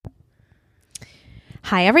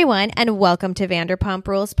Hi, everyone, and welcome to Vanderpump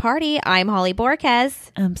Rules Party. I'm Holly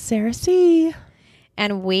Borges. I'm Sarah C.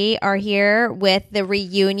 And we are here with the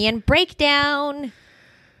reunion breakdown.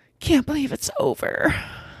 Can't believe it's over.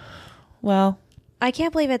 Well, I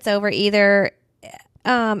can't believe it's over either.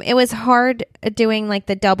 It was hard doing like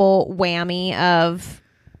the double whammy of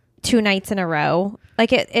 2 nights in a row.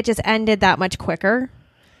 Like it just ended that much quicker.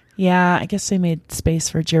 yeah, I guess they made space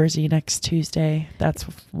for Jersey next Tuesday. That's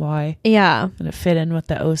why. Yeah. And it fit in with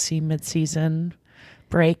the OC midseason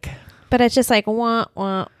break. But it's just like, wah,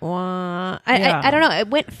 wah, wah. I don't know. It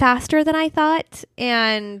went faster than I thought.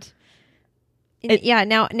 And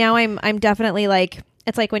now I'm definitely like,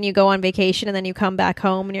 it's like when you go on vacation and then you come back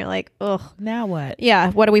home and you're like, ugh. Now what?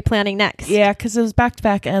 Yeah. What are we planning next? Yeah, because it was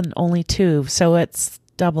back-to-back and only 2. So it's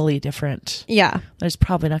doubly different. Yeah. There's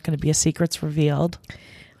probably not going to be a secrets revealed.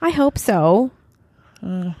 I hope so.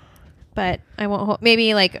 But I won't.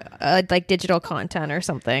 Maybe like digital content or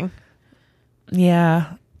something.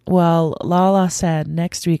 Yeah. Well, Lala said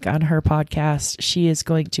next week on her podcast, she is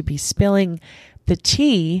going to be spilling the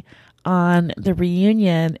tea on the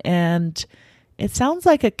reunion. And it sounds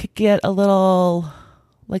like it could get a little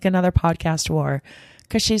like another podcast war.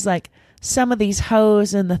 Because she's like, some of these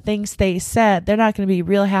hoes and the things they said, they're not going to be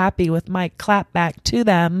real happy with my clap back to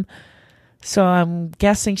them. So I'm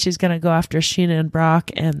guessing she's going to go after Sheena and Brock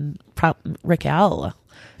and Raquel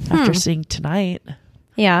after seeing tonight.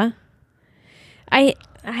 Yeah. I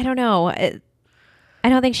don't know. I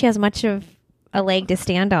don't think she has much of a leg to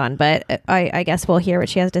stand on, but I guess we'll hear what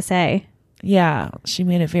she has to say. Yeah, she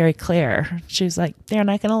made it very clear. She was like, they're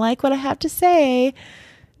not going to like what I have to say.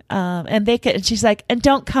 And they could, and she's like, and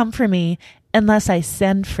don't come for me unless I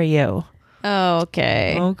send for you. Oh,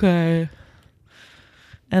 okay. Okay.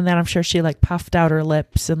 And then I'm sure she like puffed out her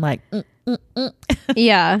lips and like,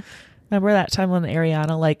 Yeah. Remember that time when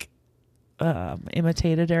Ariana like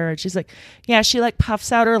imitated her? And she's like, yeah, she like puffs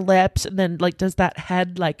out her lips and then like does that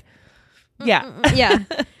head like, yeah. Yeah.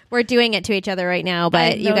 We're doing it to each other right now,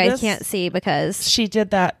 but you guys can't see because she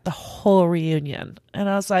did that the whole reunion. And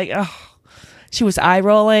I was like, oh, she was eye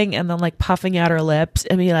rolling and then like puffing out her lips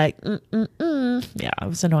and be like, yeah, it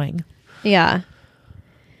was annoying. Yeah.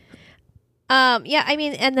 Yeah, I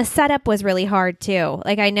mean, and the setup was really hard too.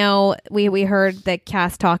 Like I know we heard the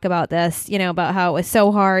cast talk about this, about how it was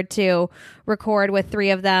so hard to record with 3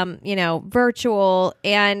 of them, virtual.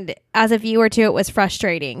 And as a viewer too, it was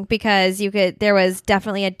frustrating because there was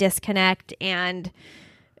definitely a disconnect and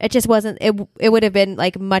it just wasn't, it would have been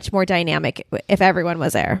like much more dynamic if everyone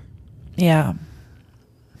was there. Yeah.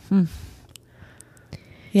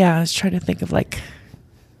 Yeah, I was trying to think of like,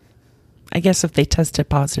 I guess if they tested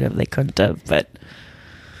positive, they couldn't have, but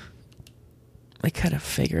they could have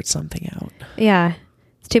figured something out. Yeah.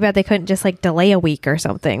 It's too bad they couldn't just like delay a week or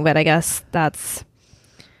something, but I guess that's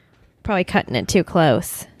probably cutting it too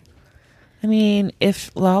close. I mean,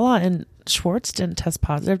 if Lala and Schwartz didn't test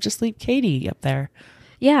positive, just leave Katie up there.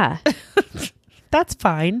 Yeah. That's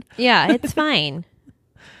fine. Yeah, it's fine.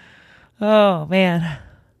 Oh, man.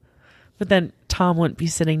 But then Tom wouldn't be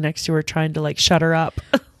sitting next to her trying to like shut her up.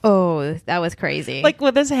 Oh, that was crazy. Like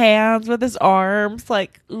with his hands, with his arms,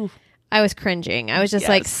 like, ooh. I was cringing. I was just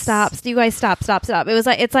like, stop. You guys stop. It was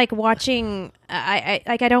like, it's like watching,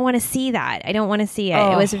 I don't want to see that. I don't want to see it.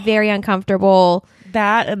 Oh. It was very uncomfortable.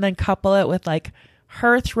 That, and then couple it with like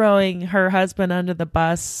her throwing her husband under the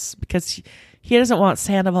bus because he doesn't want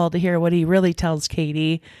Sandoval to hear what he really tells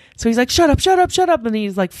Katie. So he's like, shut up. And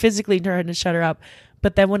he's like physically trying to shut her up.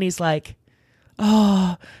 But then when he's like,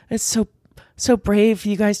 oh, it's so brave for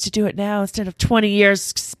you guys to do it now instead of 20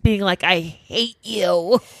 years being like, I hate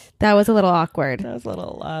you. That was a little awkward. That was a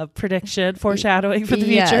little prediction, foreshadowing for the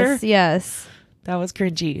future. Yes. That was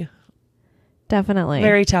cringy. Definitely.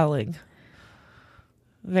 Very telling.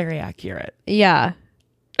 Very accurate. Yeah.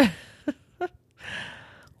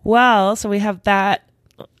 Well, so we have that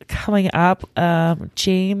coming up.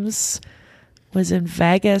 James was in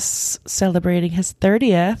Vegas celebrating his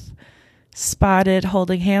 30th. Spotted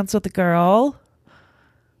holding hands with a girl,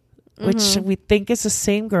 which we think is the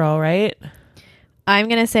same girl, right? I'm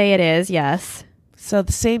going to say it is, yes. So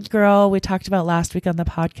the same girl we talked about last week on the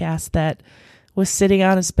podcast that was sitting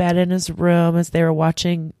on his bed in his room as they were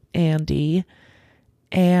watching Andy.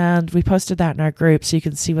 And we posted that in our group so you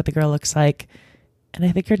can see what the girl looks like. And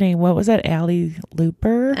I think her name, what was it? Allie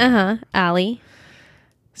Looper? Allie.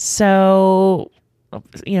 So,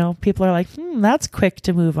 people are like, that's quick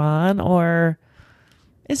to move on. Or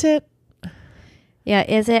is it? Yeah,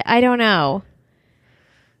 is it? I don't know.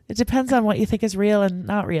 It depends on what you think is real and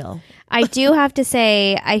not real. I do have to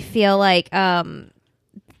say, I feel like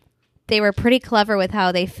they were pretty clever with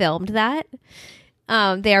how they filmed that.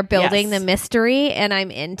 They are building Yes. the mystery, and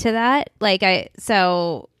I'm into that. But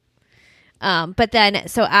then,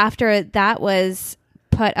 so after that was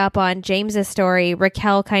put up on James's story,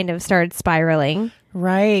 Raquel kind of started spiraling.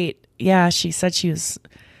 Right. Yeah. She said she was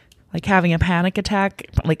like having a panic attack,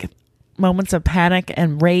 like moments of panic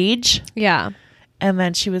and rage. Yeah. And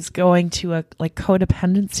then she was going to a like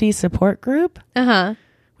codependency support group,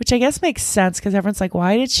 which I guess makes sense because everyone's like,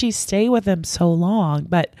 why did she stay with him so long?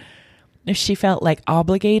 But if she felt like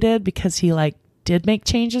obligated because he like did make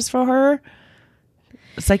changes for her,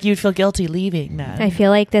 it's like you'd feel guilty leaving then. I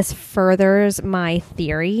feel like this furthers my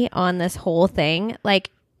theory on this whole thing.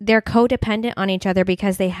 Like, they're codependent on each other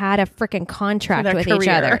because they had a freaking contract their with each career.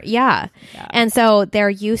 other. Yeah. And so they're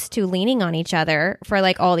used to leaning on each other for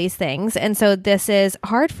like all these things. And so this is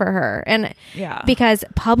hard for her. And because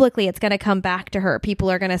publicly it's going to come back to her. People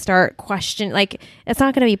are going to start questioning, like, it's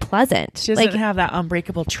not going to be pleasant. She doesn't like, have that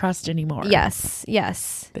unbreakable trust anymore. Yes.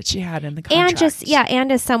 That she had in the contract.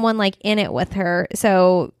 And as someone like in it with her,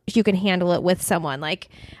 so you can handle it with someone. Like,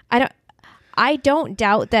 I don't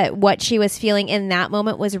doubt that what she was feeling in that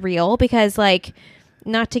moment was real, because like,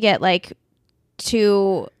 not to get like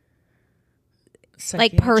too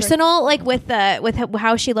like personal, like with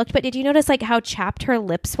how she looked, but did you notice like how chapped her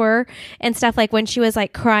lips were and stuff? Like when she was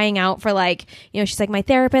like crying out for like, she's like, my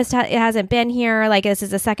therapist it hasn't been here, like this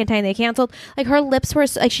is the second time they canceled. Like her lips were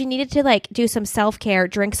like, she needed to like do some self-care,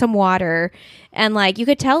 drink some water, and like you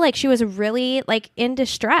could tell like she was really like in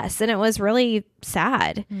distress, and it was really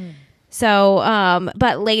sad. So,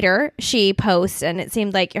 but later she posts, and it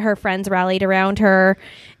seemed like her friends rallied around her,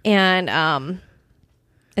 and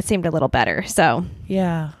it seemed a little better. So,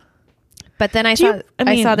 yeah. But then I saw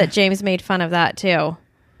that James made fun of that too.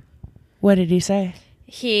 What did he say?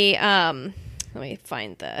 He, let me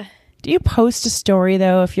find the. Do you post a story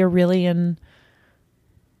though if you're really in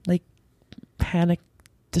like panic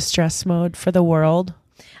distress mode for the world?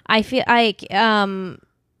 I feel like,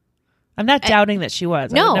 I'm not doubting that she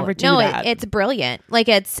was. I would never do that. It's brilliant. Like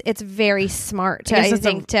it's very smart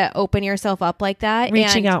to open yourself up like that.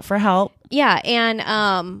 Reaching out for help. Yeah. And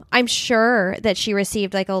I'm sure that she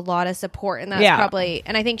received like a lot of support, and that's probably,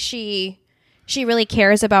 and I think she really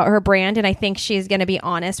cares about her brand, and I think she's going to be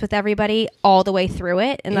honest with everybody all the way through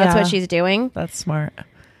it. And that's what she's doing. That's smart.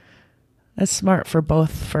 That's smart for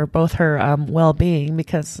both her well-being,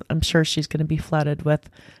 because I'm sure she's going to be flooded with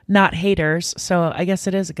not haters. So I guess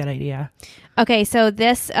it is a good idea. Okay, so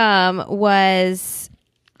this was,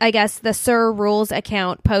 I guess, the Sir Rules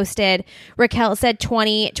account posted. Raquel said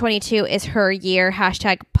 2022 is her year.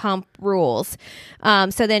 #pump rules.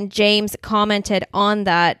 So then James commented on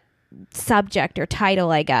that subject or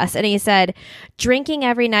title, I guess, and he said, drinking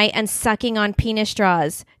every night and sucking on penis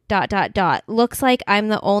straws. ... Looks like I'm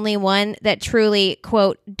the only one that truly,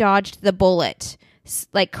 quote, dodged the bullet.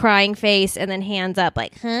 Like crying face, and then hands up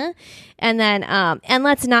like, huh? And then, and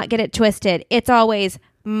let's not get it twisted. It's always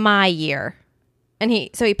my year. And he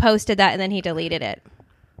posted that, and then he deleted it.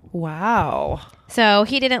 Wow. So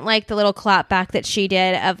he didn't like the little clap back that she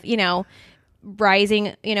did of,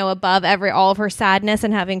 rising, above all of her sadness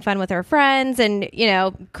and having fun with her friends, and,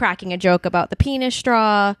 cracking a joke about the penis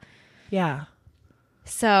straw. Yeah.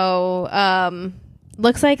 So,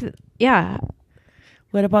 looks like, yeah.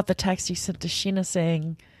 What about the text you sent to Sheena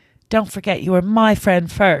saying, don't forget you were my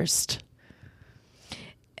friend first?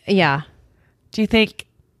 Yeah. Do you think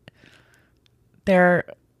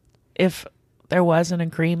if there was an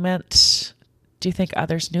agreement, do you think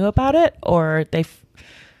others knew about it, or they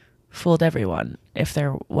fooled everyone if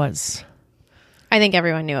there was? I think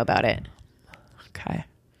everyone knew about it. Okay.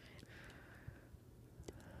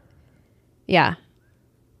 Yeah.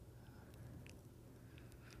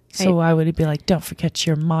 So why would he be like, don't forget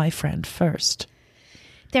you're my friend first?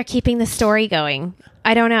 They're keeping the story going.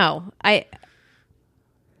 I don't know. I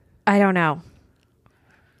don't know.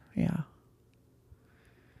 Yeah.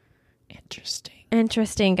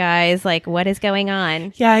 Interesting, guys. Like, what is going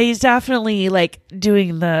on? Yeah, he's definitely like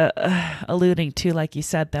doing the alluding to, like you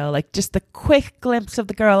said, though, like just the quick glimpse of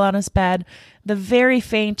the girl on his bed, the very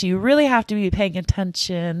faint. You really have to be paying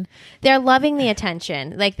attention. They're loving the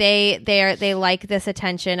attention. Like they like this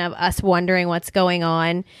attention of us wondering what's going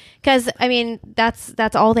on. Because I mean,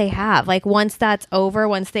 that's all they have. Like once that's over,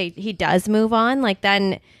 once he does move on, like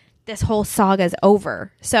then this whole saga's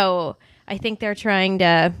over. So I think they're trying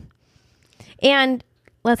to. And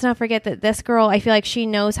let's not forget that this girl, I feel like she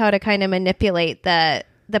knows how to kind of manipulate the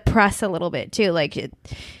press a little bit too. Like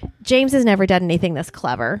James has never done anything this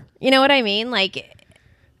clever. You know what I mean? Like,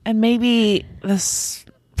 and maybe this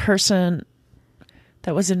person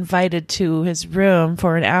that was invited to his room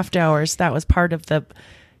for an after hours, that was part of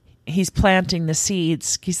he's planting the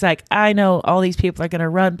seeds. He's like, I know all these people are going to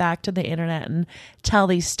run back to the internet and tell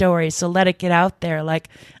these stories, so let it get out there. Like,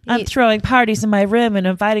 I'm throwing parties in my room and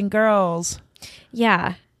inviting girls.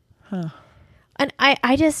 Yeah. Huh. And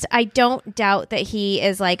I don't doubt that he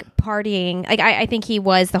is like partying. Like, I think he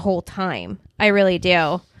was the whole time. I really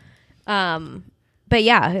do. But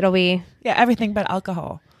yeah, it'll be. Yeah, everything but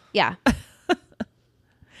alcohol. Yeah.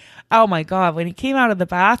 Oh my God. When he came out of the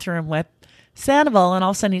bathroom with Sandoval and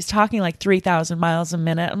all of a sudden he's talking like 3,000 miles a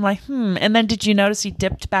minute. I'm like, And then did you notice he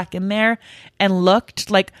dipped back in there and looked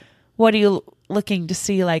like, what are you looking to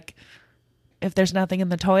see? Like if there's nothing in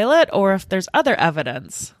the toilet or if there's other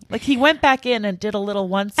evidence. Like he went back in and did a little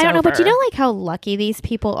once I don't know, over. but you know like how lucky these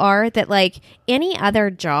people are that like any other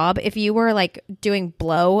job, if you were like doing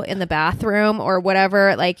blow in the bathroom or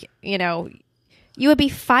whatever, like, you know, you would be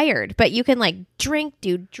fired, but you can like drink,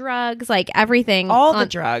 do drugs, like everything. All the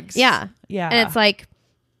drugs. Yeah. Yeah. And it's like,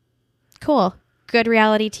 cool. Good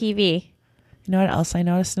reality TV. You know what else I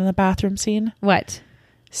noticed in the bathroom scene? What?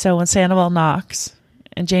 So when Sandoval knocks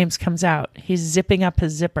and James comes out, he's zipping up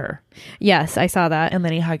his zipper. Yes, I saw that. And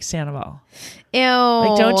then he hugs Sandoval. Ew.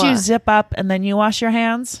 Like, don't you zip up and then you wash your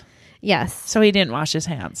hands? Yes. So he didn't wash his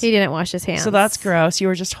hands. He didn't wash his hands. So that's gross. You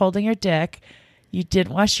were just holding your dick. You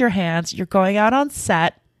didn't wash your hands. You're going out on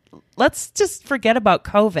set. Let's just forget about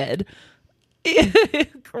COVID.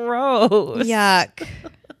 Gross. Yuck.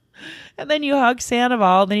 And then you hug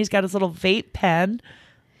Sandoval. And then he's got his little vape pen.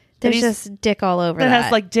 There's just dick all over that. That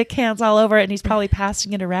has like dick hands all over it. And he's probably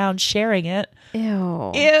passing it around, sharing it.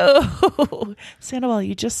 Ew. Ew. Sandoval,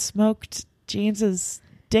 you just smoked James's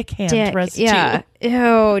dick hand residue. Yeah.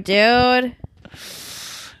 Ew, dude.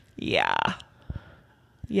 Yeah.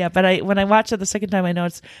 Yeah, but when I watched it the second time, I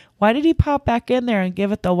noticed, why did he pop back in there and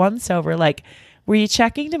give it the once over? Like, were you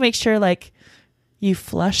checking to make sure like you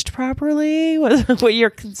flushed properly? What you're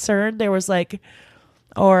concerned? There was like,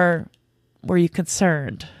 or were you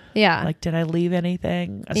concerned? Yeah. Like, did I leave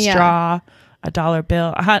anything? A straw, a $1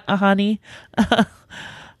 bill, a honey?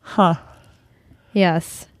 Huh.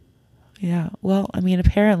 Yes. Yeah. Well, I mean,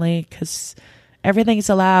 apparently, because everything's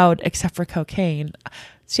allowed except for cocaine.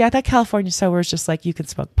 See, I thought California sober was just like you can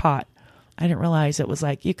smoke pot. I didn't realize it was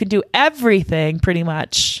like you can do everything pretty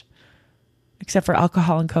much except for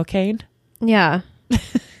alcohol and cocaine. Yeah.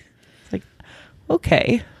 It's like,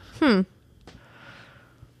 okay.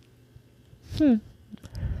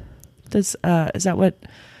 Is that what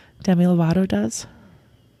Demi Lovato does?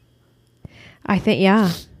 I think,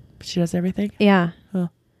 yeah. She does everything? Yeah. Oh.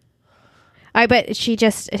 I think she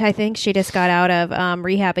just got out of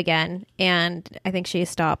rehab again, and I think she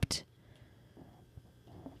stopped.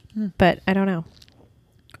 But I don't know.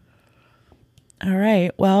 All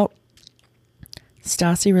right. Well,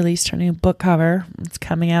 Stassi released her new book cover. It's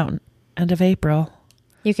coming out end of April.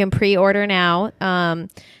 You can pre-order now.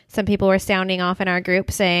 Some people were sounding off in our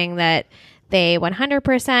group saying that they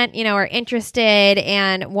 100%, are interested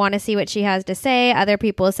and want to see what she has to say. Other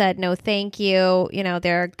people said, no, thank you.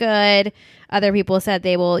 They're good. Other people said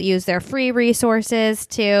they will use their free resources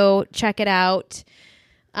to check it out.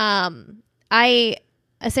 Sarah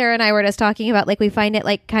and I were just talking about, like, we find it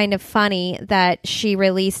like kind of funny that she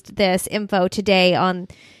released this info today on,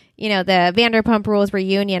 the Vanderpump Rules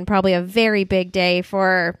reunion, probably a very big day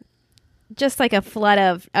for just like a flood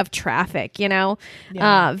of traffic,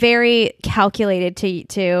 very calculated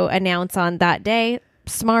to announce on that day.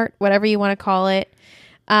 Smart, whatever you want to call it.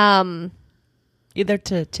 Either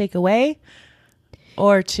to take away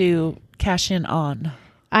or to cash in on.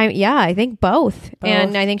 I think both.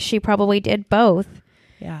 And I think she probably did both.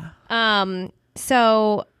 Yeah.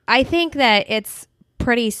 So I think that it's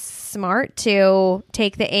pretty smart to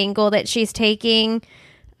take the angle that she's taking.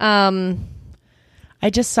 I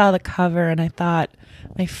just saw the cover and I thought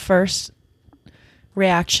my first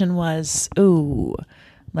reaction was, ooh,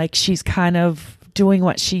 like she's kind of doing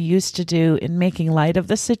what she used to do in making light of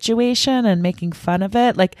the situation and making fun of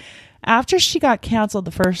it. Like after she got canceled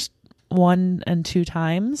the first 1 and 2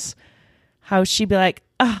 times, how she'd be like,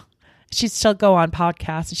 oh, she'd still go on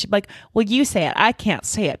podcasts and she'd be like, well, you say it. I can't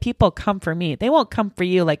say it. People come for me. They won't come for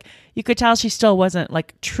you. Like you could tell she still wasn't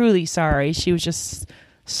like truly sorry. She was just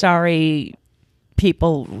sorry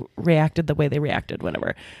people reacted the way they reacted,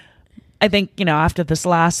 whatever. I think, after this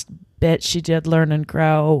last bit, she did learn and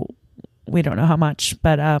grow. We don't know how much,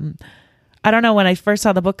 but I don't know. When I first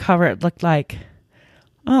saw the book cover, it looked like,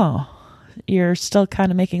 oh, you're still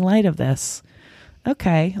kind of making light of this.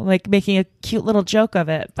 Okay, like making a cute little joke of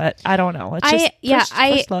it, but I don't know. It's just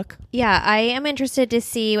first look. Yeah, I am interested to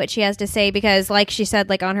see what she has to say because, like she said,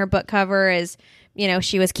 like on her book cover is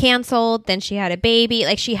she was canceled, then she had a baby.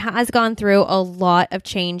 Like, she has gone through a lot of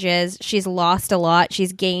changes. She's lost a lot.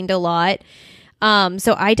 She's gained a lot.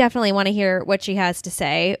 So I definitely want to hear what she has to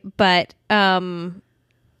say. But, yeah,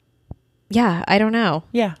 I don't know.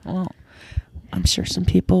 Yeah. Well, I'm sure some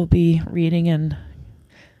people will be reading and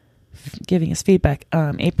giving us feedback.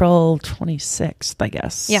 April 26th, I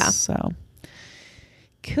guess. Yeah. So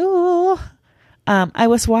cool. I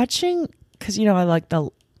was watching, because, I like the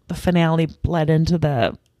finale bled into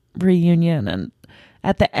the reunion, and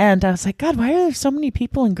at the end I was like, God, why are there so many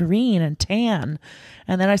people in green and tan?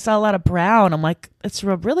 And then I saw a lot of brown. I'm like, it's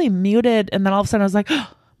really muted. And then all of a sudden I was like,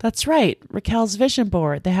 oh, that's right, Raquel's vision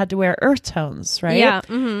board, they had to wear earth tones, right? Yeah.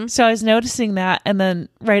 Mm-hmm. So I was noticing that, and then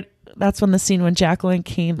that's when the scene when Jacqueline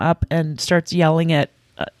came up and starts yelling at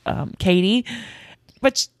Katie,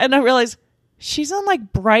 and I realized she's on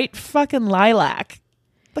like bright fucking lilac.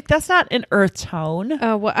 Like, that's not an earth tone.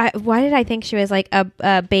 Oh, why did I think she was like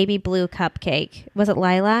a baby blue cupcake? Was it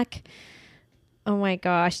lilac? Oh my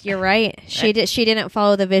gosh, you're right. She didn't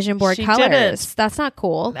follow the vision board colors. Didn't. That's not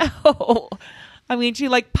cool. No. I mean, she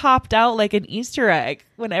like popped out like an Easter egg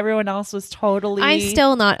when everyone else was totally... I'm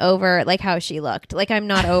still not over like how she looked. Like, I'm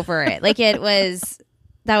not over it. Like, that was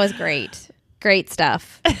great. Great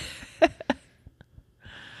stuff.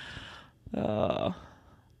 Oh.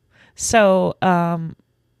 So,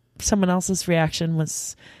 someone else's reaction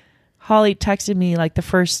was, Holly texted me like the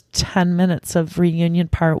first 10 minutes of reunion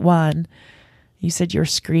part 1. You said you were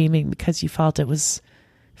screaming because you felt it was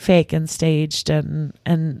fake and staged,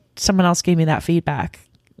 and someone else gave me that feedback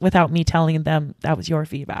without me telling them that was your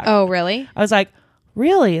feedback. Oh, really? I was like,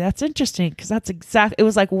 really? That's interesting, because that's it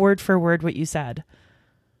was like word for word what you said.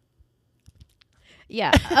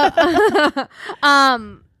 Yeah.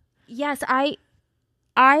 Yes, I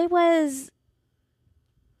was,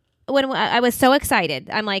 when I was so excited.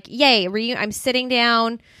 I'm like, yay, I'm sitting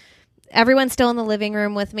down. Everyone's still in the living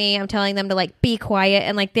room with me. I'm telling them to like be quiet,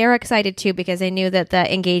 and like they're excited too because they knew that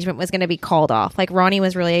the engagement was going to be called off. Like, Ronnie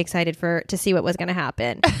was really excited to see what was going to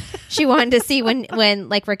happen. She wanted to see when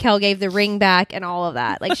like Raquel gave the ring back and all of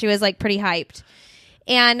that. Like, she was like pretty hyped.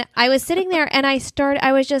 And I was sitting there and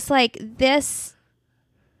I was just like, this,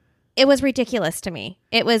 it was ridiculous to me.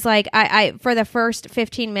 It was like, I for the first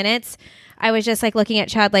 15 minutes, I was just like looking at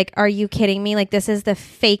Chad like, are you kidding me? Like, this is the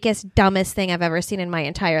fakest, dumbest thing I've ever seen in my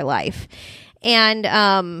entire life.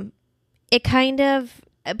 And it kind of,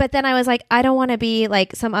 but then I was like, I don't want to be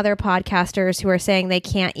like some other podcasters who are saying they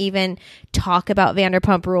can't even talk about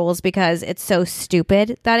Vanderpump Rules because it's so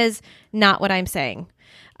stupid. That is not what I'm saying.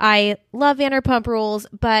 I love Vanderpump Rules,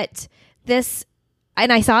 but this,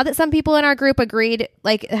 and I saw that some people in our group agreed,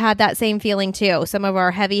 like had that same feeling too. Some of our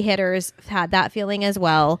heavy hitters had that feeling as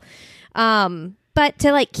well. But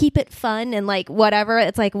to like keep it fun and like whatever,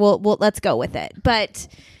 it's like, well, let's go with it. But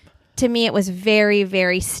to me, it was very,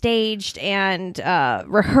 very staged and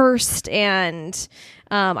rehearsed, and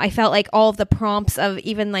I felt like all of the prompts of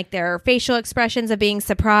even like their facial expressions of being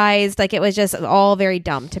surprised, like it was just all very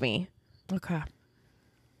dumb to me. Okay.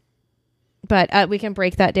 But we can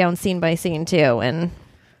break that down scene by scene too. And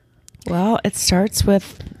well, it starts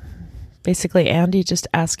with basically Andy just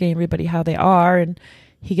asking everybody how they are, and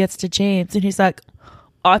he gets to James and he's like,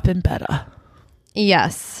 I've been better.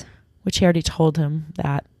 Yes. Which he already told him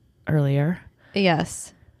that earlier.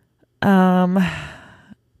 Yes. And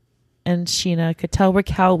Sheena could tell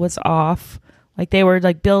Raquel was off. Like, they were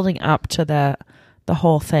like building up to the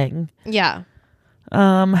whole thing. Yeah.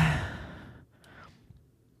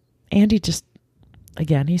 Andy just,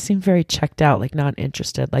 again, he seemed very checked out, like not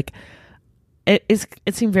interested. Like, it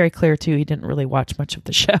seemed very clear too, he didn't really watch much of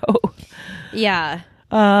the show. Yeah.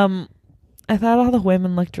 I thought all the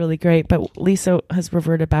women looked really great, but Lisa has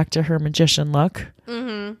reverted back to her magician look.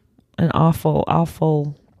 Mm-hmm. An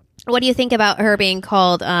awful. What do you think about her being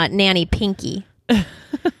called Nanny Pinky?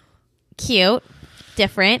 Cute,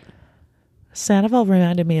 different. Sandoval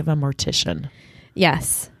reminded me of a mortician.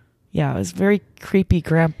 Yes. Yeah, it was very creepy,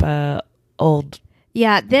 grandpa, old.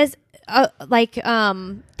 Yeah, there's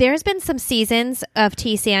there's been some seasons of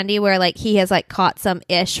T. Sandy where like he has like caught some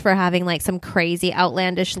ish for having like some crazy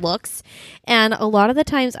outlandish looks, and a lot of the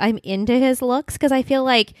times I'm into his looks because I feel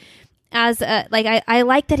like I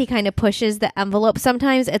like that he kind of pushes the envelope.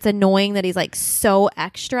 Sometimes it's annoying that he's like so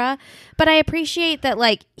extra, but I appreciate that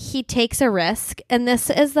like he takes a risk, and this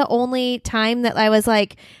is the only time that I was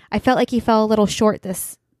like, I felt like he fell a little short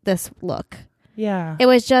this look. Yeah, it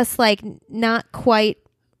was just like not quite.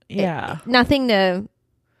 Yeah. Nothing to...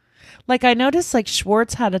 Like, I noticed, like,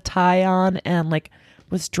 Schwartz had a tie on, and, like,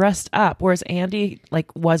 was dressed up, whereas Andy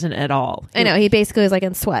like wasn't at all. I know, he basically was like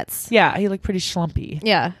in sweats. Yeah, he looked pretty schlumpy.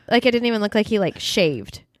 Yeah, like it didn't even look like he like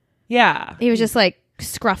shaved. Yeah, He was just like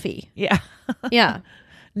scruffy. yeah, Yeah.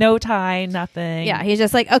 no tie, nothing. Yeah, he's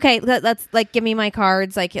just like, okay, let's like give me my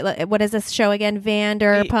cards. Like, what is this show again?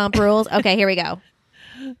 Vanderpump Rules. Okay, here we go.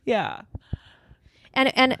 Yeah.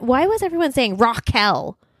 And why was everyone saying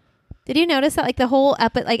Raquel? Did you notice that? Like the whole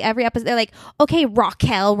like every episode, they're like, okay,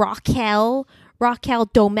 Raquel,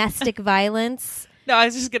 domestic violence. No, I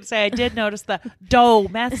was just gonna say I did notice the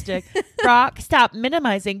domestic. Brock, stop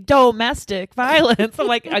minimizing domestic violence. I'm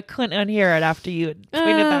like, I couldn't unhear it after you had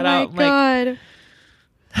tweeted that out. Oh my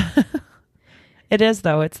God. It is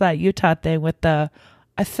though. It's that Utah thing with the.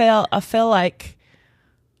 I feel like,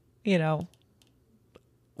 you know,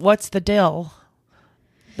 what's the deal?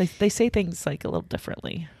 They say things like a little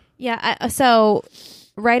differently. Yeah. So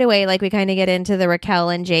right away, like we kind of get into the Raquel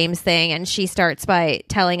and James thing, and she starts by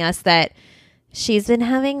telling us that she's been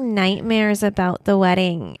having nightmares about the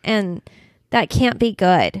wedding, and that can't be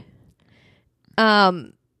good.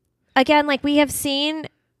 Again, like we have seen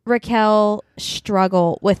Raquel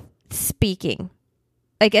struggle with speaking.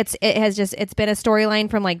 Like it's been a storyline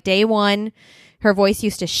from like day one. Her voice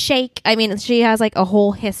used to shake. I mean, she has like a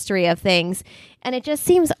whole history of things, and it just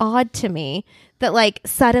seems odd to me that like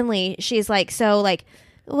suddenly she's like, so like,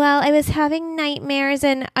 well, I was having nightmares,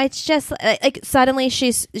 and it's just like suddenly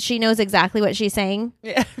she knows exactly what she's saying.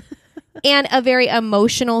 Yeah. And a very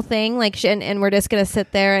emotional thing, like, and we're just gonna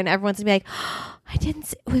sit there, and everyone's gonna be like, oh, I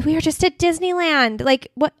didn't. We were just at Disneyland. Like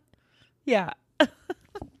what? Yeah.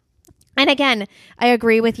 And again, I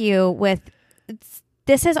agree with you.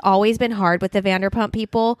 This has always been hard with the Vanderpump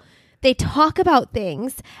people. They talk about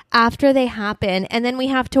things after they happen, and then we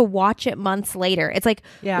have to watch it months later. It's like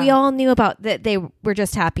we all knew about that. They were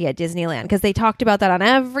just happy at Disneyland because they talked about that on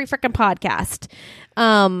every freaking podcast.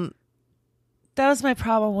 That was my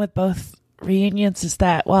problem with both reunions, is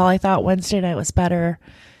that while I thought Wednesday night was better,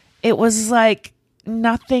 it was like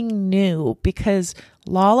nothing new, because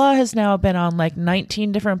Lala has now been on like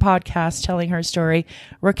 19 different podcasts telling her story.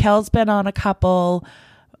 Raquel's been on a couple.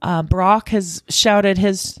 Brock has shouted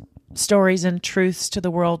his stories and truths to the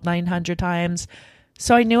world 900 times.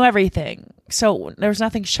 So I knew everything. So there was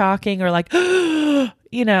nothing shocking or like,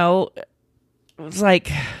 you know, it was like,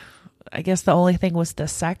 I guess the only thing was the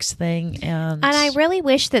sex thing. And I really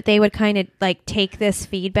wish that they would kind of like take this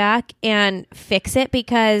feedback and fix it,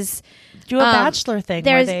 because do a Bachelor thing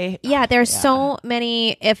where there's so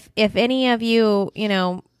many, if any of you, you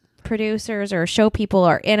know, producers or show people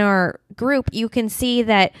are in our group, you can see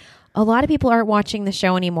that a lot of people aren't watching the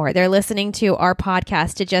show anymore. They're listening to our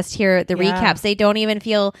podcast to just hear the recaps. They don't even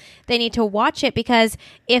feel they need to watch it, because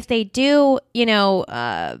if they do, you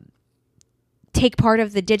know, take part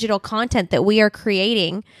of the digital content that we are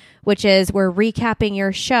creating, which is we're recapping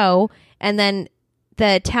your show, and then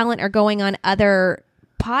the talent are going on other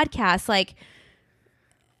podcasts, like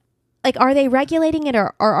are they regulating it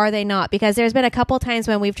or are they not? Because there's been a couple times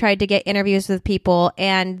when we've tried to get interviews with people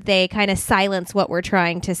and they kind of silence what we're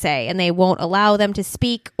trying to say, and they won't allow them to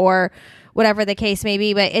speak or whatever the case may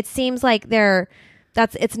be. But it seems like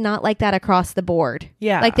it's not like that across the board.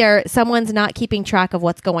 Yeah. Like someone's not keeping track of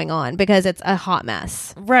what's going on because it's a hot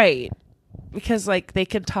mess. Right. Because like they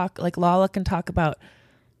can talk, like Lala can talk about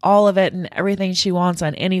all of it and everything she wants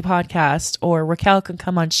on any podcast, or Raquel can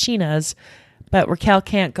come on Sheena's, but Raquel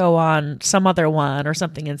can't go on some other one or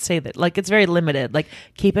something and say that. Like, it's very limited. Like,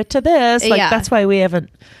 keep it to this. Like, that's why we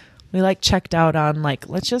like checked out on like,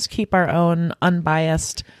 let's just keep our own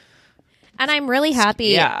unbiased. And I'm really happy.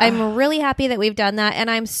 Yeah. I'm really happy that we've done that. And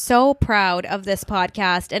I'm so proud of this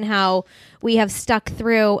podcast and how we have stuck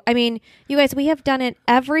through. I mean, you guys, we have done it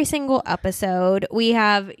every single episode. We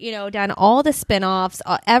have, you know, done all the spinoffs,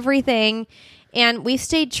 everything. And we've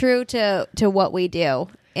stayed true to what we do.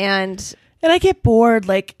 And I get bored.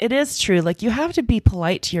 Like, it is true. Like, you have to be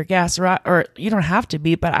polite to your guests, or you don't have to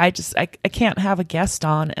be, but I can't have a guest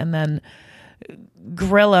on and then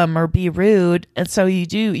grill them or be rude. And so you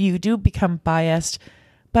do become biased.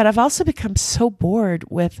 But I've also become so bored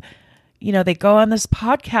with, you know, they go on this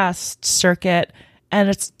podcast circuit and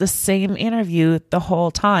it's the same interview the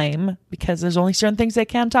whole time because there's only certain things they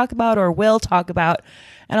can talk about or will talk about.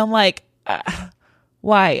 And I'm like,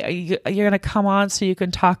 why? You're going to come on so you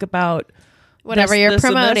can talk about whatever you're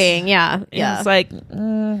promoting. Yeah. Yeah. It's like,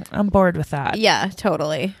 I'm bored with that. Yeah,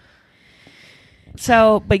 totally.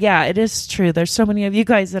 So, but yeah, it is true. There's so many of you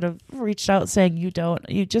guys that have reached out saying you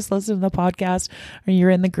just listen to the podcast or you're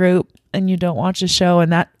in the group and you don't watch the show.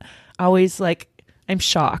 And that always, like, I'm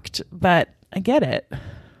shocked, but I get it.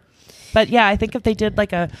 But yeah, I think if they did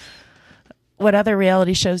like what other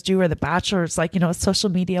reality shows do, or The Bachelor, it's like, a social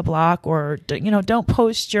media block, or, don't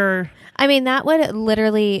post your. I mean, that would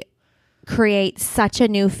literally create such a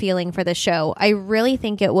new feeling for the show. I really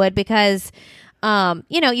think it would, because,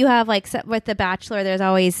 you have like with The Bachelor, there's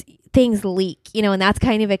always things leak, and that's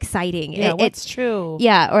kind of exciting. Yeah, it's true.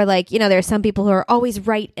 Yeah. Or like, there's some people who are always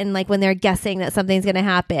right. And like when they're guessing that something's going to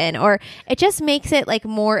happen, or it just makes it like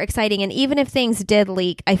more exciting. And even if things did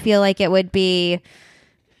leak, I feel like it would be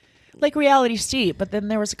like Reality Steve, but then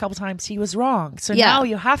there was a couple times he was wrong. So Yeah. now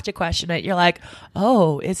you have to question it. You're like,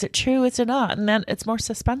 oh, is it true? Is it not? And then it's more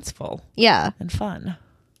suspenseful Yeah. and fun.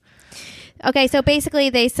 Okay. So basically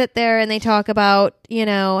they sit there and they talk about,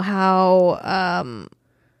 how,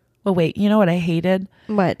 Well, wait, you know what I hated?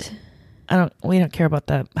 what? We don't care about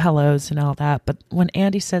the hellos and all that. But when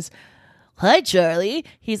Andy says, hi, Charlie,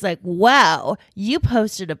 he's like, wow, you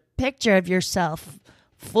posted a picture of yourself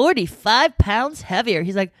 45 pounds heavier.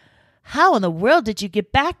 He's like, how in the world did you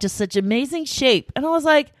get back to such amazing shape? And I was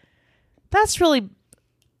like, that's really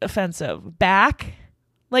offensive. Back?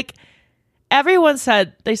 Like, everyone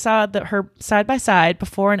said they saw her side by side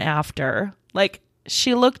before and after. Like,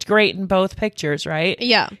 she looked great in both pictures, right?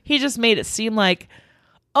 Yeah. He just made it seem like,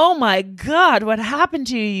 oh my God, what happened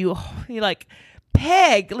to you? He like,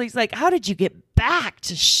 Peg. He's like, how did you get back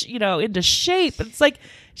to, into shape? It's like,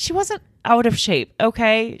 she wasn't out of shape,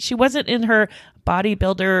 okay? She wasn't in her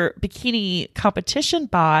bodybuilder bikini competition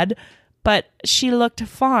bod, but she looked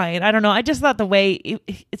fine. I don't know. I just thought the way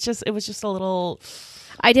it was just a little.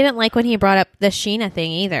 I didn't like when he brought up the Sheena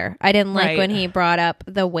thing either. I didn't like Right. when he brought up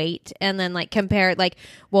the weight and then like compared like,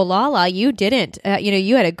 well, Lala, you didn't,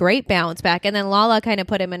 you had a great bounce back. And then Lala kind of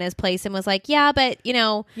put him in his place and was like, yeah, but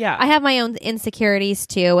Yeah. I have my own insecurities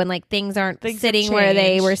too. And like things aren't Things have sitting where they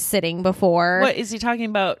changed. were sitting before. What is he talking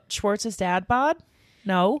about? Schwartz's dad bod?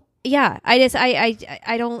 No. Yeah. I just, I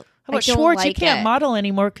don't. How about I don't Schwartz? like You can't it. model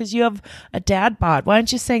anymore because you have a dad bod. Why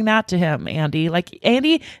aren't you saying that to him, Andy? Like,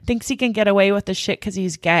 Andy thinks he can get away with the shit because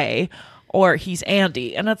he's gay or he's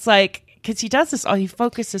Andy. And it's like, because he does this, he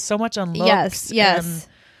focuses so much on looks. Yes.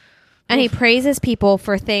 And he praises people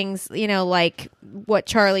for things, like what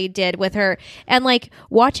Charlie did with her. And like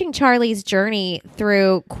watching Charlie's journey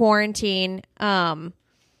through quarantine,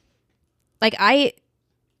 like I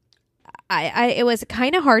it was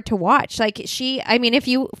kind of hard to watch. Like if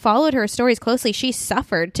you followed her stories closely, she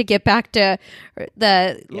suffered to get back to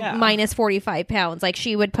the minus 45 pounds. Like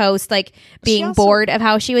she would post like being also- bored of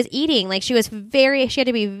how she was eating. Like she had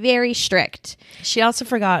to be very strict. She also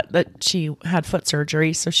forgot that she had foot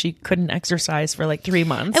surgery, so she couldn't exercise for like 3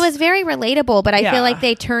 months. It was very relatable, but I Yeah. feel like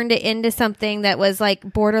they turned it into something that was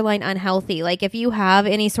like borderline unhealthy. Like if you have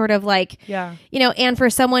any sort of like, Yeah. and for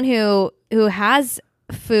someone who has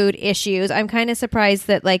food issues, I'm kind of surprised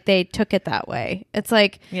that like they took it that way. It's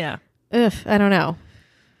like, Yeah. ugh, I don't know.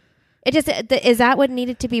 It just, is that what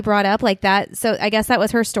needed to be brought up like that? So I guess that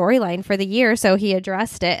was her storyline for the year. So he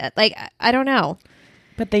addressed it. Like, I don't know.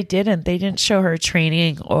 But they didn't show her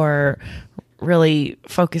training or really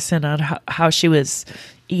focus in on how she was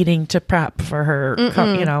eating to prep for her,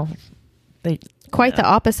 Quite the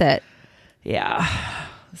opposite. Yeah.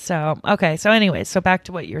 So, okay. So anyways, so back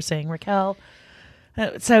to what you're saying, Raquel.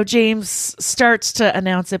 So James starts to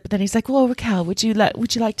announce it, but then he's like, well, Raquel, would you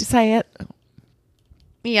like to say it?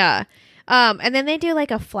 Yeah. And then they do like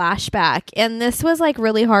a flashback, and this was like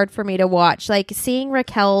really hard for me to watch. Like seeing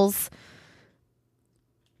Raquel's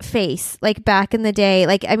face, like back in the day,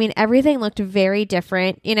 like, I mean, everything looked very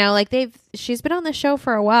different, like she's been on the show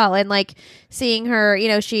for a while, and like seeing her,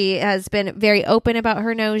 she has been very open about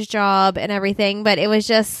her nose job and everything, but it was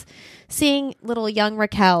just seeing little young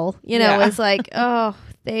Raquel, was like, oh,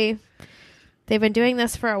 they've been doing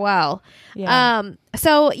this for a while. Yeah.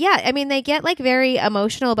 So yeah, I mean, they get like very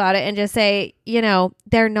emotional about it and just say,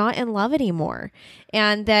 they're not in love anymore.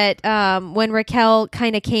 And that, when Raquel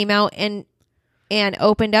kind of came out and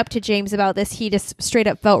opened up to James about this, he just straight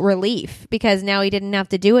up felt relief because now he didn't have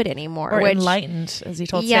to do it anymore. Or enlightened, as he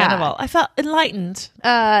told Yeah. Sandoval. I felt enlightened.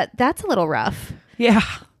 That's a little rough. Yeah.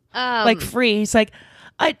 Like free. He's like,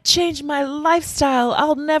 I changed my lifestyle.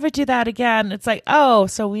 I'll never do that again. It's like, oh,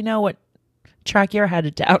 so we know what track you're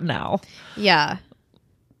headed down now. Yeah.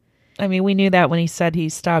 I mean, we knew that when he said he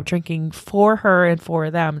stopped drinking for her and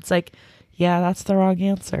for them. It's like, yeah, that's the wrong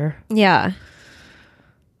answer. Yeah.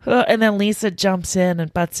 And then Lisa jumps in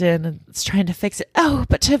and butts in and is trying to fix it. Oh,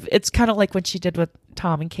 but it's kind of like when she did with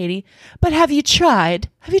Tom and Katie. But have you tried?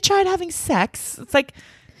 Have you tried having sex? It's like,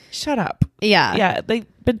 shut up. Yeah. Yeah, they've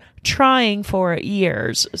been trying for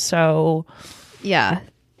years. So, Yeah.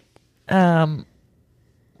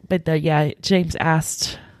 but James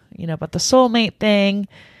asked, about the soulmate thing.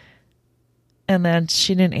 And then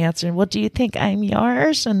she didn't answer. Well, do you think I'm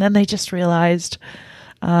yours? And then they just realized,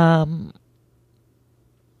 but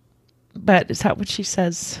is that what she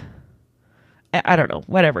says? I don't know,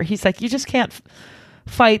 whatever. He's like, you just can't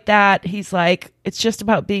fight that. He's like, it's just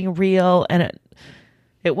about being real, and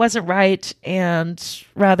it wasn't right. And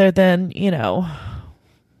rather than,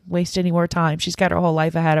 waste any more time, she's got her whole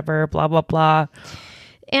life ahead of her, blah, blah, blah.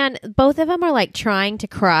 And both of them are like trying to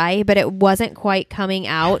cry, but it wasn't quite coming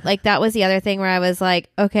out. Like that was the other thing where I was like,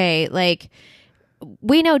 okay, like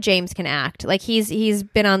we know James can act. Like he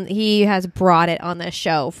has brought it on this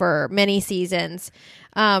show for many seasons.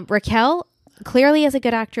 Raquel clearly is a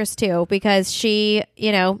good actress too, because she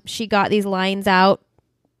got these lines out,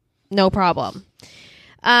 no problem.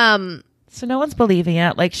 So no one's believing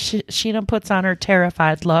it. Like Sheena puts on her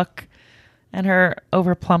terrified look and her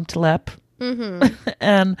overplumped lip. Mm-hmm.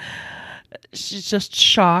 And she's just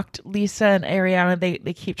shocked. Lisa and Ariana,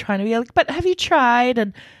 they keep trying to be like, but have you tried?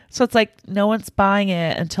 And so it's like no one's buying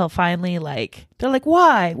it until finally, like, they're like,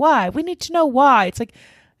 why? We need to know why. It's like,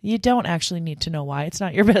 you don't actually need to know why. It's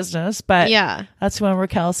not your business. But yeah, that's when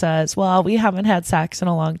Raquel says, well, we haven't had sex in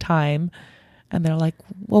a long time. And they're like,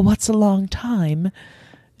 well, what's a long time?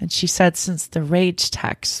 And she said, since the rage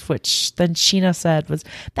text, which then Sheena said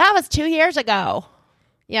that was 2 years ago.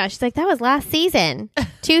 Yeah, she's like, that was last season,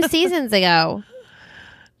 2 seasons ago.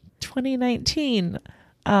 2019.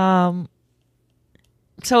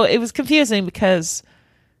 So it was confusing because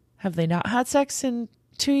have they not had sex in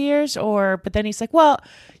 2 years? But then he's like, well,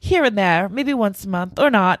 here and there, maybe once a month or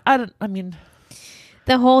not.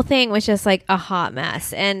 The whole thing was just like a hot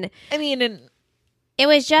mess. And it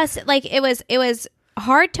was just like, it was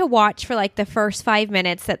hard to watch for like the first 5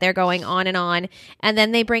 minutes that they're going on, and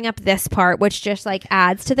then they bring up this part which just like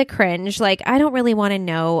adds to the cringe. Like, I don't really want to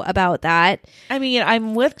know about that.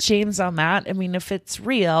 I'm with James on that. If it's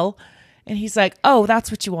real and he's like, oh, that's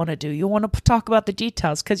what you want to do, you want to talk about the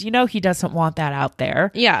details, because he doesn't want that out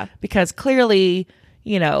there. Yeah, because clearly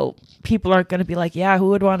people aren't going to be like, yeah, who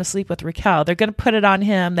would want to sleep with Raquel? They're going to put it on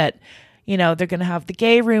him that they're going to have the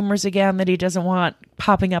gay rumors again that he doesn't want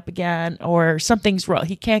popping up again, or something's wrong.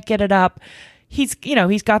 He can't get it up. He's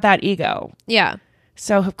got that ego. Yeah.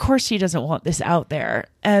 So of course he doesn't want this out there.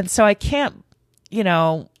 And so I can't,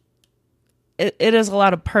 it is a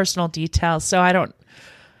lot of personal details. So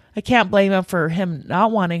I can't blame him for him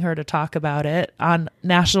not wanting her to talk about it on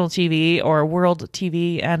national TV or world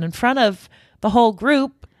TV and in front of the whole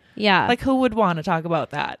group. Yeah. Like, who would want to talk about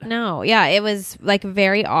that? No. Yeah. It was like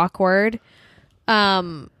very awkward.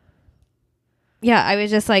 Yeah. I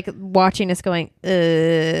was just like watching this going,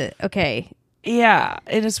 okay. Yeah.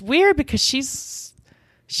 It is weird because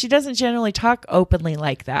she doesn't generally talk openly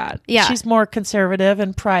like that. Yeah. She's more conservative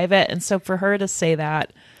and private. And so for her to say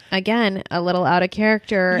that. Again, a little out of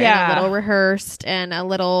character, and a little rehearsed, and a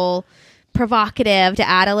little provocative to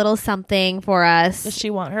add a little something for us. Does she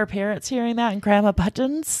want her parents hearing that and grandma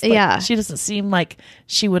buttons? Like, yeah. She doesn't seem like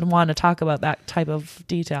she would want to talk about that type of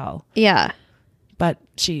detail. Yeah. But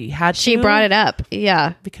she had to. She brought it up.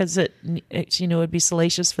 Yeah. Because she knew it would be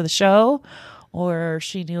salacious for the show, or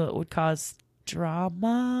she knew it would cause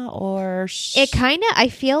drama, or... It kind of, I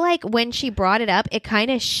feel like when she brought it up, it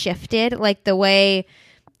kind of shifted, like the way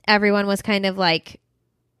everyone was kind of like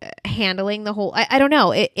handling the whole, I don't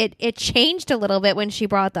know, it changed a little bit when she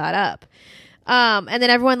brought that up, and then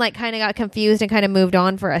everyone like kind of got confused and kind of moved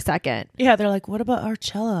on for a second. Yeah, they're like, what about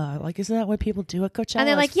Archella? Like, isn't that what people do at Coachella? And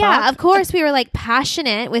they're like, yeah, of course. We were like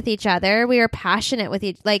passionate with each other, we were passionate with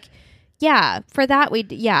each, like, yeah, for that we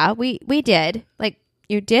did. Like,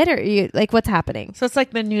 you did, or you, like, what's happening? So it's like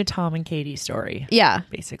the new Tom and Katie story. Yeah,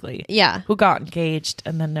 basically. Yeah, who got engaged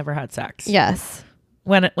and then never had sex. Yes.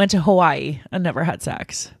 Went to Hawaii and never had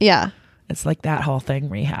sex. Yeah. It's like that whole thing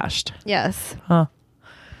rehashed. Yes. Huh.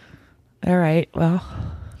 All right. Well.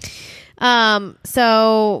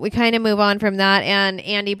 So we kind of move on from that, and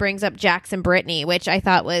Andy brings up Jax and Brittany, which I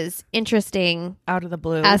thought was interesting. Out of the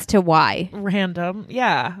blue. As to why. Random.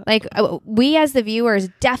 Yeah. Like, we as the viewers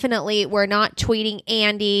definitely were not tweeting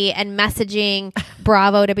Andy and messaging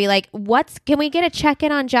Bravo to be like, can we get a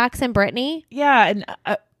check-in on Jax and Brittany? Yeah. And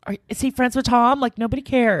is he friends with Tom? Like, nobody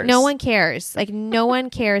cares. No one cares. Like, no one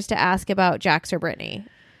cares to ask about Jax or Brittany.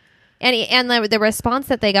 And the response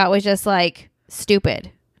that they got was just like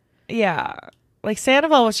stupid. Yeah. Like,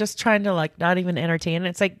 Sandoval was just trying to like not even entertain it.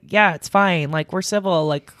 It's like, yeah, it's fine. Like, we're civil.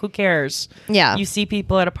 Like, who cares? Yeah. You see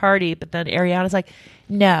people at a party, but then Ariana's like,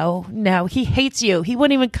 no, he hates you. He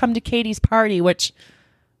wouldn't even come to Katie's party, which,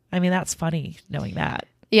 that's funny knowing that.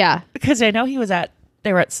 Yeah. Because I know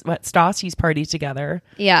they were at Stassi's party together.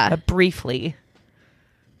 Yeah. Briefly.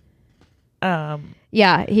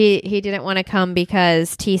 Yeah, he didn't want to come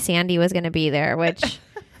because T. Sandy was going to be there, which...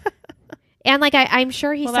 And like I'm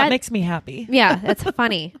sure he said that makes me happy. Yeah, that's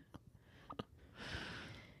funny.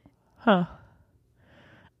 Huh.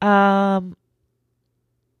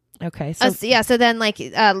 Okay. So then like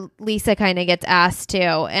Lisa kind of gets asked too,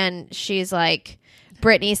 and she's like,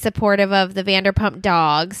 Brittany's supportive of the Vanderpump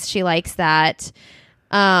dogs. She likes that.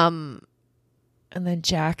 And then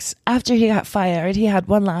Jax, after he got fired, he had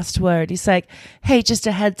one last word. He's like, "Hey, just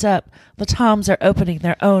a heads up, the Toms are opening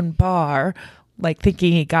their own bar." Like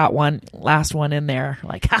thinking he got one last one in there,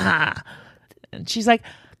 like, ha. And she's like,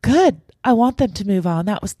 "Good. I want them to move on.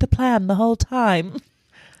 That was the plan the whole time."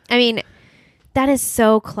 I mean, that is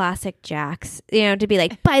so classic Jax, to be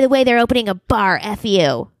like, by the way, they're opening a bar, F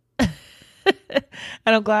you. And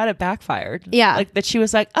I'm glad it backfired. Yeah. Like that she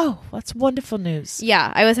was like, "Oh, that's wonderful news."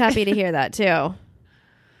 Yeah, I was happy to hear that too.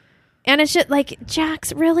 And it's just like,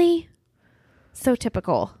 Jax, really? So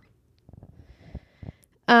typical.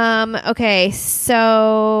 Okay,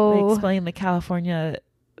 so they explain the California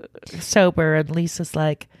sober, and Lisa's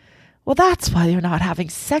like, "Well, that's why you're not having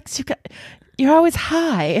sex. You're always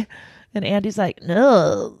high." And Andy's like,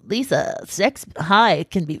 "No, Lisa, sex high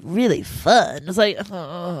can be really fun." It's like,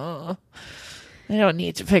 oh, I don't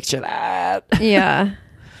need to picture that. Yeah.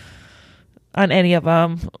 On any of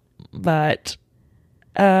them. But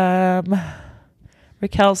Raquel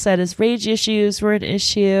said his rage issues were an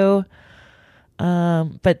issue.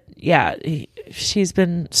 But yeah, she's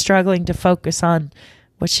been struggling to focus on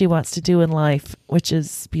what she wants to do in life, which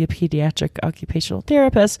is be a pediatric occupational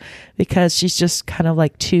therapist, because she's just kind of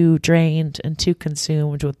like too drained and too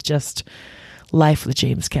consumed with just life with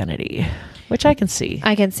James Kennedy, which I can see.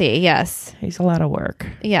 I can see, yes. He's a lot of work.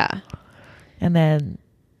 Yeah. And then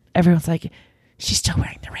everyone's like, "She's still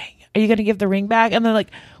wearing the ring. Are you going to give the ring back?" And they're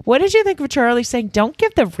like, "What did you think of Charlie saying, 'Don't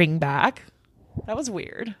give the ring back'?" That was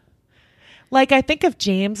weird. Like, I think if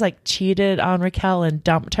James like cheated on Raquel and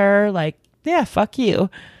dumped her, like, yeah, fuck you.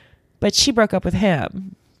 But she broke up with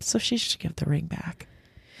him, so she should give the ring back.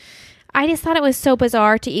 I just thought it was so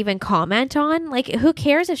bizarre to even comment on. Like, who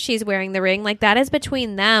cares if she's wearing the ring? Like, that is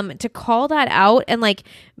between them. To call that out and like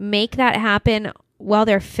make that happen while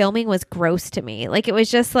they're filming was gross to me. Like, it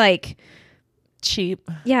was just like cheap.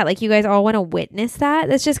 Yeah, like you guys all want to witness that.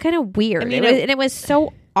 That's just kind of weird. I mean, it was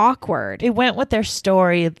so awkward. It went with their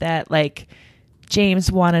story that like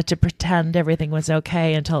James wanted to pretend everything was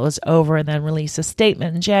okay until it was over and then release a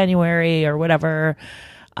statement in January or whatever.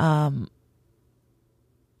 And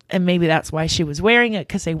maybe that's why she was wearing it,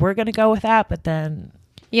 because they were going to go with that, but then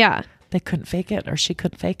yeah, they couldn't fake it, or she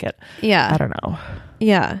couldn't fake it. Yeah. I don't know.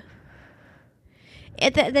 Yeah.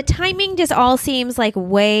 The timing just all seems like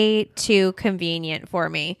way too convenient for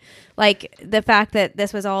me. Like the fact that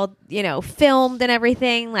this was all, filmed and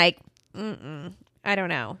everything, like, I don't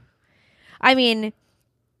know. I mean,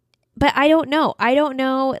 but I don't know. I don't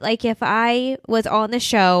know, like, if I was on the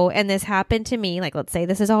show and this happened to me, like, let's say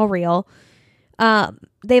this is all real.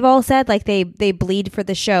 They've all said, like, they bleed for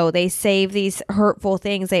the show. They save these hurtful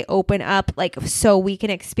things. They open up, like, so we can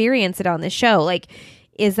experience it on the show. Like,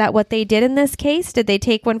 is that what they did in this case? Did they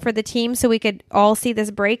take one for the team so we could all see this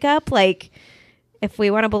breakup? Like, if we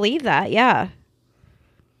want to believe that, yeah.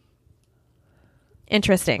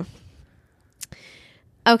 Interesting.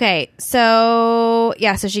 Okay, so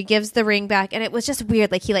she gives the ring back, and it was just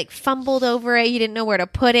weird. Like, he like fumbled over it. He didn't know where to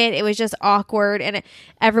put it. It was just awkward, and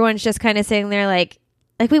everyone's just kind of sitting there like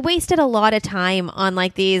we wasted a lot of time on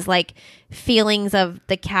like these like feelings of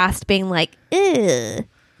the cast being like, ugh.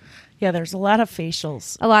 Yeah, there's a lot of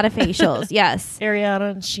facials. Yes.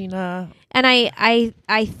 Ariana and Sheena. And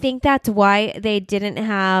I think that's why they didn't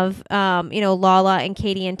have, Lala and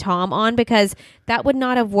Katie and Tom on, because that would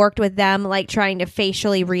not have worked with them, like, trying to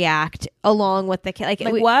facially react along with the... Like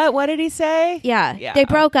what? What did he say? Yeah. They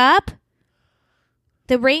broke up?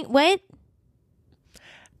 The ring... What?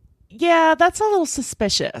 Yeah, that's a little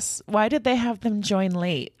suspicious. Why did they have them join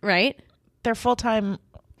late? Right. They're full-time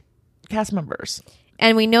cast members.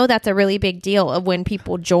 And we know that's a really big deal of when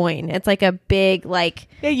people join. It's like a big, like...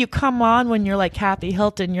 Yeah, you come on when you're like Kathy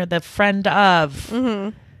Hilton. You're the friend of.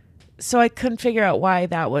 Mm-hmm. So I couldn't figure out why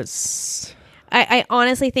that was... I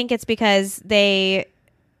honestly think it's because they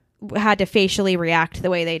had to facially react the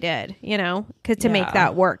way they did, because to make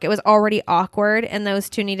that work. It was already awkward, and those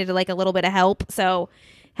two needed like a little bit of help. So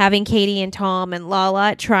having Katie and Tom and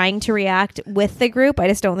Lala trying to react with the group, I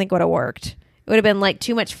just don't think would have worked. It would have been like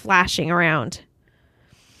too much flashing around.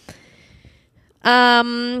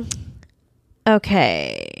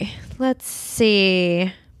 Okay, let's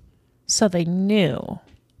see. So they knew.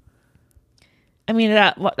 I mean,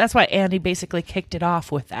 that's why Andy basically kicked it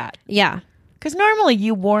off with that. Yeah. Because normally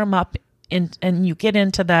you warm up and you get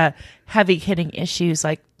into the heavy hitting issues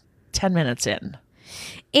like 10 minutes in.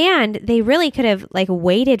 And they really could have like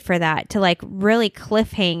waited for that to like really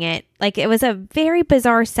cliffhang it. Like it was a very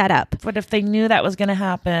bizarre setup. But if they knew that was going to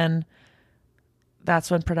happen,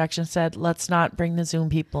 that's when production said, let's not bring the Zoom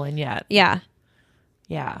people in yet. Yeah.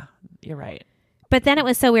 Yeah, you're right. But then it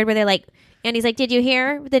was so weird where they're like, Andy's like, did you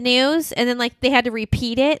hear the news? And then like they had to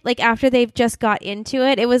repeat it like after they've just got into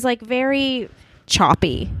it. It was like very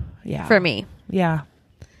choppy for me. Yeah.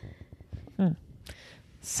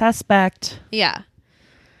 Suspect. Yeah.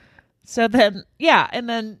 So then, yeah. And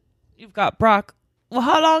then you've got Brock. Well,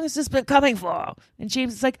 how long has this been coming for? And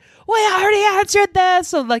James is like, well, I already answered this.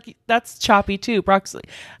 So like, that's choppy too. Brock's like,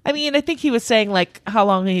 I mean, I think he was saying like, how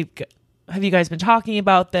long have you guys been talking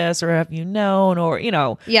about this, or have you known, or, you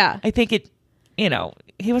know, I think it, you know,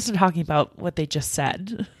 he wasn't talking about what they just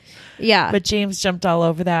said. Yeah. But James jumped all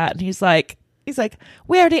over that. And he's like,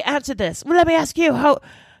 we already answered this. Well, let me ask you, how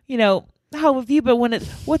have you been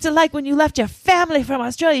what's it like when you left your family from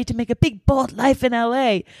Australia to make a big, bold life in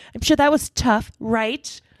LA? I'm sure that was tough,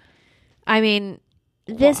 right? I mean,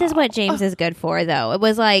 this is what James is good for, though. It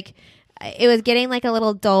was like, it was getting like a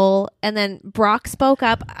little dull, and then Brock spoke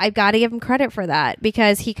up. I've got to give him credit for that,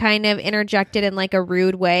 because he kind of interjected in like a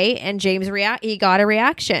rude way, and James he got a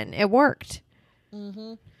reaction. It worked.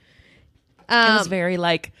 Mm-hmm. It was very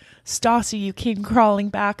like, Stassi, you came crawling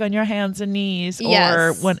back on your hands and knees,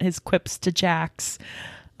 or one his quips to Jax.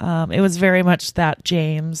 It was very much that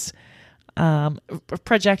James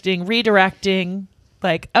projecting, redirecting.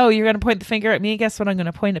 Like, oh, you're going to point the finger at me? Guess what? I'm going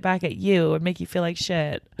to point it back at you and make you feel like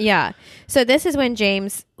shit. Yeah. So this is when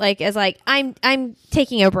James like is like, I'm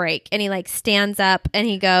taking a break, and he like stands up and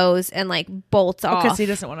he goes and like bolts off because he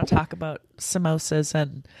doesn't want to talk about samosas.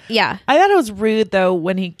 And yeah, I thought it was rude though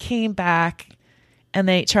when he came back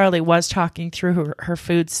and Charlie was talking through her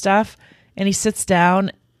food stuff, and he sits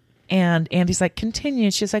down and Andy's like, continue.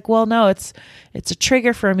 She's like, well, no, it's a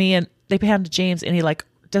trigger for me. And they pan to James, and he like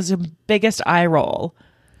does the biggest eye roll.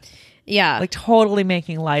 Yeah. Like totally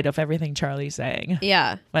making light of everything Charlie's saying.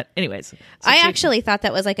 Yeah. But anyways. I actually thought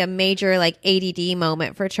that was like a major like ADD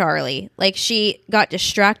moment for Charlie. Like she got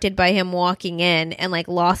distracted by him walking in and like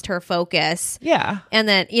lost her focus. Yeah. And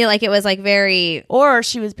then, you know, like it was like very... Or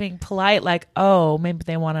she was being polite, like, oh, maybe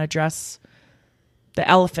they want to address the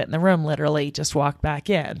elephant in the room, literally just walked back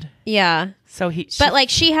in. Yeah. So but like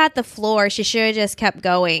she had the floor. She should have just kept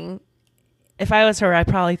going. If I was her, I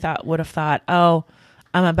probably would have thought, oh,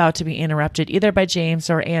 I'm about to be interrupted either by James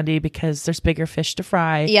or Andy because there's bigger fish to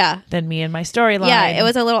fry than me and my storyline. Yeah, it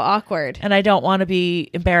was a little awkward. And I don't want to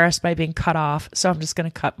be embarrassed by being cut off, so I'm just going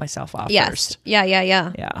to cut myself off first.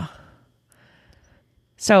 Yeah.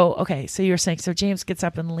 So, okay, so you were saying, so James gets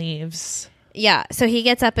up and leaves. Yeah, so he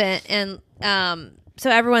gets up and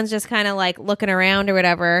so everyone's just kind of like looking around or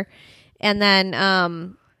whatever. And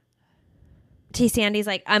then T. Sandy's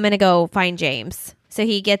like, I'm going to go find James. So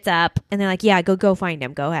he gets up and they're like, yeah, go find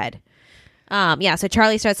him. Go ahead. So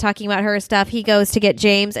Charlie starts talking about her stuff. He goes to get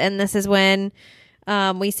James, and this is when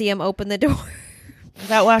we see him open the door.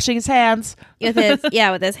 Without washing his hands.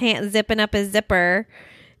 with his hand zipping up his zipper.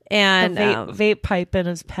 And the vape pipe in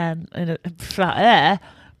his pen.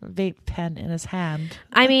 Vape pen in his hand.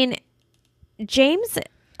 I mean, James...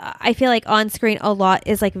 I feel like on screen a lot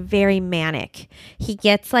is like very manic. He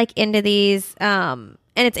gets like into these and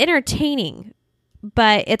it's entertaining,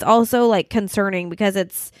 but it's also like concerning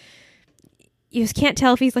because you just can't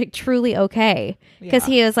tell if he's like truly okay, because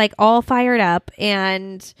he is like all fired up,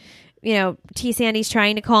 and you know, T. Sandy's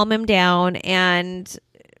trying to calm him down, and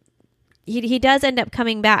he does end up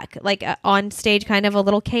coming back like on stage kind of a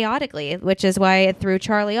little chaotically, which is why it threw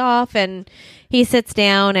Charlie off, and he sits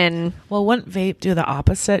down. And well, wouldn't vape do the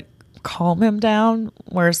opposite, calm him down,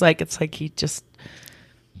 whereas like it's like he just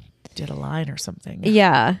did a line or something?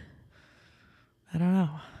 I don't know.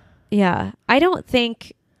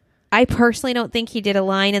 I personally don't think he did a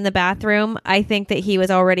line in the bathroom. I think that he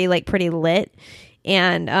was already like pretty lit,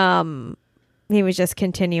 and he was just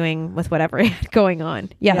continuing with whatever he had going on.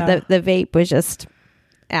 The vape was just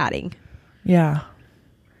adding. I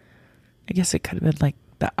guess it could have been like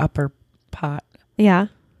the upper pot.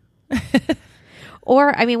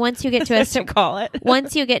 Or I mean, once you get to call it,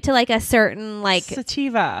 once you get to like a certain like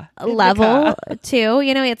sativa level too,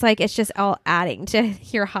 you know, it's just all adding to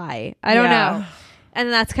your high. I don't know. And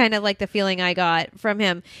that's kind of like the feeling I got from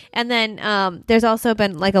him. And then there's also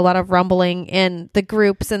been like a lot of rumbling in the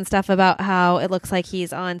groups and stuff about how it looks like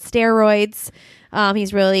he's on steroids.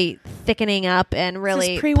 He's really thickening up and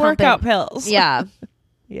really pre-workout pills.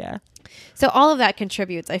 Yeah. So all of that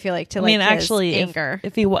contributes, I feel like, to like his anger.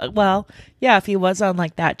 If he if he was on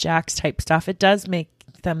like that Jax type stuff, it does make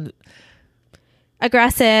them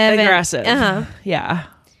aggressive. Yeah.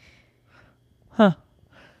 Huh.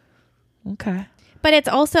 Okay. But it's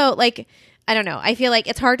also like, I don't know. I feel like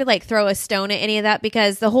it's hard to like throw a stone at any of that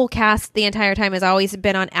because the whole cast the entire time has always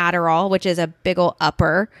been on Adderall, which is a big ol'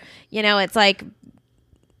 upper. You know, it's like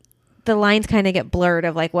the lines kind of get blurred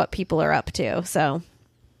of like what people are up to. So,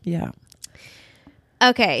 yeah.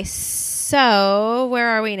 Okay. So where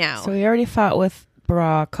are we now? So we already fought with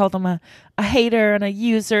Brock, called him a hater and a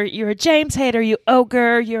user. You're a James hater, you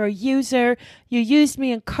ogre. You're a user. You used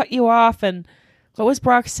me and cut you off. And what was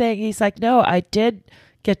Brock saying? He's like, no, I did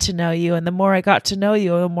get to know you. And the more I got to know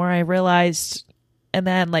you, the more I realized. And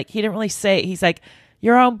then like, he didn't really say it. He's like,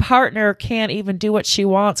 your own partner can't even do what she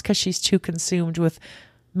wants because she's too consumed with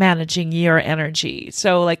managing your energy.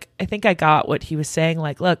 So like, I think I got what he was saying.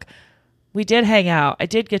 Like, look, we did hang out. I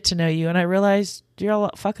did get to know you. And I realized you're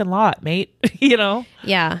a fucking lot, mate. You know?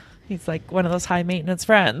 Yeah. He's like one of those high maintenance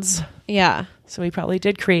friends. Yeah. So he probably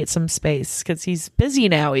did create some space because he's busy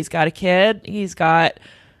now. He's got a kid. He's got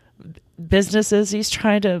businesses he's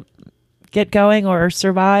trying to get going or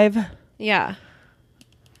survive. Yeah.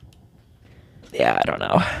 Yeah, I don't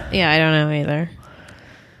know. Yeah, I don't know either.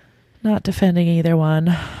 Not defending either one.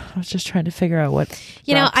 I was just trying to figure out what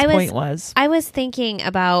Brock's point was. I was thinking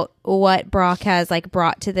about what Brock has like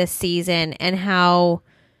brought to this season and how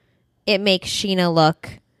it makes Sheena look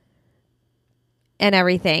and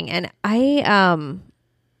everything. And I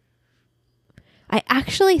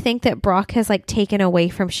actually think that Brock has like taken away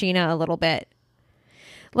from Sheena a little bit.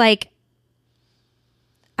 Like,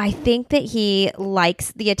 I think that he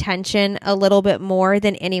likes the attention a little bit more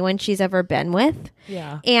than anyone she's ever been with.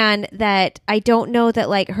 Yeah. And that I don't know that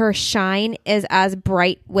like her shine is as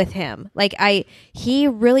bright with him. Like he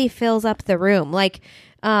really fills up the room. Like,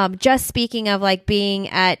 just speaking of like being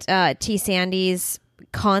at T. Sandy's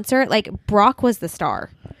concert, like Brock was the star.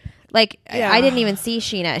 Like, yeah. I didn't even see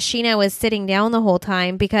Sheena. Sheena was sitting down the whole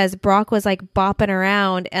time because Brock was like bopping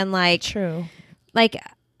around and like, true. Like,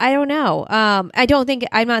 I don't know. I'm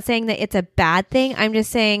not saying that it's a bad thing. I'm just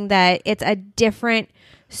saying that it's a different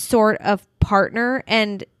sort of partner.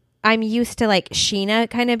 And I'm used to like Sheena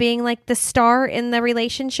kind of being like the star in the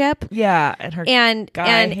relationship. Yeah. And her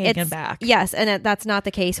guy hanging back. Yes. And that's not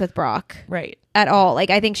the case with Brock. Right. At all. Like,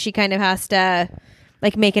 I think she kind of has to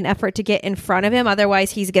like make an effort to get in front of him. Otherwise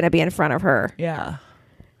he's going to be in front of her. Yeah.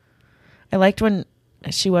 I liked when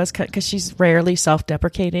she was, because she's rarely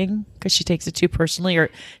self-deprecating because she takes it too personally, or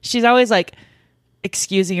she's always like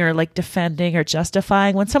excusing or like defending or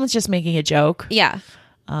justifying when someone's just making a joke. Yeah.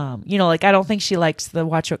 You know, like I don't think she likes the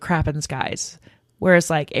Watch What Crappens guys, whereas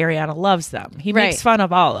like Ariana loves them. He makes fun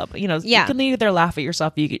of all of them. You know, you can either laugh at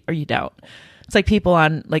yourself or you don't. It's like people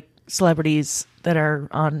on like celebrities that are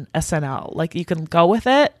on SNL. Like you can go with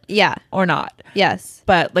it, or not. Yes.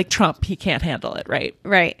 But like Trump, he can't handle it, right?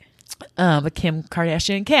 Right. But Kim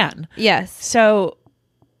Kardashian can. Yes. So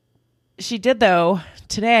she did, though,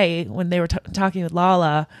 today when they were talking with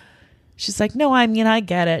Lala. She's like, no, I mean, I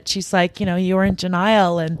get it. She's like, you know, you were in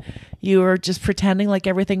denial and you were just pretending like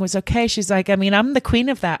everything was okay. She's like, I mean, I'm the queen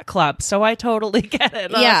of that club, so I totally get it.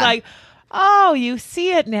 And I was like, oh, you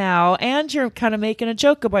see it now. And you're kind of making a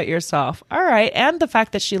joke about yourself. All right. And the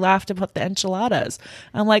fact that she laughed about the enchiladas.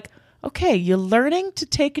 I'm like, okay, you're learning to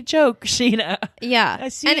take a joke, Sheena. Yeah. I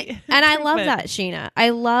see. And I love that, Sheena. I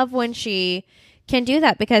love when she can do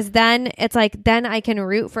that because then it's like, then I can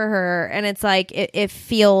root for her and it's like, it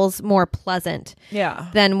feels more pleasant. Yeah.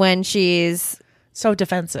 Than when she's so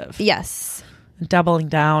defensive. Yes. Doubling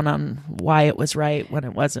down on why it was right when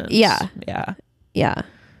it wasn't. Yeah. Yeah. Yeah.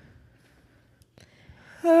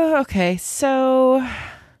 Okay, so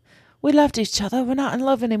we loved each other. We're not in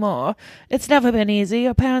love anymore. It's never been easy.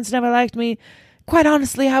 Your parents never liked me. Quite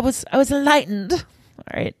honestly, I was enlightened. All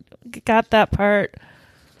right, got that part.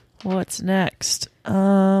 What's next?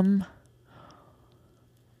 Oh,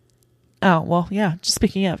 well, yeah. Just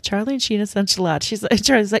speaking of Charlie and Sheena's enchilada,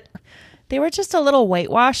 Charlie's like, they were just a little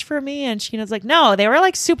whitewash for me, and Sheena's like, no, they were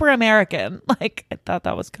like super American. Like, I thought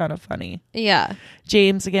that was kind of funny. Yeah.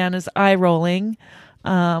 James again is eye rolling.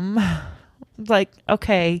 Like,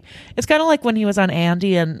 okay, it's kind of like when he was on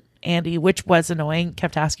Andy, and Andy, which was annoying,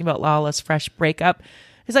 kept asking about Lala's fresh breakup.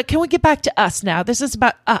 He's like, can we get back to us now? This is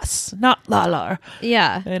about us, not Lala.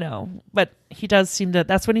 Yeah. You know, but he does seem to,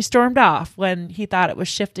 that's when he stormed off. When he thought it was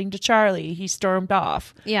shifting to Charlie, he stormed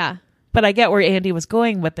off. Yeah. But I get where Andy was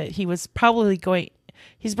going with it. He was probably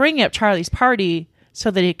he's bringing up Charlie's party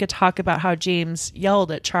so that he could talk about how James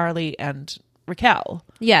yelled at Charlie and Raquel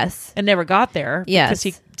Yes. and never got there because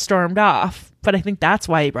he stormed off. But I think that's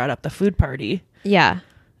why he brought up the food party. Yeah.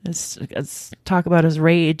 It's talk about his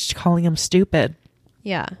rage, calling him stupid.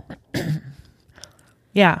 Yeah.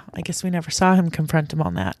 Yeah, I guess we never saw him confront him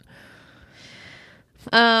on that.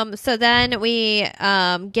 So then we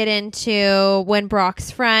get into when Brock's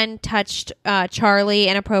friend touched Charlie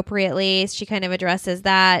inappropriately. She kind of addresses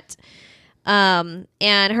that. And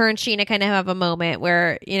her and Sheena kind of have a moment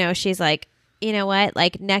where, you know, she's like, you know what,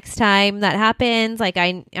 like next time that happens, like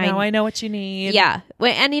I know what you need. Yeah.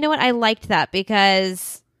 And you know what? I liked that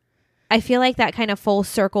because I feel like that kind of full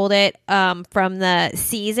circled it from the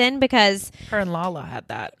season because her and Lala had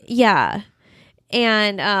that. Yeah.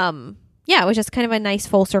 And yeah, it was just kind of a nice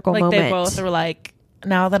full circle moment. They both were like,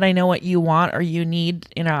 now that I know what you want or you need,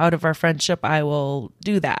 you know, out of our friendship, I will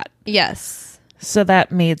do that. Yes. So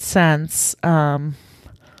that made sense. But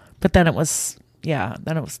then it was,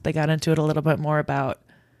 they got into it a little bit more about,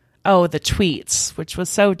 the tweets, which was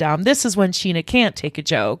so dumb. This is when Sheena can't take a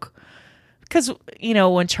joke. Because, you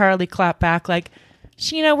know, when Charlie clapped back, like,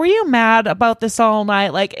 Sheena, were you mad about this all night?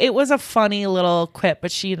 Like, it was a funny little quip,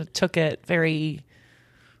 but Sheena took it very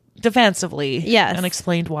defensively. Yes. And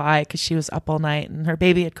explained why, because she was up all night and her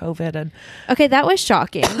baby had COVID. And okay, that was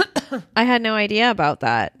shocking. I had no idea about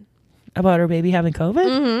that. About her baby having COVID?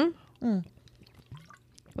 Mm-hmm. Mm.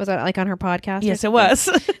 Was that like on her podcast? Yes, it was.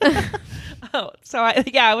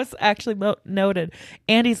 I was actually noted.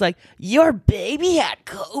 Andy's like, your baby had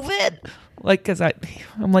COVID? Like, because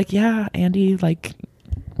I'm like, yeah, Andy, like,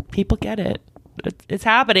 people get it. It's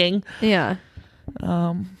happening. Yeah.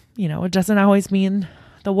 You know, it doesn't always mean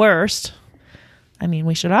the worst. I mean,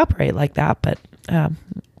 we should operate like that, but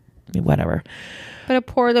whatever. But a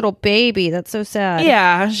poor little baby. That's so sad.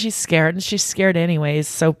 Yeah, she's scared. And she's scared anyways.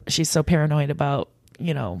 So she's so paranoid about,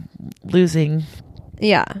 you know, losing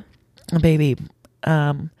a baby.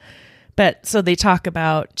 But so they talk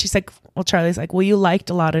about, she's like, well, Charlie's like, well, you liked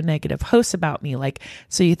a lot of negative posts about me. Like,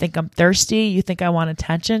 so you think I'm thirsty? You think I want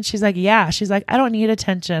attention? She's like, yeah. She's like, I don't need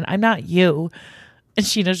attention. I'm not you. And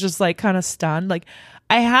Sheena's just like kind of stunned. Like,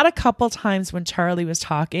 I had a couple times when Charlie was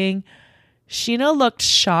talking, Sheena looked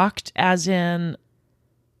shocked, as in,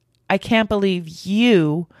 I can't believe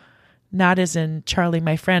you, not as in Charlie,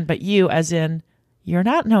 my friend, but you as in, you're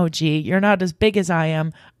not an OG, you're not as big as I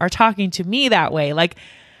am, are talking to me that way. Like,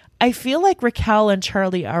 I feel like Raquel and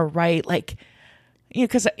Charlie are right. Like, you know,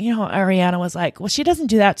 because, you know, Ariana was like, well, she doesn't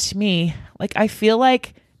do that to me. Like, I feel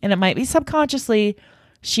like, and it might be subconsciously,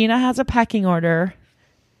 Sheena has a pecking order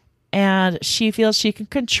and she feels she can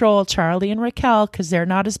control Charlie and Raquel because they're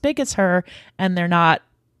not as big as her and they're not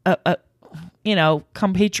a you know,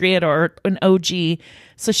 compatriot or an OG.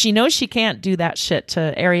 So she knows she can't do that shit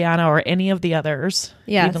to Ariana or any of the others.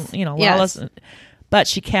 Yes. Even, you know, Lala's, but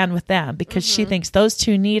she can with them because she thinks those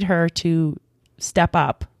two need her to step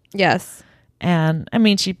up. Yes. And I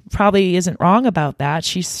mean, she probably isn't wrong about that.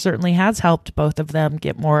 She certainly has helped both of them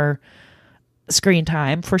get more screen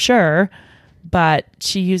time for sure. But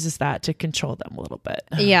she uses that to control them a little bit.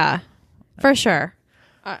 Yeah, for sure.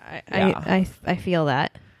 I feel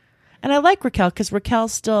that. And I like Raquel because Raquel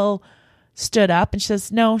still stood up and she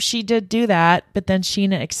says, no, she did do that. But then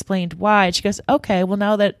Sheena explained why. And she goes, okay, well,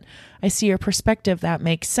 now that I see your perspective, that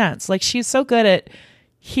makes sense. Like, she's so good at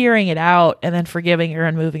hearing it out and then forgiving her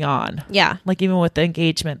and moving on. Yeah. Like, even with the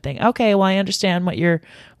engagement thing. Okay, well, I understand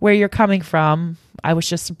where you're coming from. I was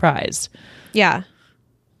just surprised. Yeah.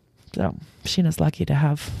 So Sheena's lucky to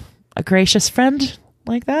have a gracious friend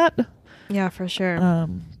like that. Yeah, for sure.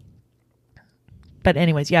 But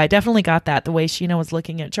anyways, yeah, I definitely got that. The way Sheena was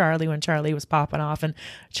looking at Charlie when Charlie was popping off. And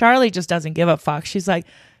Charlie just doesn't give a fuck. She's like,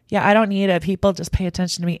 yeah, I don't need it. People just pay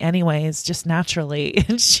attention to me anyways, just naturally.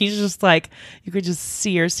 And she's just like, you could just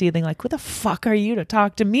see her seething like, who the fuck are you to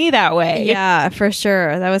talk to me that way? Yeah, for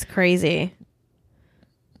sure. That was crazy.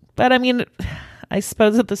 But I mean, I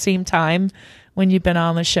suppose at the same time, when you've been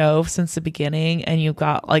on the show since the beginning and you've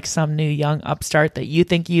got like some new young upstart that you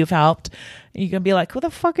think you've helped, you can be like, who the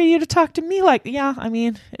fuck are you to talk to me? Like, yeah, I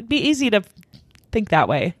mean, it'd be easy to think that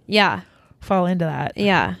way. Yeah. Fall into that.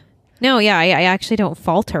 Yeah. No, yeah, I actually don't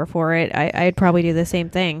fault her for it. I'd probably do the same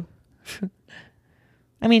thing.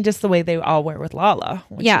 I mean, just the way they all were with Lala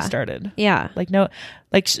when she started. Yeah. Like, no,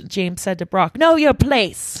 like James said to Brock, know your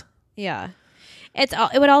place. Yeah.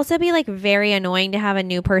 It would also be like very annoying to have a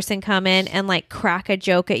new person come in and like crack a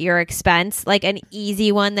joke at your expense, like an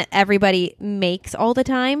easy one that everybody makes all the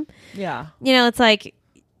time. Yeah. You know, it's like,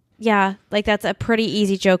 yeah, like that's a pretty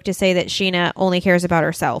easy joke to say that Sheena only cares about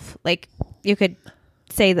herself. Like, you could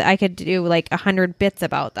say that I could do like 100 bits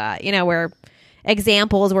about that, you know, where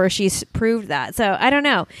examples where she's proved that. So I don't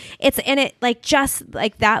know. It like just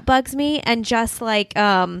like that bugs me, and just like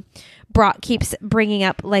Brock keeps bringing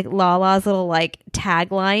up like Lala's little like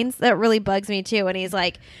taglines that really bugs me too. And he's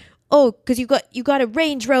like, "Oh, because you got a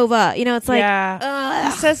Range Rover," you know. It's like,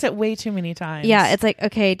 yeah, he says it way too many times. Yeah, it's like,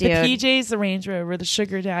 okay, dude. The PJ's the Range Rover, the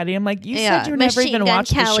sugar daddy. I'm like, you Yeah. said you never Machine even Gun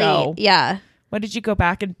watched Kelly. the show. Yeah. What, did you go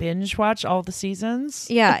back and binge watch all the seasons?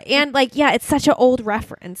 Yeah. And like, yeah, it's such an old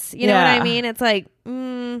reference. You know what I Yeah. mean? It's like,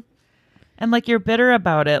 And like, you're bitter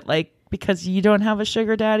about it, like, because you don't have a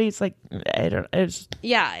sugar daddy. It's like,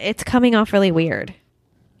 yeah, it's coming off really weird.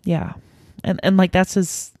 yeah. And like, that's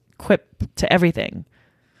his quip to everything.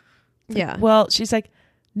 Yeah. Well, she's like,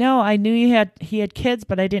 no, I knew he had kids,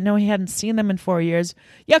 but I didn't know he hadn't seen them in 4 years.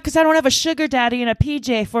 Yeah, because I don't have a sugar daddy and a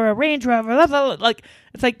PJ for a Range Rover. Blah, blah, blah. Like,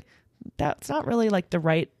 it's like, that's not really like the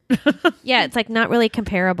right. Yeah, it's like not really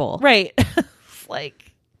comparable. Right.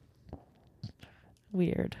 Like,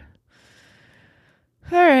 weird.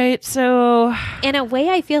 All right. So, In a way,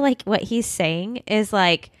 I feel like what he's saying is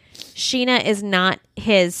like, Sheena is not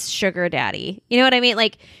his sugar daddy. You know what I mean?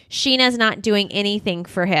 Like, Sheena's not doing anything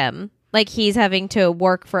for him. Like, he's having to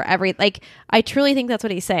work for like, I truly think that's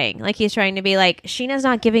what he's saying. Like, he's trying to be like, Sheena's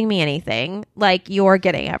not giving me anything. Like, you're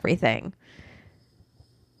getting everything.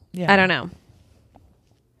 yeah. I don't know.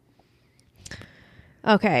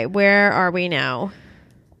 Okay, where are we now?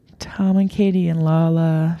 Tom and Katie and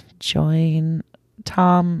Lala join.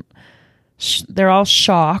 Tom, they're all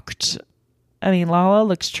shocked. I mean, Lala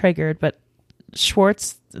looks triggered, but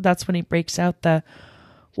Schwartz, that's when he breaks out the,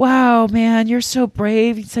 "Wow, man, you're so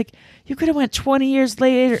brave." He's like, "You could have went 20 years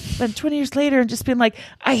later and just been like,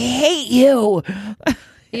 I hate you."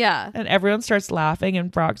 Yeah. And everyone starts laughing,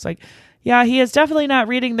 and Brock's like, "Yeah, he is definitely not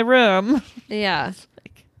reading the room." Yeah.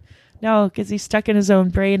 No, because he's stuck in his own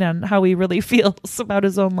brain on how he really feels about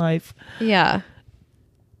his own life. Yeah.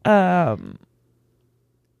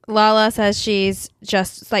 Lala says she's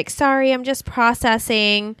just like, "Sorry, I'm just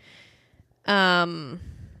processing." Yeah,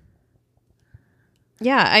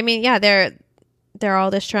 I mean, yeah, they're all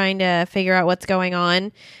just trying to figure out what's going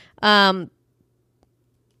on. Then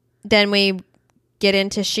we get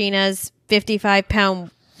into Sheena's 55-pound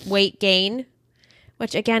weight gain,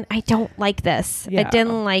 which again, I don't like this. Yeah. I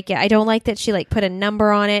didn't like it. I don't like that she like put a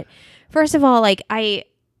number on it. First of all, like I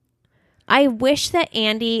wish that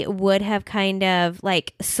Andy would have kind of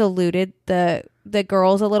like saluted the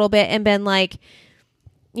girls a little bit and been like,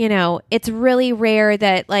 you know, it's really rare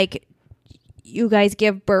that like you guys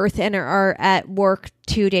give birth and are at work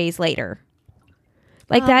 2 days later.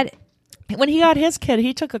 Like that. When he got his kid,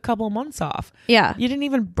 he took a couple months off. Yeah. You didn't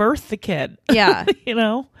even birth the kid. Yeah. You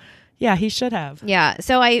know? Yeah, he should have. Yeah.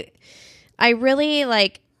 So I really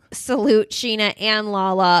like salute Sheena and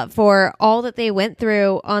Lala for all that they went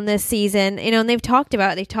through on this season. You know, and they've talked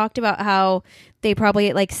about how they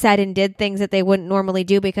probably like said and did things that they wouldn't normally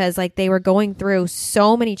do because like they were going through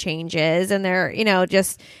so many changes and they're, you know,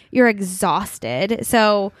 just you're exhausted.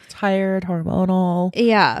 So Tired, hormonal,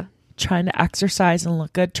 yeah. trying to exercise and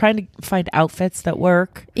look good, trying to find outfits that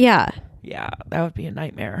work. Yeah. Yeah, that would be a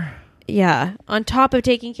nightmare. Yeah. On top of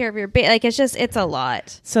taking care of your baby, like it's a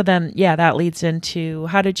lot. So then, yeah, that leads into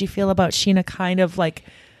how did you feel about Sheena kind of like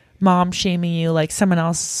mom shaming you, like someone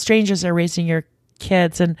else, strangers are raising your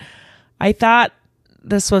kids. And I thought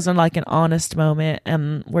this wasn't like an honest moment.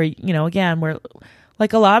 And where, you know, again, we're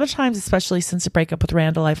like a lot of times, especially since the breakup with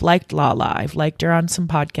Randall, I've liked Lala. I've liked her on some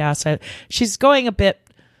podcasts. She's going a bit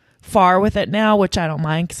far with it now, which I don't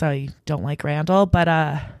mind because I don't like Randall. But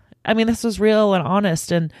I mean, this was real and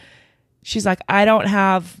honest. And she's like, I don't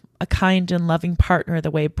have a kind and loving partner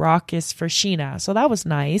the way Brock is for Sheena. So that was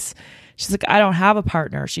nice. She's like, I don't have a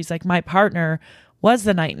partner. She's like, my partner was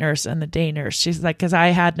the night nurse and the day nurse. She's like, because I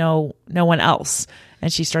had no one else.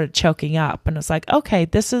 And she started choking up. And it's like, okay,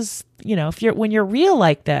 this is, you know, when you're real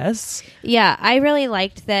like this. Yeah, I really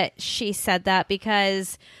liked that she said that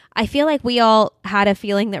because I feel like we all had a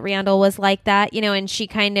feeling that Randall was like that, you know, and she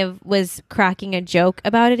kind of was cracking a joke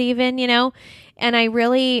about it even, you know, and I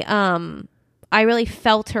really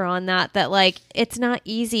felt her on that like, it's not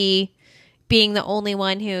easy being the only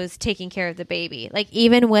one who's taking care of the baby, like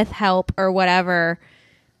even with help or whatever,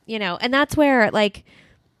 you know, and that's where like,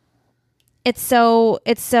 it's so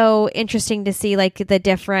interesting to see like the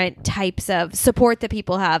different types of support that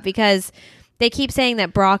people have because they keep saying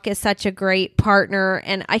that Brock is such a great partner,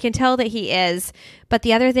 and I can tell that he is. But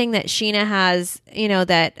the other thing that Sheena has, you know,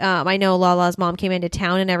 that I know Lala's mom came into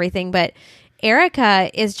town and everything, but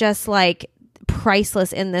Erica is just like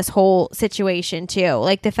priceless in this whole situation too.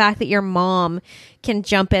 Like the fact that your mom can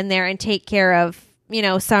jump in there and take care of, you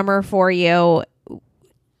know, Summer for you.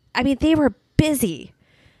 I mean, they were busy.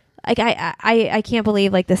 Like I can't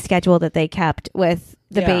believe like the schedule that they kept with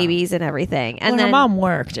the babies and everything. And then her mom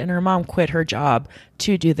worked, and her mom quit her job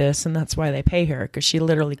to do this, and that's why they pay her, because she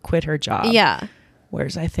literally quit her job. Yeah.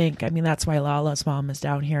 Whereas I mean, that's why Lala's mom is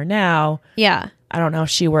down here now. Yeah. I don't know if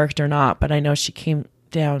she worked or not, but I know she came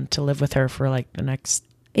down to live with her for like the next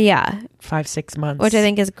 5-6 months, which I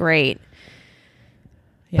think is great.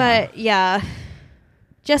 Yeah. But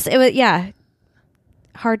it was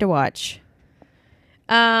hard to watch.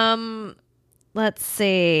 Let's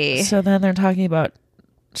see. So then they're talking about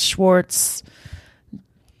Schwartz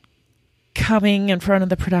coming in front of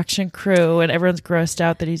the production crew, and everyone's grossed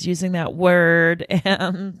out that he's using that word.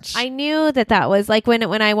 And I knew that was like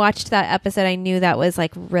when I watched that episode, I knew that was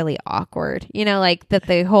like really awkward. You know, like that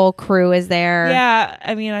the whole crew is there. Yeah,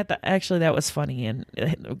 I mean, I thought actually that was funny and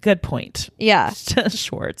a good point. Yeah,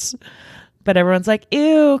 Schwartz. But everyone's like,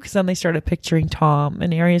 ew, because then they started picturing Tom,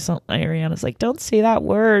 and Ariana's like, don't say that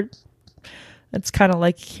word. It's kind of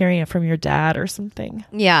like hearing it from your dad or something.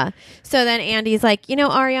 Yeah. So then Andy's like,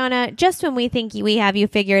 Ariana, just when we think we have you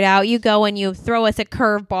figured out, you go and you throw us a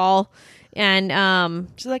curveball. And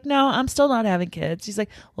she's like, no, I'm still not having kids. He's like,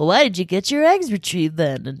 well, why did you get your eggs retrieved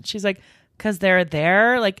then? And she's like, because they're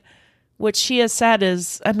there. Like, what she has said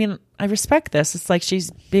is, I mean, I respect this. It's like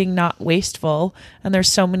she's being not wasteful, and there's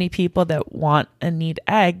so many people that want and need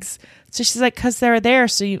eggs. So she's like, because they're there,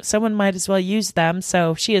 so someone might as well use them.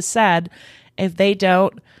 So she has said, if they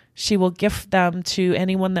don't, she will gift them to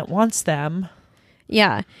anyone that wants them.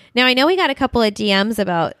 Yeah. Now, I know we got a couple of DMs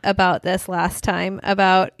about this last time,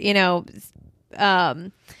 about,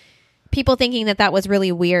 people thinking that was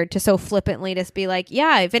really weird to so flippantly just be like,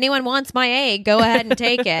 yeah, if anyone wants my egg, go ahead and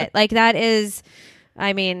take it. Like, that is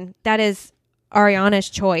Ariana's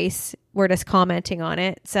choice. We're just commenting on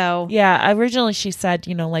it. So yeah, originally she said,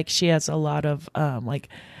 like she has a lot of like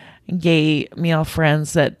gay male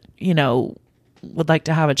friends that, would like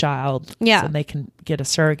to have a child. Yeah. So they can get a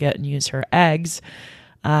surrogate and use her eggs.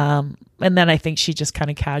 And then I think she just kind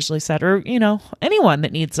of casually said, or, anyone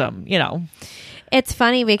that needs them, It's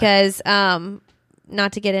funny because,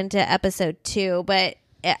 not to get into episode 2, but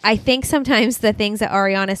I think sometimes the things that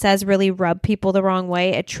Ariana says really rub people the wrong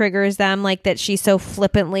way. It triggers them, like that she's so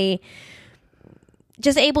flippantly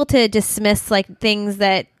just able to dismiss like things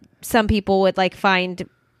that some people would like find,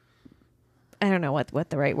 I don't know what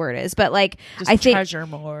the right word is, but like just I think treasure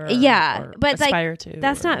more. Yeah, but aspire like to,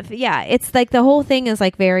 that's not. Yeah, it's like the whole thing is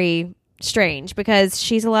like very strange because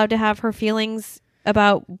she's allowed to have her feelings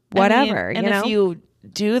about whatever. And if you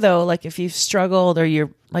do though, like if you've struggled or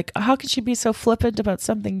you're like, how could she be so flippant about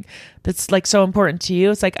something that's like so important to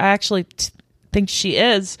you? It's like I actually think she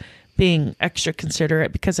is being extra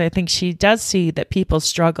considerate, because I think she does see that people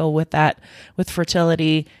struggle with that, with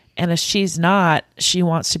fertility. And if she's not, she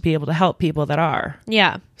wants to be able to help people that are.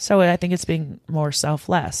 Yeah. So I think it's being more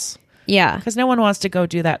selfless. Yeah. Because no one wants to go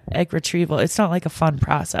do that egg retrieval. It's not like a fun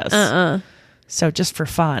process. So just for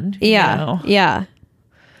fun. Yeah. Yeah.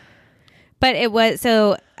 But it was,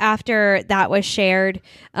 so after that was shared,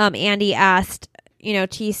 Andy asked,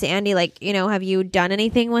 to Sandy, like, have you done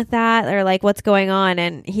anything with that? Or like, what's going on?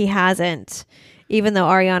 And he hasn't. Even though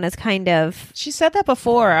Ariana's kind of... She said that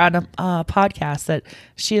before on a podcast, that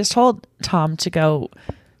she has told Tom to go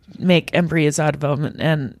make embryos out of him,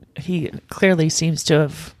 and he clearly seems to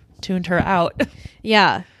have tuned her out.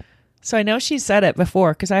 Yeah. So I know she said it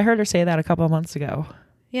before, because I heard her say that a couple of months ago.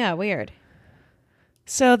 Yeah, weird.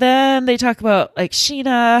 So then they talk about like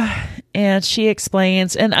Sheena, and she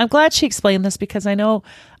explains, and I'm glad she explained this, because I know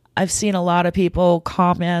I've seen a lot of people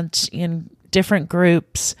comment in different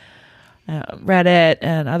groups, Reddit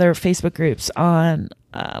and other Facebook groups on,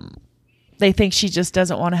 they think she just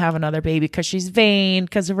doesn't want to have another baby because she's vain,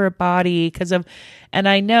 because of her body, and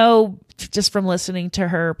I know just from listening to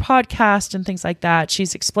her podcast and things like that,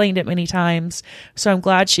 she's explained it many times. So I'm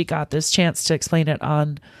glad she got this chance to explain it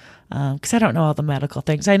on, because I don't know all the medical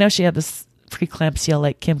things. I know she had this preeclampsia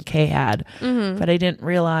like Kim K had, but I didn't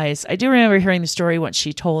realize, I do remember hearing the story once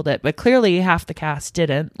she told it, but clearly half the cast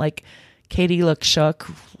didn't. Like Katie looked shook,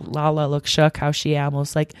 Lala looked shook, how she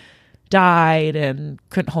almost like died and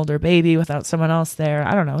couldn't hold her baby without someone else there.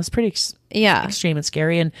 I don't know. It's pretty extreme and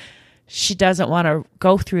scary. And she doesn't want to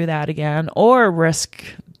go through that again or risk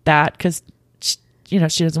that, because, she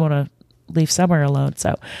doesn't want to leave Summer alone.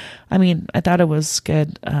 So, I mean, I thought it was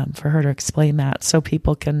good for her to explain that, so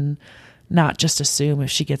people can not just assume if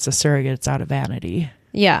she gets a surrogate, it's out of vanity.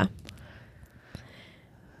 Yeah.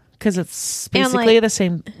 Because it's basically the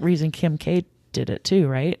same reason Kim K did it too,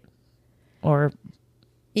 right? Or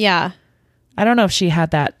yeah, I don't know if she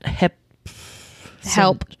had that hip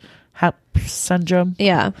help HEP syndrome.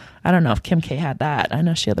 Yeah. I don't know if Kim K had that. I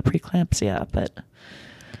know she had the preeclampsia, but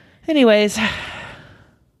anyways,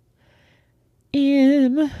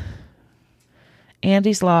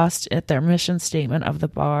 Andy's lost at their mission statement of the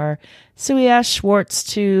bar. So he asked Schwartz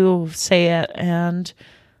to say it. And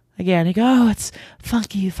again, he goes, oh, it's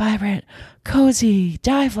funky, vibrant, cozy,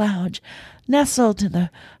 dive lounge, nestled in the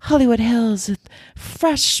Hollywood Hills with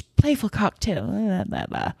fresh, playful cocktail. Blah,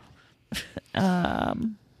 blah, blah.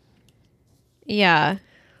 Yeah.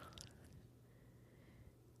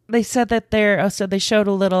 They said that so they showed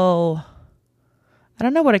a little, I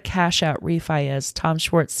don't know what a cash out refi is. Tom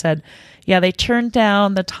Schwartz said, yeah, they turned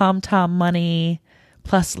down the TomTom money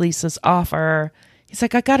plus Lisa's offer. He's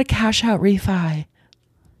like, I got a cash out refi.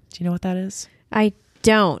 Do you know what that is? I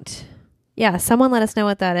don't. Yeah, someone let us know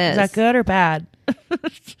what that is. Is that good or bad?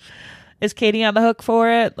 Is Katie on the hook for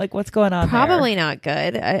it? Like, what's going on Probably not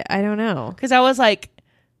good. I don't know. Because I was like,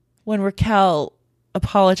 when Raquel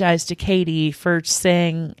apologized to Katie for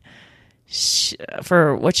saying,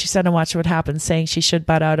 for what she said in Watch What Happens, saying she should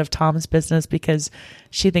butt out of Tom's business because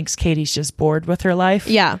she thinks Katie's just bored with her life.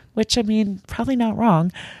 Yeah. Which, I mean, probably not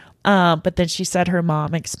wrong. But then she said her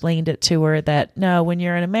mom explained it to her that, no, when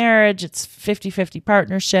you're in a marriage, it's 50-50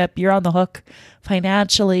 partnership. You're on the hook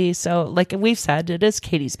financially. So like we've said, it is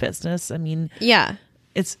Katie's business. I mean, yeah,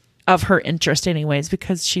 it's of her interest anyways,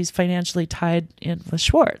 because she's financially tied in with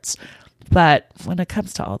Schwartz. But when it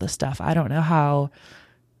comes to all this stuff, I don't know how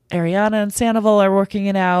Ariana and Sandoval are working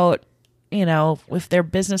it out. You know, if their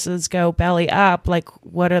businesses go belly up, like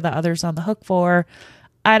what are the others on the hook for?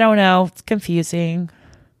 I don't know. It's confusing.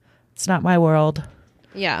 It's not my world.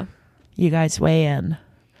 Yeah. You guys weigh in.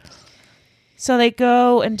 So they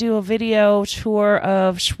go and do a video tour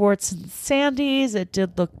of Schwartz and Sandy's. It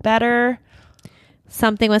did look better.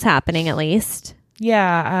 Something was happening at least.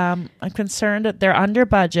 Yeah. I'm concerned that they're under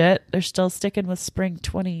budget. They're still sticking with spring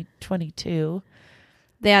 2022.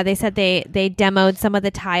 Yeah, they said they demoed some of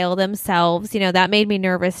the tile themselves. You know, that made me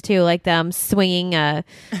nervous too, like them swinging a,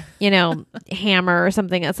 hammer or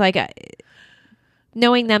something. It's like,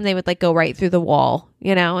 knowing them, they would like go right through the wall,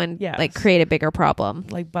 and like create a bigger problem.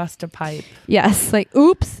 Like bust a pipe. Yes, like,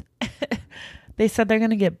 oops. They said they're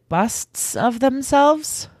going to get busts of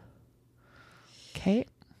themselves. Okay.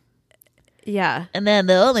 Yeah. And then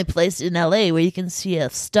the only place in LA where you can see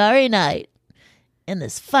a Starry Night in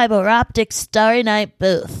this fiber optic Starry Night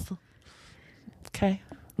booth. Okay.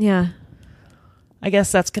 Yeah. I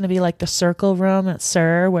guess that's going to be like the circle room at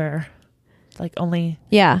SUR where like only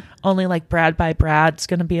like Brad by Brad's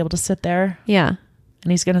going to be able to sit there. Yeah.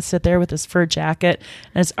 And he's going to sit there with his fur jacket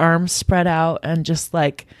and his arms spread out and just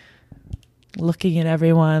like looking at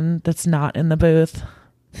everyone that's not in the booth.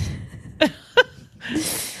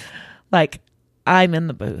 Like, I'm in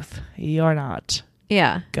the booth. You're not.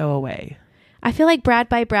 Yeah. Go away. I feel like Brad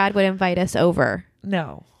by Brad would invite us over.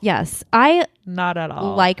 No. Yes. I not at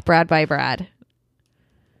all. like Brad by Brad.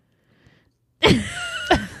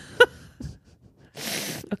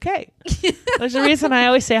 Okay. There's a reason I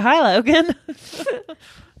always say hi, Logan.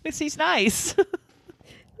 Because he's nice.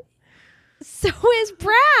 So is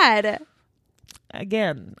Brad.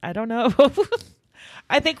 Again, I don't know.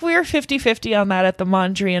 I think we were 50-50 on that at the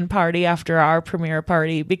Mondrian party after our premiere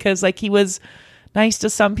party because like he was nice to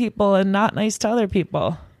some people and not nice to other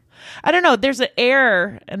people. I don't know. There's an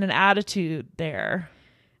air and an attitude there.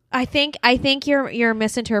 I think you're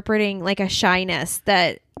misinterpreting like a shyness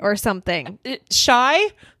that or something. Shy?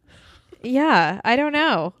 Yeah, I don't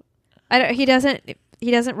know. He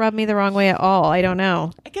doesn't rub me the wrong way at all. I don't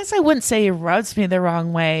know. I guess I wouldn't say he rubs me the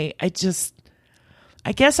wrong way. I guess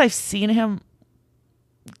I've seen him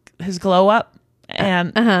his glow up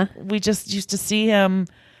and we just used to see him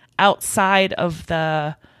outside of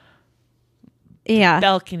the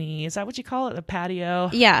balcony. Is that what you call it? The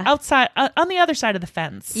patio? Yeah. Outside, on the other side of the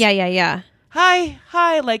fence. Yeah.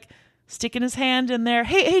 Hi, like sticking his hand in there.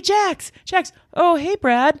 Hey, Jax. Oh, hey,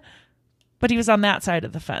 Brad. But he was on that side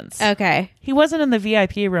of the fence. Okay. He wasn't in the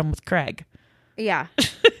VIP room with Craig. Yeah.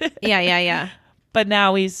 Yeah. But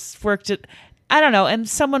now he's worked it. I don't know. And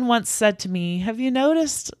someone once said to me, have you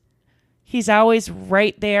noticed he's always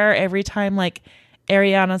right there every time like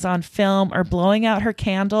Ariana's on film or blowing out her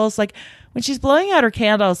candles? Like when she's blowing out her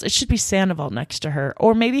candles, it should be Sandoval next to her.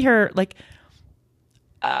 Or maybe her like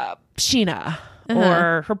Sheena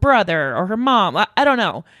or her brother or her mom. I don't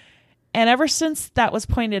know. And ever since that was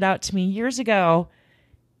pointed out to me years ago,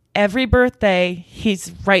 every birthday,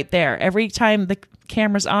 he's right there. Every time the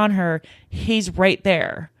camera's on her, he's right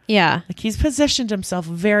there. Yeah. Like he's positioned himself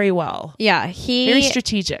very well. Yeah. He very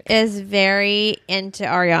strategic. Is very into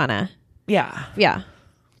Ariana. Yeah. Yeah.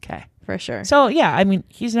 Okay. for sure. So yeah, I mean,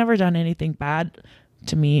 he's never done anything bad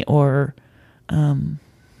to me or nothing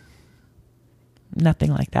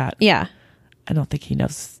like that. Yeah. I don't think he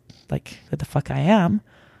knows like who the fuck I am.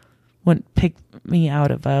 Wouldn't pick me out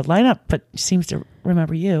of a lineup, but seems to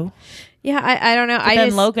remember you. Yeah, I don't know. But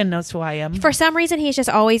then Logan knows who I am. For some reason, he's just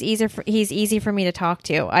always he's easy for me to talk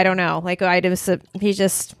to. I don't know. Like he's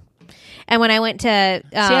just. And when I went to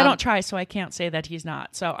see, I don't try, so I can't say that he's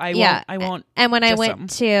not. So I won't. And when I went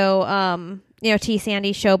to T.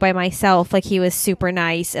 Sandy's show by myself, like he was super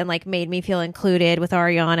nice and like made me feel included with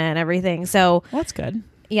Ariana and everything. So that's good.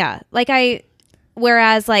 Yeah,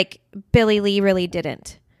 whereas like Billie Lee really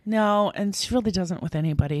didn't. No, and she really doesn't with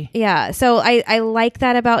anybody. Yeah, so I like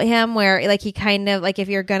that about him, where like he kind of like if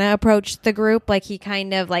you're gonna approach the group, like he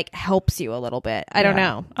kind of like helps you a little bit. I don't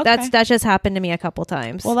know. Okay. That's just happened to me a couple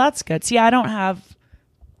times. Well, that's good. See, I don't have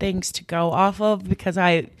things to go off of because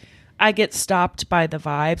I get stopped by the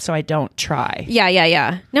vibe, so I don't try.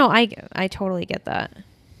 Yeah. No, I totally get that.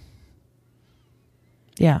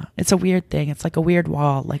 Yeah, it's a weird thing. It's like a weird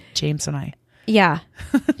wall, like James and I. Yeah.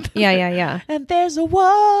 Yeah. And there's a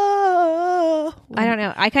wall. I don't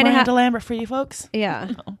know. I kind of Miranda Lambert for you folks.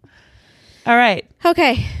 Yeah. All right.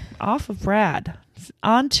 Okay. Off of Brad.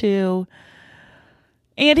 On to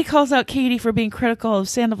Andy calls out Katie for being critical of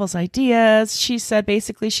Sandoval's ideas. She said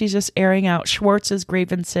basically she's just airing out Schwartz's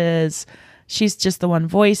grievances. She's just the one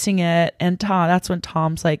voicing it. And that's when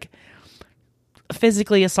Tom's like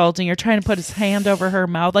physically assaulting her, trying to put his hand over her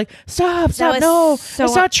mouth, like stop, no,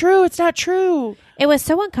 it's not true. It was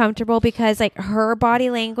so uncomfortable because like her body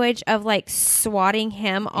language of like swatting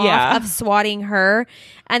him off, of swatting her,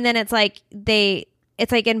 and then it's like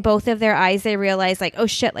in both of their eyes they realize like, oh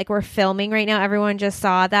shit, like we're filming right now, everyone just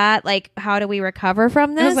saw that, like how do we recover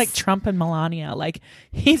from this? It was like Trump and Melania, like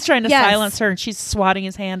he's trying to silence her and she's swatting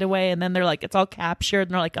his hand away, and then they're like, it's all captured,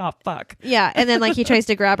 and they're like, oh fuck. Yeah, and then like he tries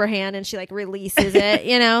to grab her hand and she like releases it,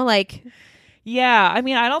 like. Yeah, I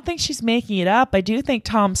mean, I don't think she's making it up. I do think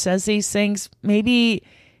Tom says these things. Maybe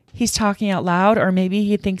he's talking out loud, or maybe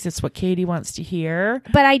he thinks it's what Katie wants to hear.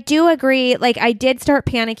 But I do agree, like I did start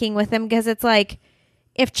panicking with him because it's like,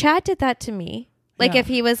 if Chad did that to me, like if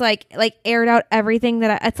he was like aired out everything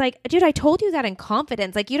that it's like, dude, I told you that in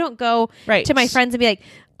confidence. Like you don't go to my friends and be like,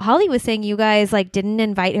 Holly was saying you guys like didn't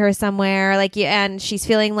invite her somewhere, like and she's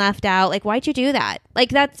feeling left out. Like why'd you do that? Like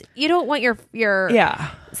that's, you don't want your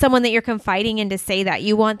someone that you're confiding in to say that.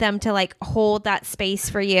 You want them to like hold that space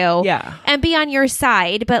for you, and be on your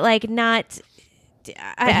side, but like not.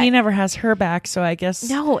 But he never has her back, so I guess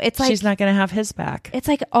it's like she's not going to have his back. It's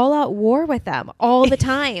like all out war with them all the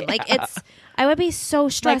time. Like I would be so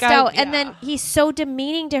stressed out. And then he's so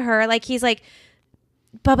demeaning to her. Like he's like,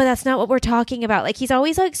 Bubba, that's not what we're talking about. Like he's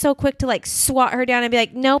always like so quick to like swat her down and be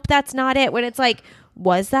like, nope, that's not it. When it's like,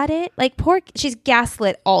 was that it? Like she's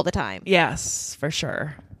gaslit all the time. Yes, for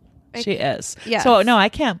sure. She is. Yes. So no, I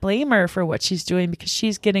can't blame her for what she's doing because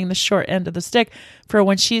she's getting the short end of the stick for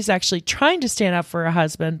when she's actually trying to stand up for her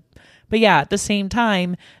husband. But yeah, at the same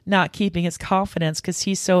time, not keeping his confidence because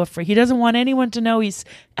he's so afraid. He doesn't want anyone to know he's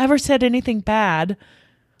ever said anything bad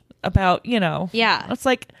about, Yeah. It's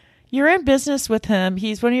like, you're in business with him.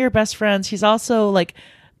 He's one of your best friends. He's also like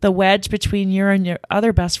the wedge between you and your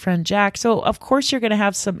other best friend, Jack. So of course you're going to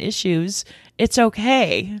have some issues. It's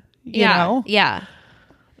okay. You know? Yeah.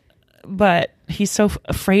 But he's so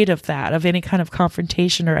afraid of that, of any kind of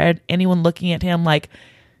confrontation or anyone looking at him like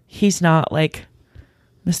he's not like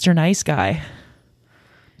Mr. Nice Guy.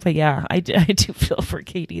 But yeah, I do feel for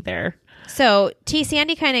Katie there. So T.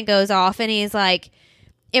 Sandy kind of goes off and he's like,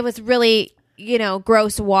 it was really,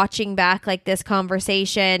 gross watching back like this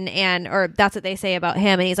conversation, or that's what they say about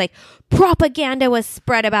him. And he's like, propaganda was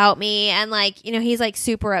spread about me. And like, he's like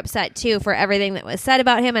super upset too for everything that was said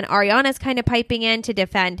about him. And Ariana's kind of piping in to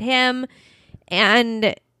defend him.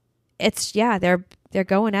 And it's, they're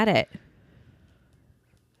going at it.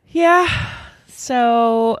 Yeah.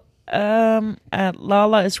 So,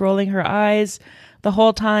 Lala is rolling her eyes the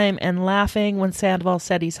whole time and laughing when Sandoval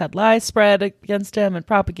said he's had lies spread against him and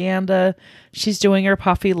propaganda. She's doing her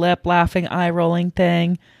puffy lip, laughing, eye rolling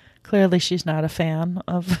thing. Clearly she's not a fan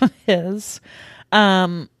of his.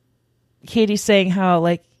 Katie's saying how,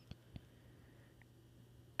 like,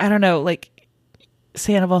 I don't know, like,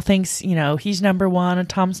 Sandoval thinks, he's number one and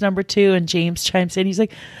Tom's number two, and James chimes in. He's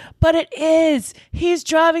like, but it is. He's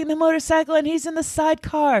driving the motorcycle and he's in the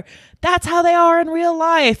sidecar. That's how they are in real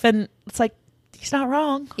life. And it's like, he's not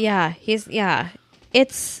wrong. Yeah, it's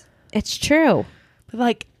true. But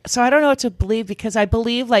like, so I don't know what to believe because I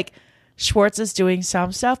believe like Schwartz is doing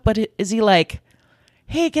some stuff, but is he like,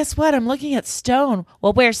 hey, guess what? I'm looking at Stone.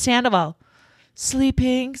 Well, where's Sandoval?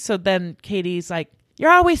 sleeping. So then Katie's like,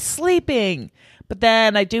 you're always sleeping. But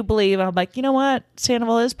then I do believe, I'm like, you know what?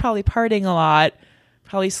 Sandoval is probably partying a lot.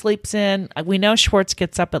 Probably sleeps in. We know Schwartz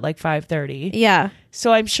gets up at like 5:30. Yeah.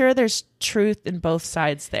 So I'm sure there's truth in both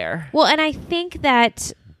sides there. Well, and I think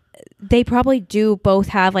that they probably do both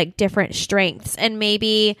have like different strengths, and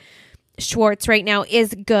maybe Schwartz right now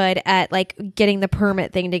is good at like getting the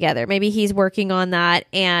permit thing together. Maybe he's working on that,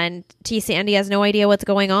 and T. Sandy has no idea what's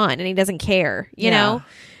going on and he doesn't care, you know?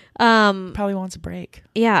 Probably wants a break.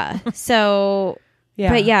 Yeah. So, Yeah.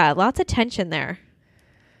 but yeah, lots of tension there.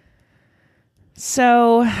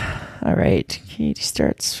 So, all right. Katie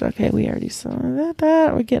starts. Okay, we already saw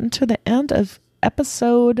that. We're getting to the end of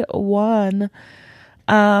episode 1.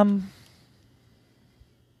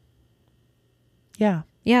 Yeah.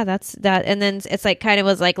 Yeah, that's that. And then it's like kind of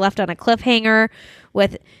was like left on a cliffhanger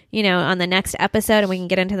with, you know, on the next episode, and we can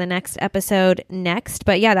get into the next episode next.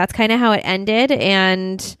 But yeah, that's kind of how it ended.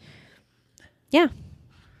 And yeah.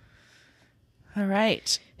 All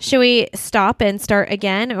right. Should we stop and start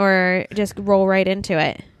again or just roll right into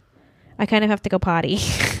it? I kind of have to go potty.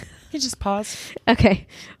 You just pause. Okay.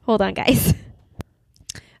 Hold on, guys.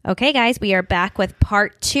 Okay, guys, we are back with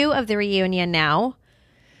part 2 of the reunion now.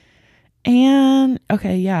 And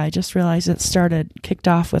okay, yeah, I just realized it kicked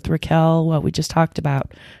off with Raquel, what we just talked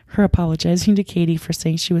about, her apologizing to Katie for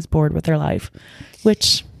saying she was bored with her life,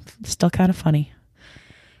 which is still kind of funny.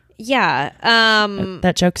 Yeah.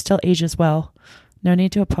 That joke still ages well. No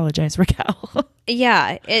need to apologize, Raquel.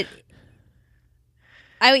 Yeah.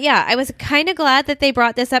 I was kind of glad that they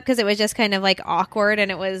brought this up because it was just kind of like awkward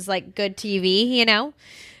and it was like good TV, you know?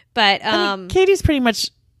 But I mean, Katie's pretty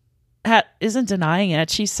much isn't denying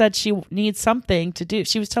it. She said she needs something to do.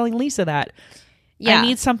 She was telling Lisa that. yeah. I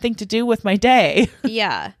need something to do with my day.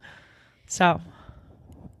 Yeah. So.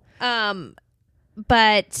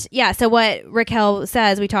 But yeah, so what Raquel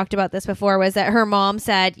says, we talked about this before, was that her mom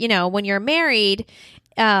said, you know, when you're married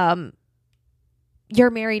in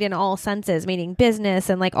all senses, meaning business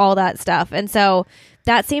and like all that stuff. And so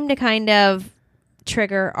that seemed to kind of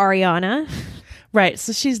trigger Ariana. Right.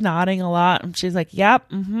 So she's nodding a lot. And she's like, yep.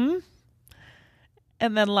 Mm-hmm.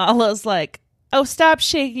 And then Lala's like, oh, stop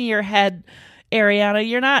shaking your head, Ariana.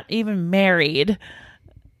 You're not even married.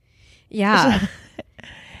 Yeah.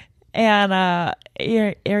 And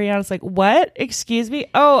Ariana's like, what? Excuse me?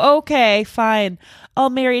 Oh, okay, fine. I'll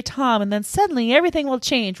marry Tom. And then suddenly everything will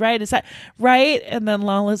change, right? Is that right? And then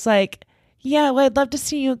Lala's like, yeah, well, I'd love to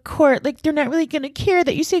see you in court. Like, they're not really going to care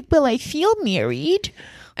that you say, well, I feel married.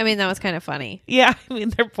 I mean, that was kind of funny. Yeah, I mean,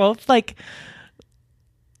 they're both like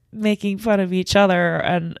making fun of each other,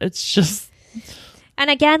 and it's just. And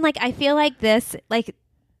again, like, I feel like this, like,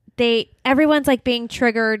 everyone's like being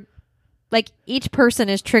triggered. Like, each person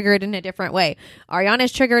is triggered in a different way.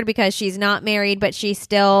 Ariana's triggered because she's not married, but she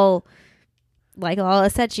still, like Lala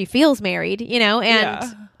said, she feels married, you know? And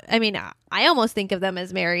Yeah. I mean, I almost think of them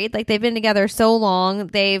as married. Like, they've been together so long.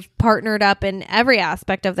 They've partnered up in every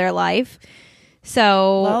aspect of their life.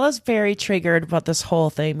 So Lala's very triggered about this whole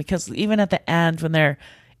thing because even at the end when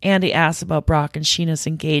Andy asks about Brock and Sheena's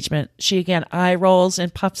engagement, she again eye rolls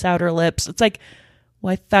and puffs out her lips. It's like,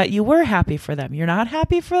 well, I thought you were happy for them. You're not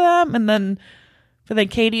happy for them? But then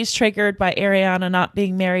Katie's triggered by Ariana not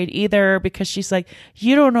being married either because she's like,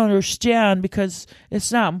 you don't understand because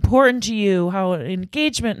it's not important to you how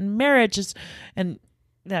engagement and marriage is, and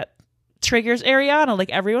that triggers Ariana. Like,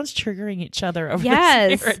 everyone's triggering each other over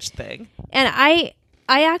this marriage thing. And I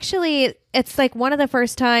actually, it's like one of the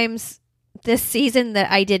first times this season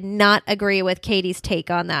that I did not agree with Katie's take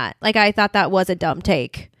on that. Like, I thought that was a dumb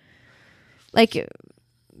take. Like,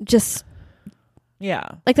 just, Yeah.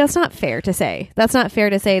 like, that's not fair to say. That's not fair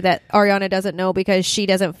to say that Ariana doesn't know because she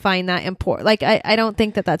doesn't find that important. Like, I don't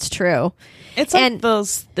think that that's true. It's like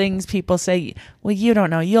those things people say, well, you don't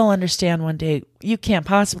know. You'll understand one day. You can't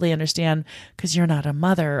possibly understand because you're not a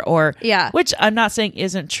mother. Or, Yeah. which I'm not saying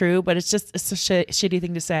isn't true, but it's a shitty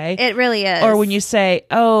thing to say. It really is. Or when you say,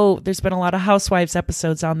 oh, there's been a lot of Housewives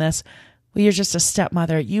episodes on this. Well, you're just a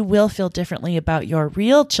stepmother. You will feel differently about your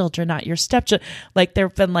real children, not your stepchildren. Like, there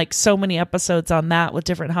have been like so many episodes on that with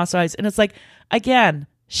different housewives. And it's like, again,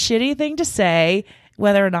 shitty thing to say,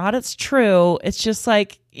 whether or not it's true. It's just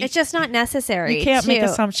like, it's just not necessary. you can't make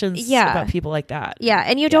assumptions about people like that. Yeah.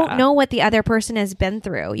 And you don't know what the other person has been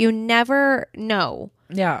through. You never know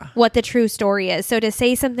what the true story is. So to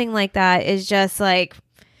say something like that is just like,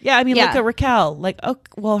 yeah. I mean, look at Raquel. Like, oh,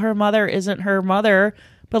 well, her mother isn't her mother,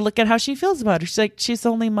 but look at how she feels about her. She's like, she's the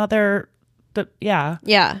only mother that,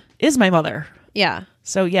 is my mother. Yeah.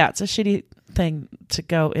 So yeah, it's a shitty thing to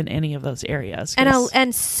go in any of those areas.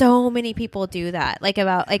 And so many people do that. Like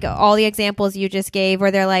about like all the examples you just gave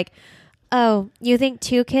where they're like, oh, you think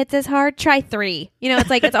 2 kids is hard? Try 3. You know, it's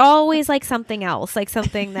like it's always like something else, like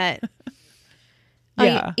something that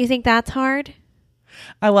Yeah. you think that's hard?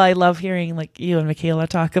 I love hearing like you and Michaela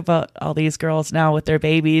talk about all these girls now with their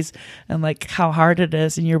babies and like how hard it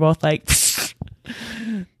is, and you're both like,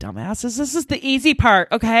 dumbasses, this is the easy part,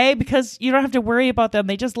 okay? Because you don't have to worry about them;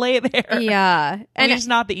 they just lay there. Yeah, and it's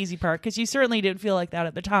not the easy part because you certainly didn't feel like that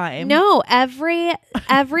at the time. No, every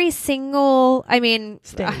single. I mean,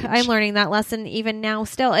 Stage. I'm learning that lesson even now.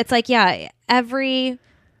 Still, it's like everything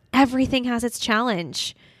has its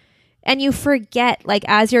challenge. And you forget, like,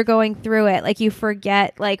 as you're going through it, like, you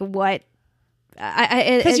forget, like, what...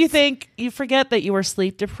 Because you forget that you were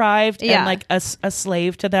sleep deprived and, like, a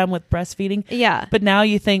slave to them with breastfeeding. Yeah. But now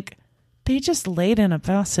you think, they just laid in a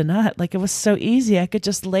bassinet. Like, it was so easy. I could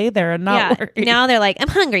just lay there and not worry. Now they're like, I'm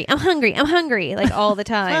hungry, like, all the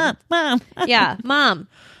time. Mom. Yeah, Mom.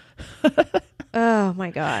 Oh, my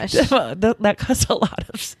gosh. That caused a lot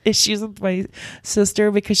of issues with my sister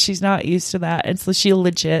because she's not used to that. And so she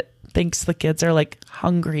legit thinks the kids are like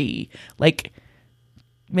hungry, like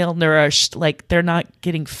malnourished, like they're not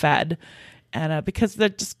getting fed. And because they're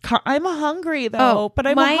just, I'm hungry though, but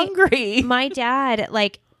I'm hungry. My dad,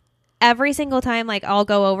 like every single time, like I'll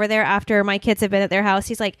go over there after my kids have been at their house,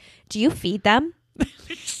 he's like, do you feed them?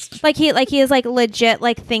 he is like legit,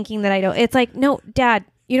 like thinking that I don't. It's like, no, Dad,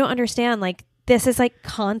 you don't understand. Like, this is like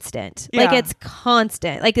constant. Yeah. Like it's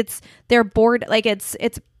constant. Like they're bored. Like it's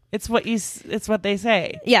what they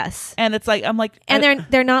say. Yes. And it's like, I'm like, and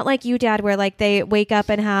they're not like you, Dad, where like they wake up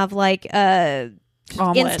and have like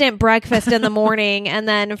instant breakfast in the morning and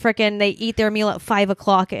then frickin' they eat their meal at 5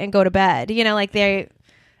 o'clock and go to bed. You know, like they're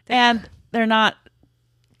not,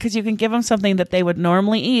 because you can give them something that they would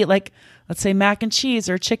normally eat, like let's say mac and cheese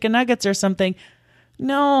or chicken nuggets or something.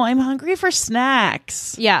 No, I'm hungry for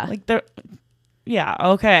snacks. Yeah. Like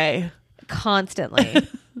okay. Constantly.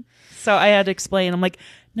 So I had to explain. I'm like,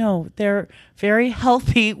 no, they're very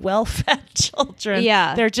healthy, well-fed children.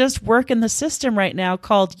 Yeah. They're just working the system right now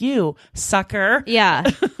called you, sucker. Yeah.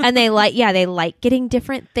 And they like getting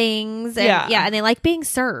different things. And, Yeah. And they like being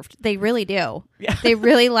served. They really do. Yeah. They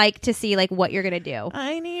really like to see like what you're going to do.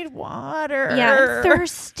 I need water. Yeah. I'm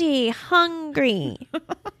thirsty, hungry.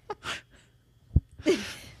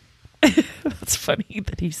 That's funny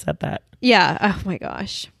that he said that. Yeah. Oh my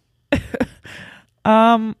gosh.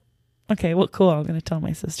 Okay, well, cool. I'm going to tell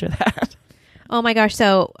my sister that. Oh my gosh.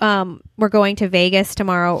 So, we're going to Vegas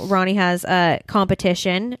tomorrow. Ronnie has a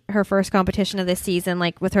competition, her first competition of this season,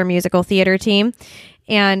 like with her musical theater team.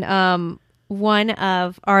 And, one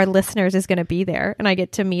of our listeners is going to be there and I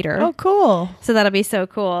get to meet her. Oh, cool. So that'll be so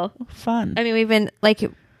cool. Fun. I mean, we've been like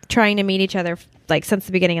trying to meet each other like since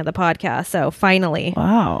the beginning of the podcast. So finally.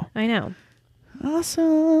 Wow. I know.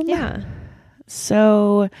 Awesome. Yeah.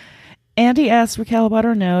 So Andy asked Raquel about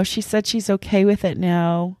her nose. She said she's okay with it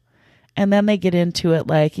now. And then they get into it.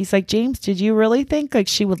 Like, he's like, James, did you really think like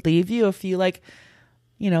she would leave you if you like,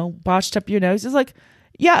 botched up your nose? He's like,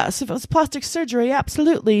 yes, if it was plastic surgery,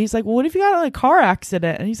 absolutely. He's like, well, what if you got in a car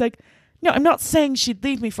accident? And he's like, no, I'm not saying she'd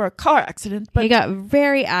leave me for a car accident. But he got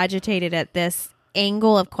very agitated at this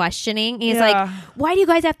angle of questioning. He's Yeah. like, why do you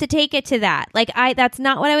guys have to take it to that? Like, that's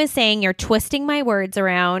not what I was saying. You're twisting my words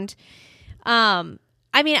around. I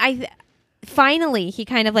mean, finally he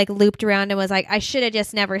kind of like looped around and was like, I should have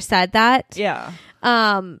just never said that. Yeah.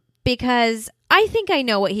 Because I think I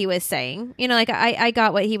know what he was saying. Like I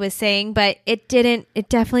got what he was saying, but it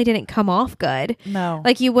definitely didn't come off good. No.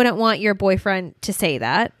 Like you wouldn't want your boyfriend to say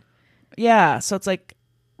that. Yeah. So it's like,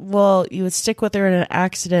 well, you would stick with her in an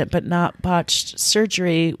accident, but not botched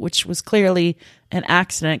surgery, which was clearly an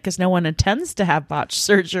accident because no one intends to have botched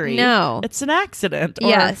surgery. No. It's an accident or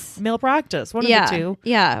Yes. malpractice. One of the two.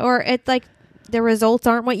 Yeah. Or it's like the results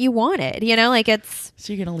aren't what you wanted, like it's.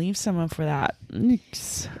 So you're going to leave someone for that.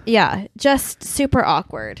 Oops. Yeah. Just super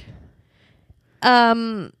awkward.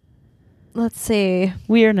 Let's see.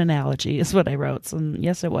 Weird analogy is what I wrote. So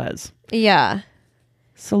yes, it was. Yeah.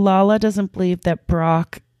 So Lala doesn't believe that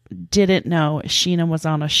Brock didn't know Sheena was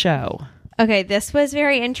on a show. Okay. This was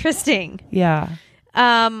very interesting. Yeah.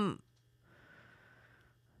 And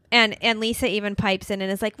Lisa even pipes in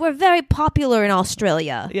and is like, we're very popular in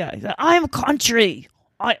Australia. Yeah. He's like, I'm country.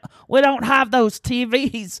 We don't have those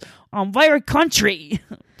TVs. I'm very country.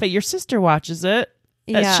 But your sister watches it.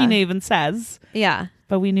 As Yeah. Sheena even says. Yeah.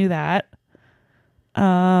 But we knew that.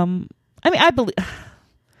 I mean, I believe.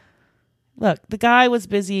 Look, the guy was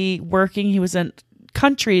busy working. He was in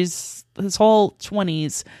countries his whole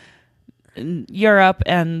 20s. in Europe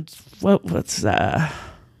and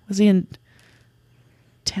was he in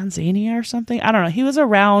Tanzania or something? I don't know. He was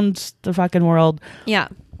around the fucking world Yeah.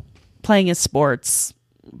 playing his sports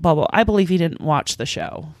bubble. I believe he didn't watch the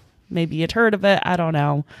show. Maybe he'd heard of it. I don't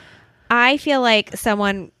know. I feel like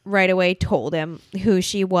someone right away told him who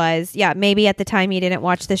she was. Yeah, maybe at the time he didn't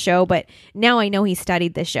watch the show, but now I know he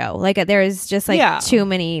studied the show. Like there's just like too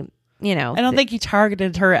many, you know. I don't think he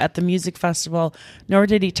targeted her at the music festival, nor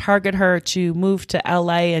did he target her to move to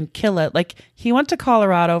LA and kill it. Like he went to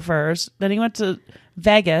Colorado first, then he went to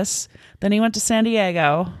Vegas, then he went to San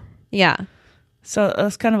Diego. Yeah. So it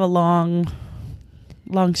was kind of a long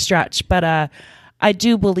stretch, but I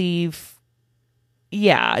do believe.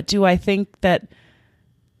 Yeah. Do I think that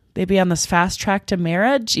they'd be on this fast track to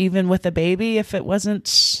marriage, even with a baby, if it wasn't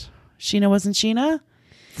Sheena?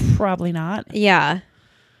 Probably not. Yeah.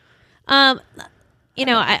 You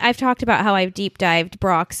know, I've talked about how I've deep dived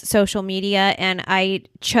Brock's social media, and I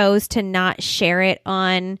chose to not share it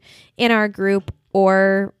in our group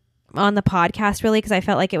or on the podcast, really, because I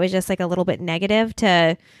felt like it was just like a little bit negative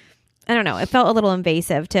I don't know. It felt a little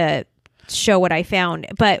invasive to show what I found,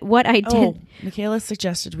 but what I did. Oh, Michaela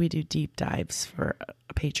suggested we do deep dives for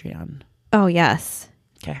a Patreon. Oh yes,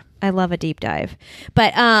 okay. I love a deep dive,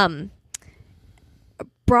 but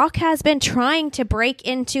Brock has been trying to break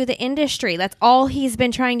into the industry. That's all he's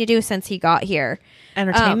been trying to do since he got here.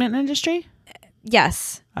 Entertainment industry.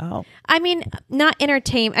 Yes. Oh, I mean, not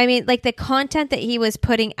entertain. I mean, like the content that he was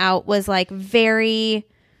putting out was like very.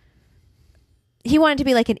 He wanted to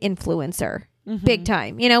be like an influencer. Big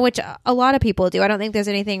time, you know, which a lot of people do. I don't think there's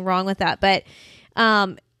anything wrong with that, but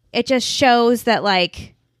it just shows that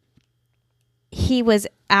like he was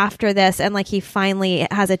after this and like he finally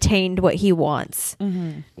has attained what he wants,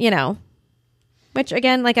 you know, which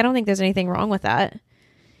again, like I don't think there's anything wrong with that.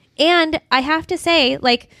 And I have to say,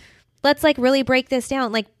 like, let's like really break this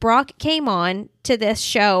down. Like Brock came on to this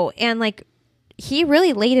show and like he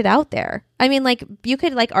really laid it out there. I mean, like you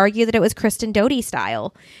could like argue that it was Kristen Doty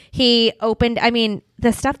style. He opened, I mean,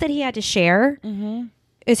 the stuff that he had to share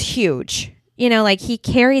is huge. You know, like he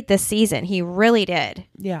carried this season. He really did.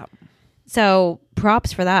 Yeah. So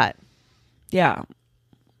props for that. Yeah.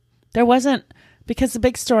 There wasn't, because the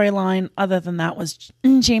big storyline other than that was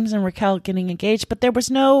James and Raquel getting engaged, but there was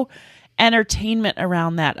no entertainment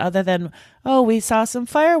around that other than, oh, we saw some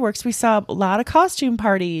fireworks. We saw a lot of costume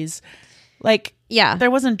parties. Like, yeah, there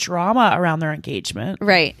wasn't drama around their engagement.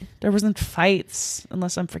 Right. There wasn't fights,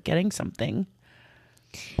 unless I'm forgetting something.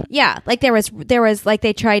 Yeah, like there was like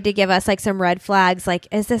they tried to give us like some red flags. Like,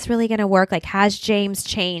 is this really going to work? Like, has James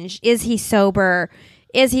changed? Is he sober?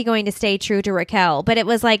 Is he going to stay true to Raquel? But it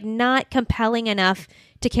was like not compelling enough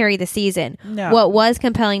to carry the season. No. What was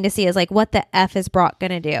compelling to see is like what the F is Brock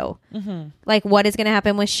going to do? Like, what is going to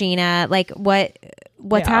happen with Sheena? Like,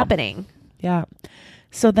 what's happening? Yeah.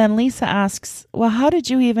 So then Lisa asks, well, how did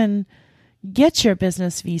you even get your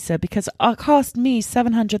business visa? Because it cost me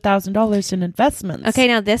 $700,000 in investments. Okay,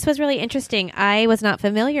 now this was really interesting. I was not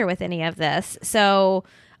familiar with any of this. So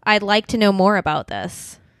I'd like to know more about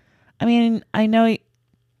this. I mean, I know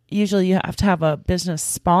usually you have to have a business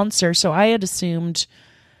sponsor. So I had assumed,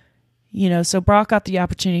 you know, so Brock got the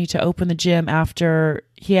opportunity to open the gym after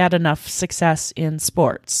he had enough success in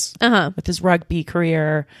sports with his rugby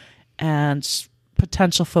career and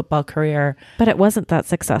potential football career. But it wasn't that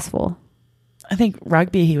successful. I think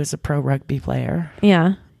rugby, he was a pro rugby player.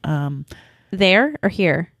 Yeah. There or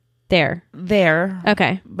here? There.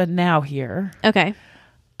 Okay. But now here. Okay.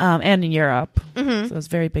 And in Europe. So it was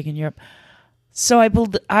very big in Europe. So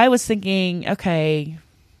I was thinking, okay,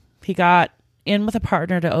 he got in with a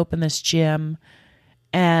partner to open this gym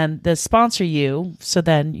and they sponsor you. So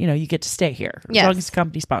then, you know, you get to stay here as long as the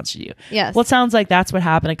company sponsors you. Yes. Well, it sounds like that's what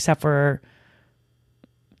happened, except for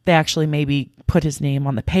they actually maybe put his name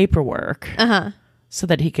on the paperwork so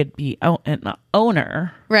that he could be an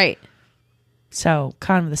owner. Right. So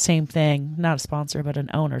kind of the same thing, not a sponsor, but an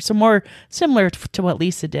owner. So more similar to what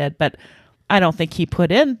Lisa did, but I don't think he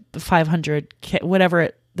put in the $500K, whatever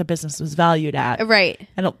the business was valued at. Right.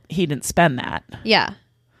 He didn't spend that. Yeah.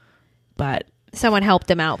 But someone helped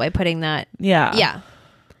him out by putting that. Yeah. Yeah.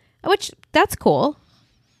 Which, that's cool.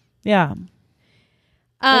 Yeah.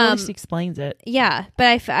 At least he explains it. Yeah,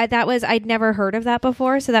 but I'd never heard of that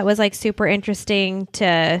before, so that was like super interesting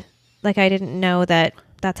to, like, I didn't know that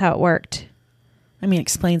that's how it worked. I mean, it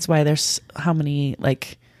explains why there's how many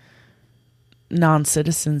like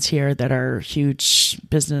non-citizens here that are huge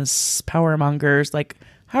business power mongers. Like,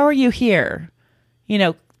 how are you here? You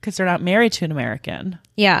know, because they're not married to an American.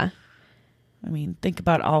 Yeah. I mean, think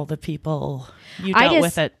about all the people you I dealt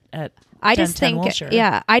just- with at I just 1010 think, Wilshire.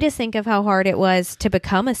 yeah, I just think of how hard it was to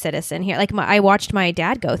become a citizen here. Like I watched my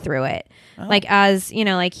dad go through it. Oh. Like as, you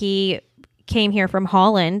know, like he came here from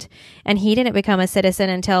Holland and he didn't become a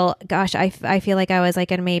citizen until, gosh, I feel like I was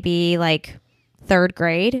like in maybe like third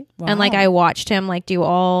grade. And like Wow. I watched him like do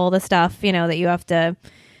all the stuff, you know, that you have to.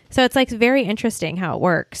 So it's like very interesting how it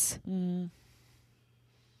works.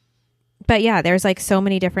 But yeah, there's like so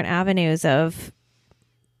many different avenues of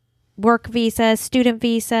work visas, student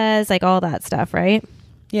visas, like all that stuff, right?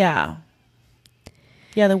 Yeah.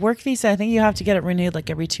 Yeah, the work visa, I think you have to get it renewed like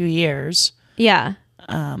every 2 years. Yeah.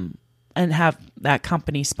 And have that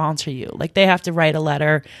company sponsor you. Like they have to write a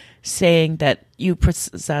letter saying that you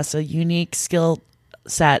possess a unique skill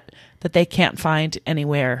set that they can't find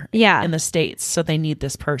anywhere Yeah. in the States. So they need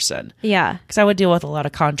this person. Yeah. Because I would deal with a lot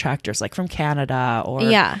of contractors like from Canada or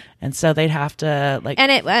Yeah. and so they'd have to like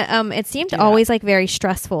And it seemed do that. always like very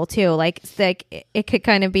stressful too. Like it could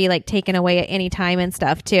kind of be like taken away at any time and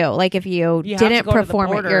stuff too. Like if you, You have to didn't go to the perform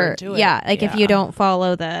at border your and do it. yeah, like if Yeah. you don't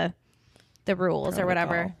follow the rules or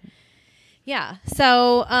whatever. Yeah.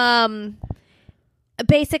 So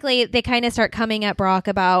basically they kind of start coming at Brock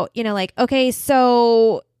about, you know, like, okay,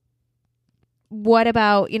 so what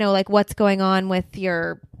about, you know, like what's going on with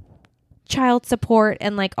your child support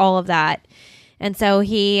and like all of that. And so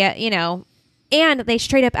he, you know, and they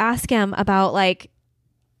straight up ask him about like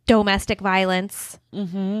domestic violence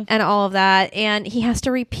and all of that. And he has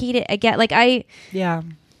to repeat it again. Like Yeah.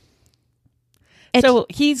 It's- So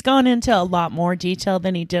he's gone into a lot more detail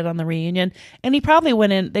than he did on the reunion. And he probably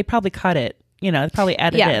went in, they probably cut it, you know, they probably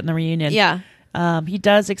edited Yeah. it in the reunion. yeah. He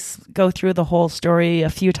does go through the whole story a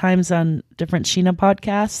few times on different Sheena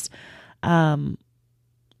podcasts and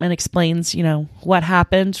explains, you know, what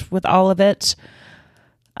happened with all of it.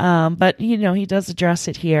 But, you know, he does address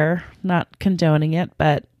it here, not condoning it,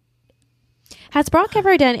 but Has Brock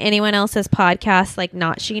ever done anyone else's podcast like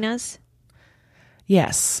not Sheena's?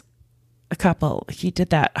 yes, a couple. He did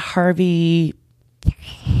that Harvey,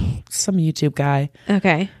 some YouTube guy.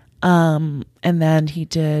 Okay. And then he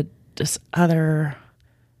did this other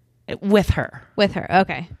with her. With her.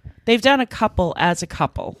 Okay. They've done a couple as a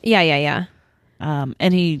couple. Yeah, yeah, yeah.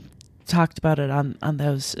 And he talked about it on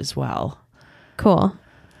those as well. Cool.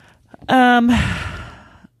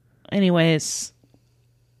 Anyways,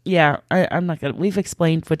 yeah, I'm not gonna. We've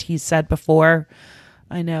explained what he said before.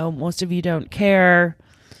 I know most of you don't care,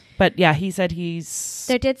 but yeah, he said he's.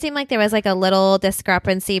 There did seem like there was like a little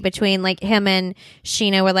discrepancy between like him and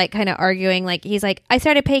Sheena were like kind of arguing. Like he's like, I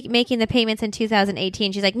started making the payments in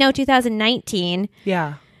 2018. She's like, no, 2019.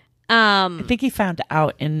 Yeah. I think he found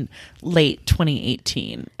out in late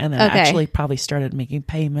 2018 and then Okay. actually probably started making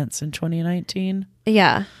payments in 2019.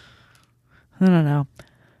 Yeah. I don't know.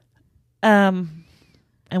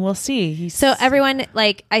 And we'll see. So everyone,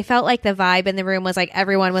 like, I felt like the vibe in the room was like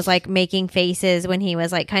everyone was like making faces when he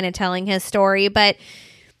was like kind of telling his story. But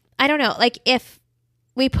I don't know, like if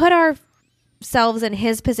we put ourselves in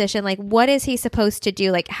his position, like what is he supposed to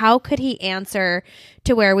do? Like how could he answer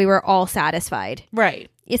to where we were all satisfied? right.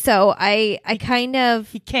 So I kind of,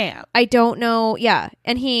 He can't. I don't know. Yeah.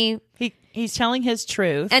 And He's telling his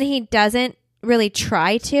truth. and he doesn't really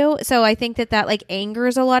try to. So I think that like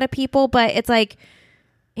angers a lot of people, but it's like,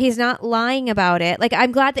 he's not lying about it. Like,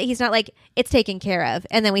 I'm glad that he's not like, it's taken care of.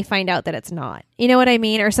 And then we find out that it's not. You know what I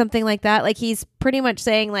mean? Or something like that. Like, he's pretty much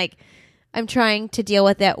saying, like, I'm trying to deal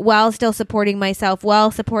with it while still supporting myself,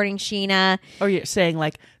 while supporting Sheena. Or you're saying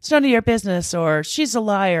like, it's none of your business, or she's a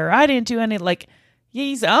liar. I didn't do any, like,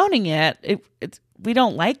 he's owning it. It's we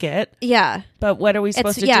don't like it, Yeah. but what are we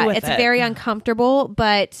supposed to do with it? It's very uncomfortable.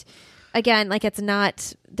 But again, like, it's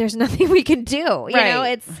not, there's nothing we can do. You know,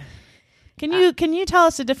 Right. it's. Can you tell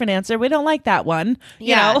us a different answer? We don't like that one.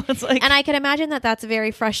 You know, it's like, And I can imagine that that's very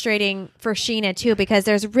frustrating for Sheena too, because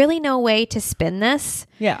there's really no way to spin this.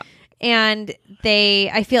 yeah. And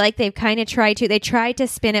I feel like they've kind of tried to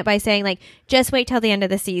spin it by saying like, just wait till the end of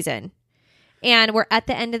the season. And we're at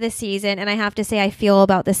the end of the season. And I have to say, I feel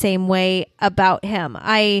about the same way about him.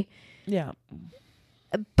 Yeah.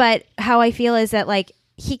 But how I feel is that like,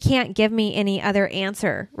 he can't give me any other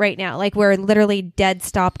answer right now. Like we're literally dead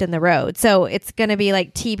stopped in the road. So it's going to be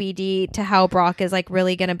like TBD to how Brock is like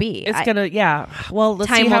really going to be. It's gonna, yeah. Well,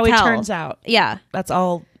 let's Time see how will he tell. turns out. Yeah. That's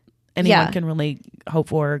all anyone Yeah. can really hope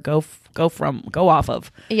for. Go off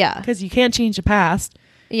of, Yeah. because you can't change the past.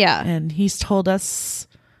 Yeah. And he's told us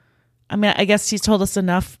I mean, I guess he's told us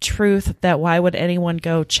enough truth that why would anyone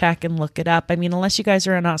go check and look it up? I mean, unless you guys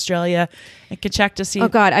are in Australia and can check to see Oh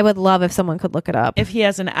God, I would love if someone could look it up. if he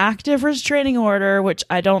has an active restraining order, which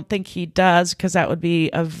I don't think he does, because that would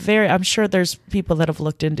be I'm sure there's people that have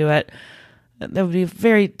looked into it. That would be a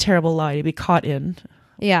very terrible lie to be caught in.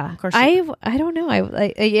 Yeah, Of course I don't know.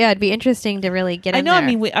 Yeah, it'd be interesting to really get. I in know. there. I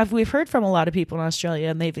mean, we've heard from a lot of people in Australia,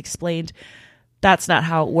 and they've explained that's not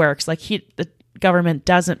how it works. Like the government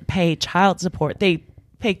doesn't pay child support; they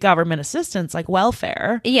pay government assistance, like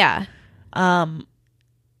welfare. Yeah, And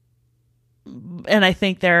I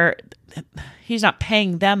think he's not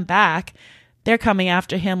paying them back. They're coming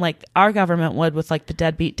after him like our government would with like the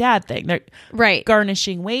deadbeat dad thing. They're right.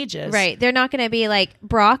 garnishing wages. Right. They're not going to be like,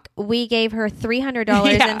 Brock, we gave her $300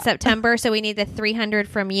 Yeah. in September, so we need the $300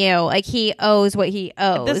 from you. Like, he owes what he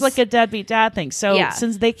owes. This is like a deadbeat dad thing. So Yeah.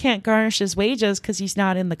 since they can't garnish his wages because he's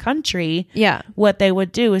not in the country, Yeah. what they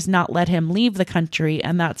would do is not let him leave the country.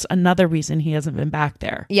 And that's another reason he hasn't been back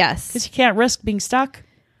there. Because Yes. he can't risk being stuck.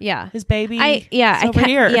 Yeah. His baby I is over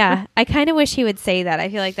here. Yeah. I kind of wish he would say that. I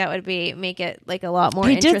feel like that would make it like a lot more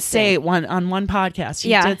He interesting. did say on one podcast, he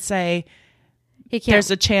Yeah. did say he can't. there's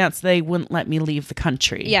a chance they wouldn't let me leave the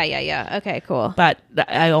country. Yeah. Okay, cool. But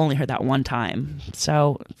I only heard that one time.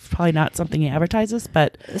 So it's probably not something he advertises,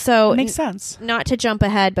 but So it makes sense. not to jump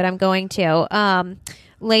ahead, but I'm going to.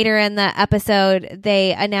 Later in the episode,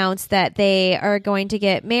 they announced that they are going to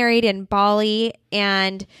get married in Bali,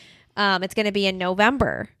 and it's going to be in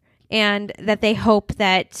November, and that they hope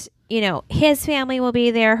that, his family will be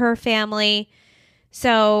there, her family.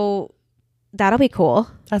 So that'll be cool.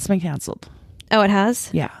 That's been canceled. Oh, it has?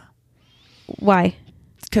 Yeah. Why?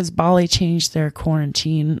 Because Bali changed their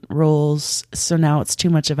quarantine rules. So now it's too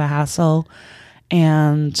much of a hassle.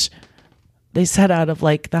 And they said out of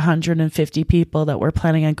like the 150 people that were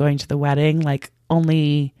planning on going to the wedding, like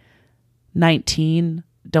only 19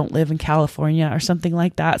 don't live in California or something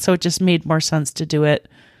like that. So it just made more sense to do it.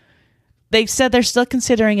 They said they're still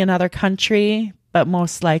considering another country, but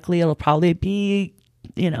most likely it'll probably be,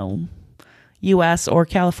 US or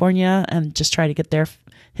California, and just try to get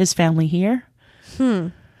his family here.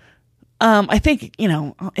 I think,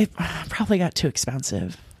 it probably got too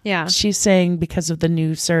expensive. Yeah. She's saying because of the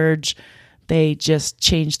new surge, they just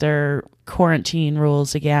changed their quarantine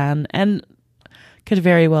rules again, and could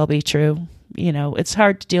very well be true. It's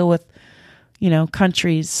hard to deal with,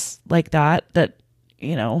 countries like that,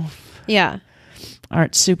 Yeah.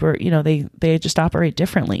 aren't super, they just operate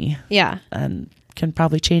differently Yeah. and can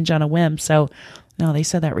probably change on a whim. So, no, they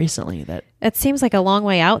said that recently that, It seems like a long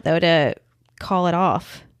way out, though, to call it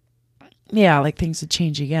off. yeah, like things would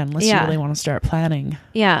change again unless you Yeah. really want to start planning.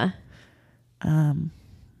 Yeah.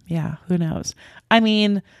 Yeah, who knows? I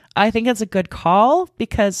mean, I think it's a good call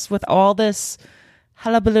because with all this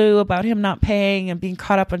hullabaloo about him not paying and being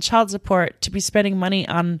caught up on child support, to be spending money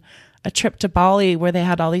on a trip to Bali where they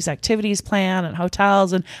had all these activities planned and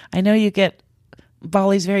hotels. And I know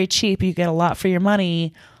Bali's very cheap. You get a lot for your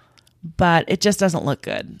money, but it just doesn't look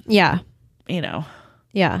good. Yeah.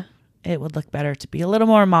 Yeah. It would look better to be a little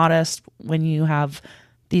more modest when you have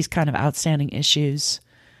these kind of outstanding issues.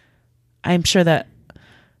 I'm sure that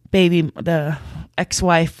the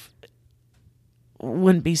ex-wife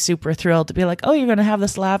wouldn't be super thrilled to be like, oh, you're going to have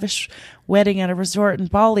this lavish wedding at a resort in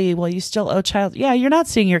Bali while you still owe child. Yeah, you're not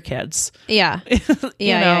seeing your kids. Yeah.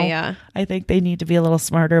 Yeah. I think they need to be a little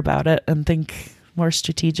smarter about it and think more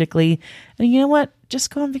strategically. And you know what?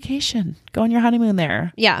 Just go on vacation. Go on your honeymoon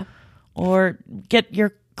there. Yeah. Or get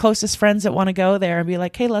your closest friends that want to go there and be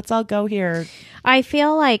like, hey, let's all go here. I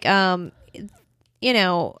feel like,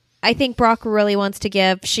 I think Brock really wants to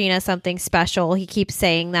give Sheena something special. He keeps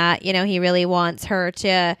saying that, he really wants her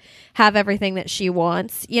to have everything that she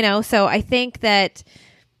wants, so I think that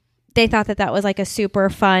they thought that was like a super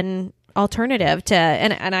fun alternative to,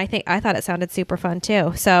 and I thought it sounded super fun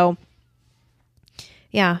too. So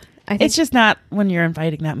yeah, I think It's just not when you're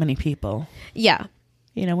inviting that many people. yeah,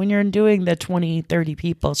 When you're doing the 20, 30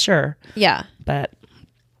 people, sure. yeah, But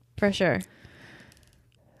for sure.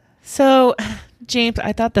 so James,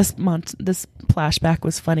 I thought this flashback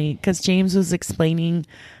was funny because James was explaining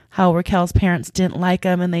how Raquel's parents didn't like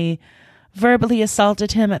him and they verbally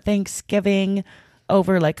assaulted him at Thanksgiving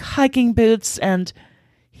over like hiking boots. And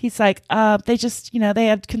he's like, they just, they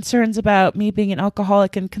had concerns about me being an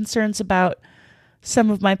alcoholic and concerns about some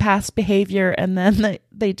of my past behavior. And then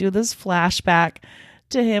they do this flashback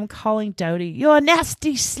to him calling Dodie, you're a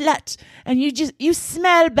nasty slut and you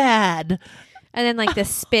smell bad. And then like the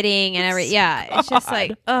spitting and everything. Yeah, it's just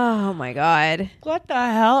like, oh my God. What the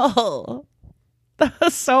hell? That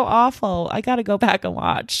was so awful. I got to go back and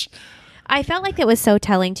watch. I felt like it was so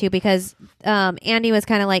telling too, because Andy was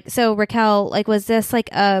kind of like, so Raquel, like, was this like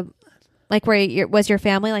was your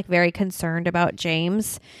family like very concerned about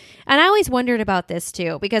James? And I always wondered about this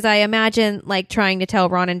too, because I imagine like trying to tell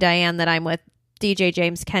Ron and Diane that I'm with DJ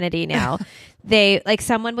James Kennedy now. They like,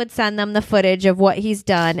 someone would send them the footage of what he's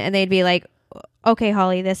done and they'd be like, okay,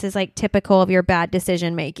 Holly, this is like typical of your bad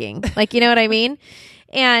decision making. Like, you know what I mean?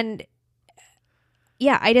 And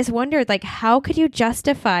yeah, I just wondered, like, how could you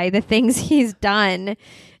justify the things he's done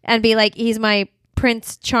and be like, he's my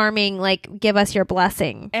Prince Charming, like, give us your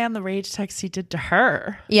blessing. And the rage text he did to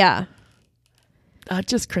her. Yeah.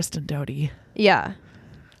 Just Kristen Doty. Yeah.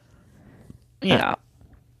 Yeah.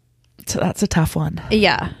 So that's a tough one.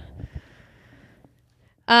 Yeah.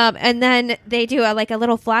 And then they do a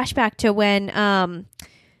little flashback to when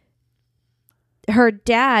her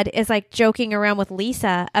dad is like joking around with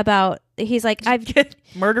Lisa about, he's like, I've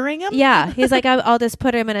murdering him. Yeah. He's like, I'll just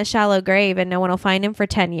put him in a shallow grave and no one will find him for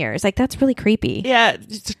 10 years. Like, that's really creepy. Yeah.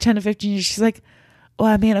 10 to 15 years. She's like, well,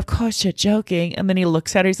 I mean, of course you're joking. And then he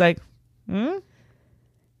looks at her. He's like,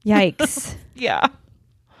 Yikes. Yeah.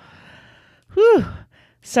 Whew.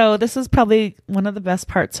 So this is probably one of the best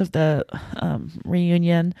parts of the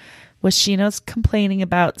reunion, was Sheena's complaining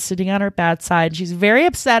about sitting on her bad side. She's very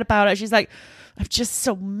upset about it. She's like, I'm just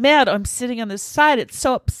so mad. I'm sitting on this side. It's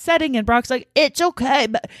so upsetting. And Brock's like, it's okay.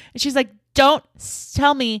 And she's like, don't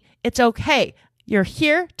tell me it's okay. You're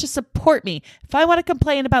here to support me. If I want to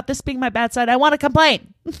complain about this being my bad side, I want to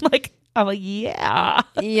complain. I'm like, yeah.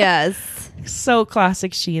 Yes. So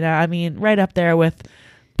classic Sheena. I mean, right up there with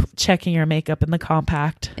checking your makeup in the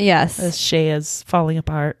compact. Yes. As Shay is falling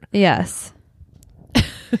apart. Yes.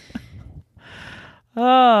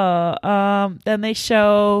 Then they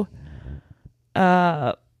show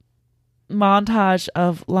montage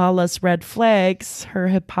of Lala's red flags, her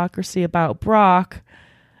hypocrisy about Brock.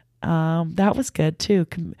 That was good too.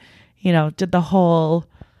 Did the whole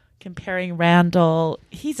comparing Randall.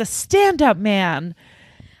 He's a stand-up man.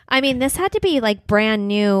 I mean, this had to be like brand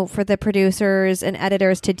new for the producers and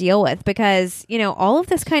editors to deal with, because, all of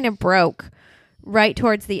this kind of broke right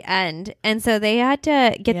towards the end. And so they had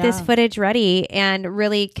to get this footage ready and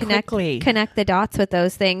really connect the dots with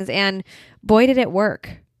those things. And boy, did it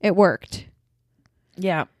work. It worked.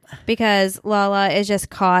 Yeah. Because Lala is just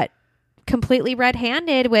caught completely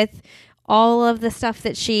red-handed with all of the stuff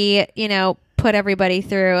that she, put everybody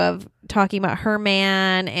through, of talking about her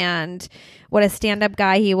man and what a stand-up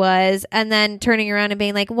guy he was, and then turning around and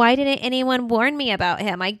being like, why didn't anyone warn me about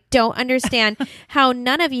him? I don't understand how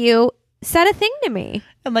none of you said a thing to me.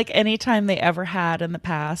 And like any time they ever had in the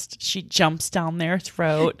past, she jumps down their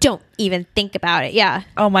throat. Don't even think about it. Yeah.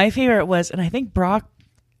 Oh, my favorite was, and I think Brock,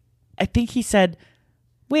 he said,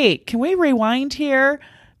 wait, can we rewind here?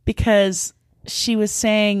 Because she was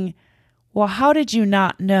saying, well, how did you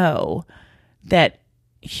not know that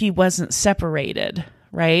he wasn't separated?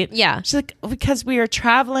 Right? Yeah. She's like, because we were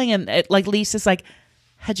traveling, and Lisa's like,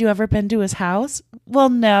 had you ever been to his house? Well,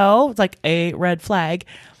 no. It's like a red flag.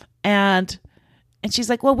 And she's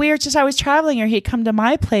like, well, we were just always traveling, or he'd come to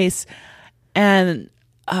my place. And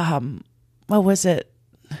what was it?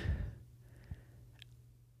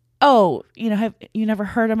 Oh, have you never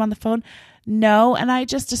heard him on the phone? No. And I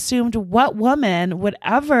just assumed, what woman would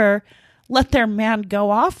ever let their man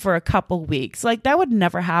go off for a couple weeks? Like, that would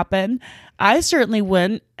never happen. I certainly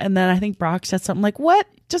wouldn't. And then I think Brock said something like, what?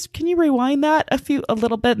 Just, can you rewind that a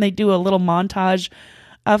little bit? And they do a little montage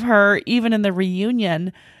of her, even in the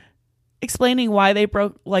reunion, explaining why they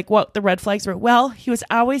broke, like what the red flags were. Well, he was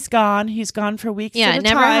always gone. He's gone for weeks at a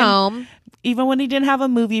never time. home. Even when he didn't have a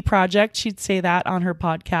movie project, she'd say that on her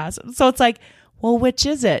podcast. So it's like, well, which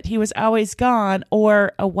is it? He was always gone,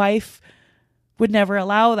 or a wife would never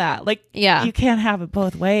allow that. Like, you can't have it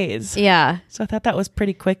both ways. Yeah. So I thought that was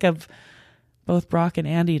pretty quick of both Brock and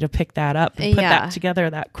Andy to pick that up and put that together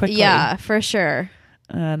that quickly. Yeah, for sure.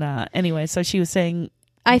 And anyway, so she was saying,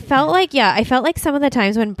 I felt like some of the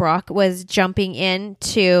times when Brock was jumping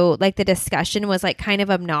into like the discussion was like kind of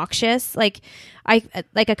obnoxious. Like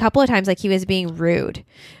a couple of times, like he was being rude,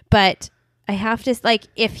 but I have to, like,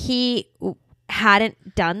 if he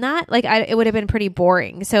hadn't done that, like it would have been pretty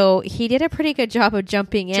boring. So he did a pretty good job of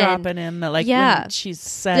jumping in, dropping in the, like, when she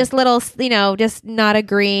said just little, just not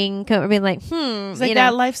agreeing, being like, like,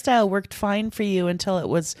 that lifestyle worked fine for you until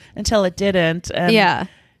it didn't. And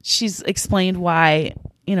she's explained why,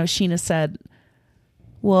 Sheena said,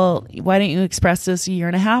 well, why didn't you express this a year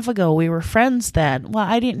and a half ago? We were friends then. Well,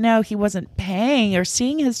 I didn't know he wasn't paying or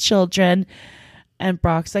seeing his children. And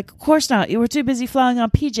Brock's like, of course not. You were too busy flying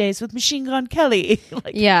on PJs with Machine Gun Kelly.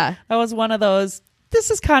 That was one of those this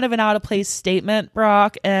is kind of an out of place statement,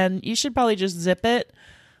 Brock, and you should probably just zip it,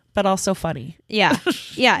 but also funny. Yeah.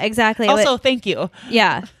 Yeah, exactly. Also, thank you.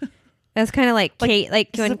 Yeah. That's kind of like Kate, like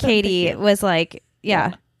when Katie was like,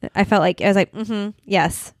 yeah. I felt like, I was like,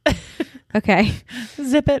 yes. Okay.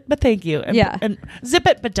 Zip it, but thank you. And, Yeah. And zip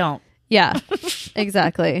it, but don't. Yeah,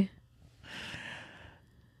 exactly.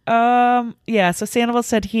 Yeah, so Sandoval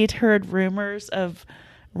said he'd heard rumors of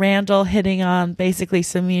Randall hitting on basically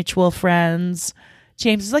some mutual friends.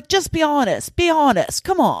 James is like, just be honest,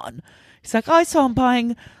 come on. He's like, I saw him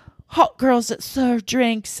buying hot girls that serve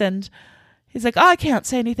drinks, and he's like, I can't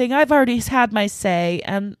say anything, I've already had my say,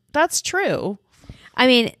 and that's true. I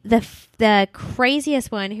mean, the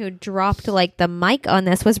craziest one who dropped like the mic on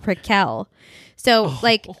this was Raquel. So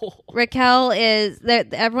like Raquel is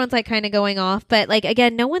everyone's like kind of going off, but like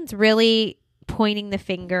again, no one's really pointing the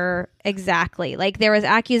finger exactly. Like there was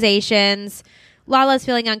accusations. Lala's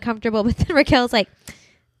feeling uncomfortable, but then Raquel's like,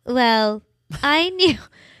 "Well, I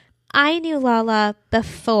knew Lala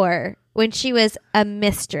before when she was a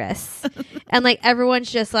mistress," and like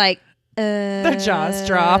everyone's just like, Their jaws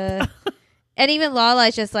drop. And even Lala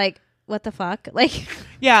is just like, what the fuck? Like,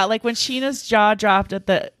 yeah, like when Sheena's jaw dropped at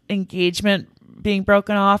the engagement being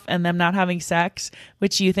broken off and them not having sex,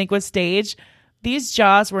 which you think was staged, these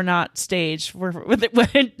jaws were not staged.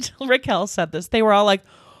 When Raquel said this, they were all like,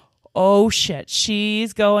 oh shit,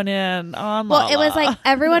 she's going in on Lala. Well, it was like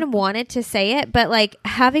everyone wanted to say it, but like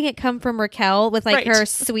having it come from Raquel with like her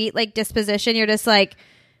sweet like disposition, you're just like,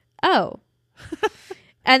 oh.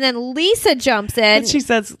 And then Lisa jumps in. And she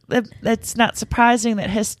says, it's not surprising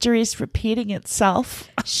that history is repeating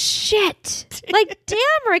itself. Shit. Like, damn,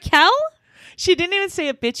 Raquel. She didn't even say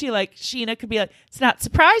it bitchy like Sheena could be like, it's not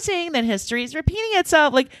surprising that history is repeating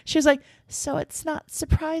itself. Like, she was like, so it's not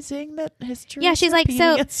surprising that history is she's like,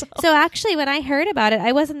 repeating itself. So actually, when I heard about it,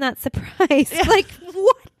 I wasn't that surprised. Yeah. Like,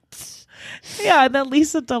 what? Yeah, and then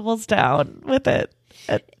Lisa doubles down with it.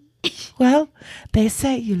 Well, they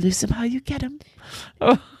say you lose them how you get them.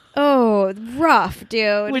 Oh, rough,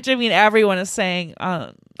 dude. Which, I mean, everyone is saying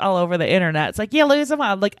all over the internet. It's like, yeah, lose them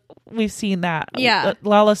out. Like, we've seen that. Yeah.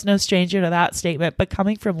 Lala's no stranger to that statement. But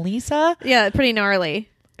coming from Lisa. Yeah, pretty gnarly.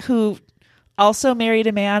 Who also married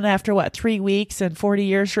a man after, 3 weeks and 40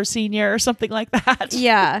 years her senior or something like that.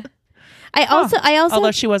 Yeah. I also.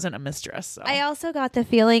 Although she wasn't a mistress. So. I also got the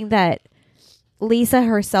feeling that Lisa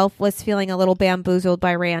herself was feeling a little bamboozled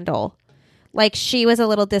by Randall. Like, she was a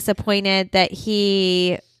little disappointed that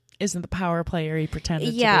he isn't the power player he pretended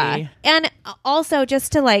to be. And also,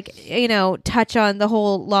 just to like, touch on the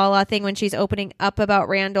whole Lala thing when she's opening up about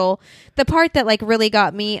Randall, the part that like really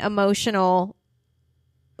got me emotional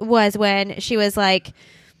was when she was like,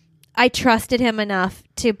 I trusted him enough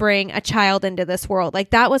to bring a child into this world. Like,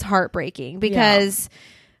 that was heartbreaking because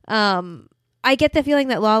I get the feeling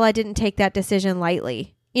that Lala didn't take that decision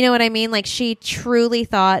lightly. You know what I mean? Like, she truly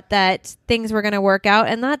thought that things were going to work out,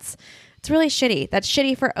 and it's really shitty. That's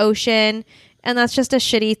shitty for Ocean, and that's just a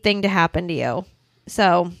shitty thing to happen to you.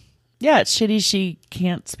 So, yeah, it's shitty she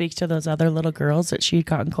can't speak to those other little girls that she'd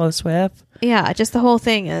gotten close with. Yeah, just the whole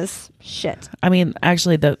thing is shit. I mean,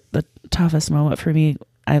 actually, the toughest moment for me,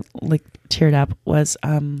 I like teared up, was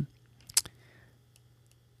when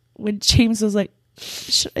James was like,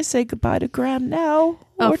 should I say goodbye to Graham now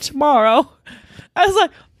or tomorrow? I was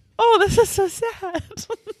like, oh, this is so sad.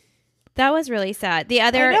 That was really sad. The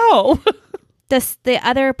other, I know. the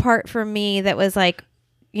other part for me that was like,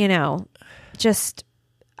 just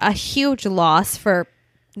a huge loss for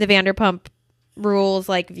the Vanderpump Rules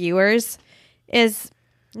like viewers is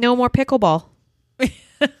no more pickleball.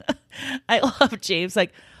 I love James.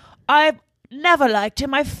 Like, I never liked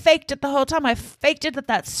him. I faked it the whole time. I faked it at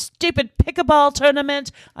that stupid pickleball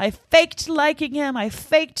tournament. I faked liking him. I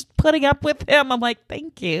faked putting up with him. I'm like,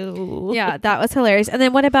 thank you. Yeah, that was hilarious. And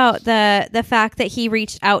then what about the fact that he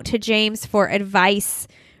reached out to James for advice,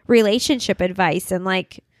 relationship advice, and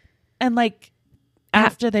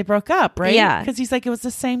after they broke up, right? Yeah. Because he's like, it was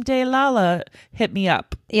the same day Lala hit me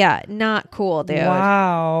up. Yeah, not cool, dude.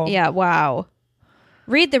 Wow. Yeah, wow.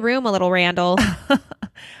 Read the room a little, Randall.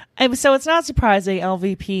 And so it's not surprising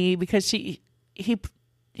LVP, because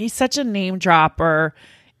he's such a name dropper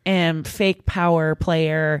and fake power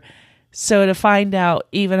player. So to find out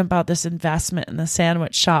even about this investment in the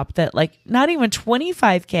sandwich shop that like not even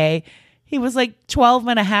 $25K, he was like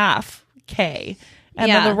 $12.5K.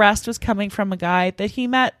 And then the rest was coming from a guy that he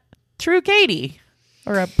met through Katie,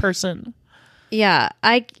 or a person. Yeah.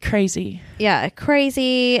 Crazy. Yeah.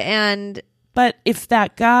 Crazy. And but if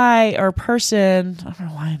that guy or person, I don't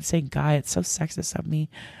know why I'm saying guy, it's so sexist of me,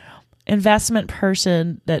 investment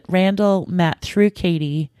person that Randall met through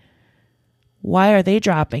Katie why are they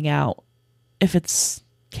dropping out if it's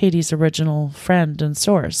Katie's original friend and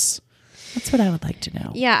source? That's what I would like to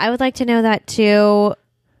know. Yeah, I would like to know that too.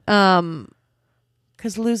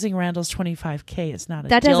 Because losing Randall's $25K is not a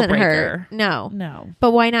That deal doesn't breaker. hurt. No. No.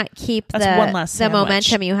 But why not keep That's the one less sandwich.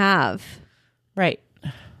 momentum you have? Right.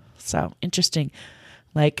 So interesting.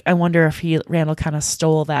 Like, I wonder if Randall kind of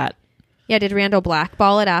stole that. Yeah, did Randall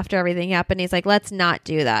blackball it after everything happened? He's like, let's not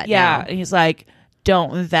do that. Yeah. now. And he's like,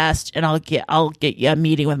 don't invest and I'll get you a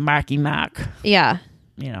meeting with Marky Mark. Yeah.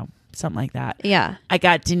 You know, something like that. Yeah. I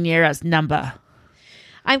got De Niro's number.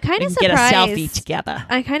 I'm kind of We surprised. can get a selfie together.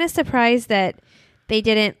 I'm kind of surprised that they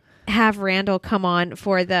didn't have Randall come on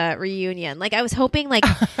for the reunion. Like, I was hoping like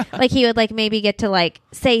he would like maybe get to like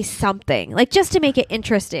say something, like just to make it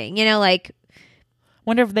interesting, you know, like.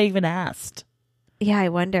 Wonder if they even asked. Yeah, I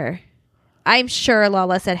wonder. I'm sure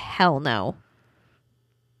Lala said hell no.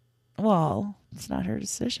 Well, it's not her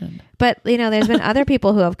decision. But, you know, there's been other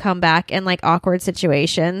people who have come back in like awkward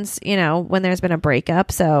situations, you know, when there's been a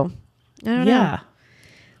breakup. So I don't know.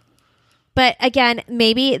 But again,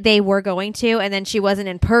 maybe they were going to, and then she wasn't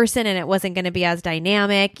in person and it wasn't going to be as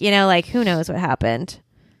dynamic, you know, like who knows what happened.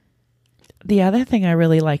 The other thing I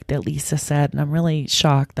really liked that Lisa said, and I'm really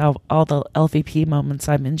shocked, all the LVP moments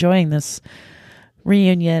I'm enjoying this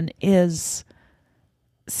reunion is,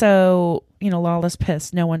 so, you know, Lala's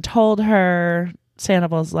pissed. No one told her.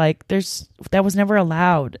 Sandoval's like, that was never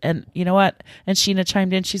allowed. And you know what? And Sheena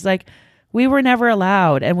chimed in. She's like, we were never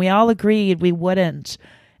allowed. And we all agreed we wouldn't.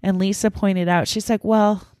 And Lisa pointed out, she's like,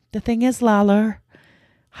 well, the thing is, Lala,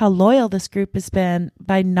 how loyal this group has been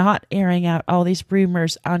by not airing out all these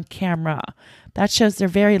rumors on camera. That shows they're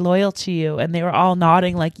very loyal to you. And they were all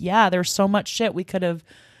nodding like, yeah, there's so much shit we could have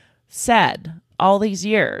said all these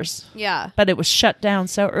years. Yeah. But it was shut down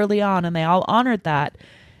so early on and they all honored that.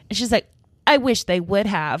 And she's like, I wish they would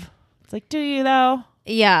have. It's like, do you though?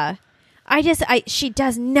 Yeah. She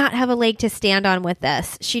does not have a leg to stand on with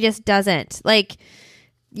this. She just doesn't. Like,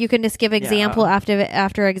 you can just give example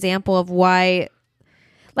after example of why.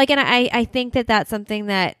 Like, and I think that that's something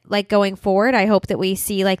that, like, going forward, I hope that we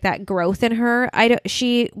see, like, that growth in her.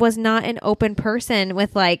 She was not an open person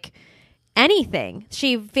with, like, anything.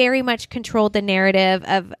 She very much controlled the narrative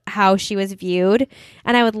of how she was viewed.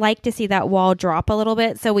 And I would like to see that wall drop a little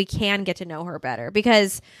bit so we can get to know her better.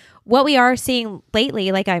 Because what we are seeing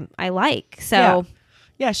lately, like, I like. So.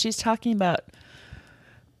 Yeah, she's talking about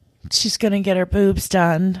she's going to get her boobs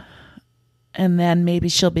done. And then maybe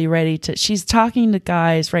she'll be ready to, she's talking to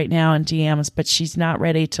guys right now in DMs, but she's not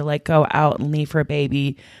ready to like go out and leave her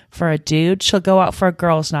baby for a dude. She'll go out for a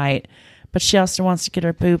girls' night, but she also wants to get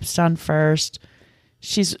her boobs done first.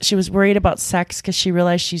 She was worried about sex because she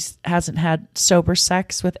realized she hasn't had sober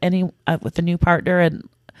sex with with a new partner and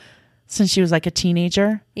since she was like a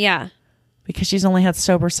teenager. Yeah. Because she's only had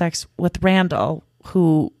sober sex with Randall,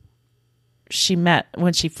 who she met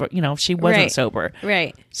when she wasn't sober.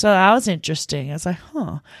 Right. So that was interesting. I was like,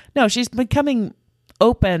 huh. No, she's becoming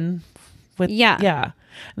open with, yeah. And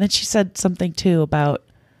then she said something too about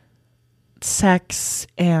sex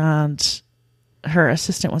and her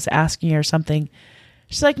assistant was asking her something.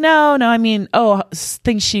 She's like, no, I mean,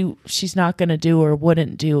 things she's not going to do or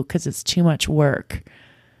wouldn't do because it's too much work.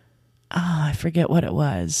 Oh, I forget what it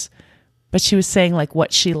was. But she was saying like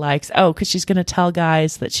what she likes. Oh, because she's going to tell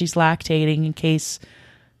guys that she's lactating in case,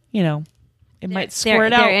 it might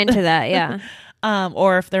squirt out. They're into that, yeah.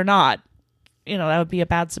 Or if they're not, that would be a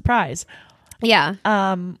bad surprise. Yeah.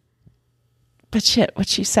 But shit, what'd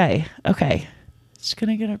she say? Okay. She's going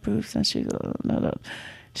to get her boobs and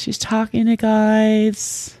she's talking to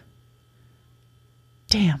guys.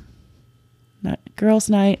 Damn. Girls'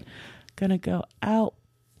 night. Gonna go out.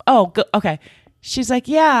 Okay. She's like,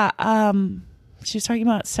 yeah, she was talking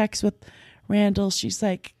about sex with Randall. She's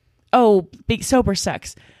like, big sober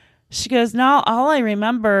sex. She goes, no, all I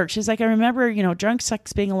remember, she's like, I remember, drunk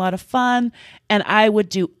sex being a lot of fun and I would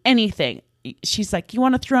do anything. She's like, you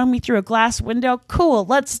want to throw me through a glass window? Cool,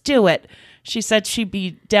 let's do it. She said she'd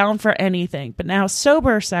be down for anything. But now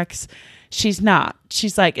sober sex, she's not.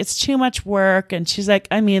 She's like, it's too much work. And she's like,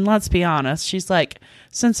 I mean, let's be honest. She's like,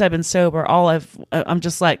 since I've been sober, I'm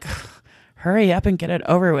just like, hurry up and get it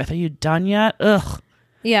over with. Are you done yet? Ugh.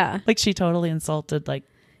 Yeah. Like she totally insulted like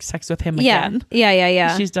sex with him again.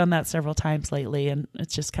 Yeah. She's done that several times lately and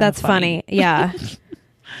it's just kind of funny. Yeah.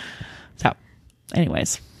 So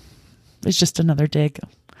anyways, it's just another dig.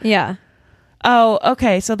 Yeah. Oh,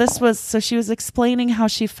 okay. So she was explaining how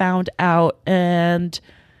she found out and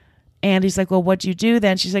Andy's like, well, what'd you do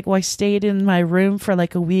then? She's like, well, I stayed in my room for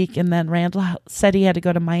like a week and then Randall said he had to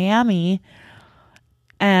go to Miami.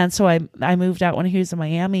 And so I moved out when he was in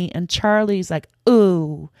Miami, and Charlie's like,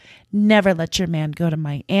 ooh, never let your man go to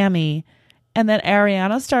Miami. And then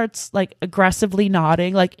Ariana starts like aggressively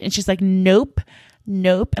nodding, like, and she's like, nope.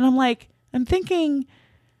 And I'm thinking,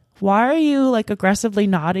 why are you like aggressively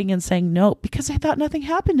nodding and saying nope? Because I thought nothing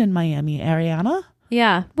happened in Miami, Ariana.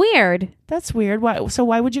 Yeah. Weird. That's weird. Why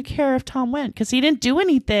would you care if Tom went? Because he didn't do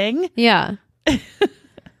anything. Yeah.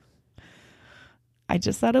 I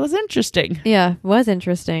just thought it was interesting. Yeah. It was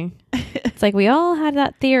interesting. It's like we all had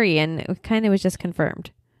that theory and it kind of was just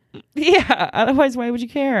confirmed. Yeah. Otherwise, why would you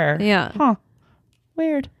care? Yeah. Huh.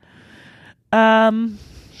 Weird.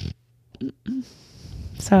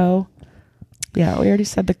 So, yeah, we already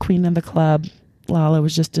said the queen of the club. Lala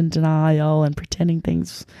was just in denial and pretending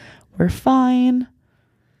things were fine.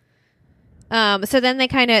 So then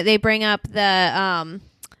they bring up the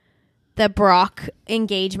Brock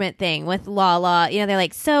engagement thing with Lala. You know, they're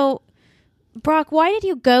like, so Brock, why did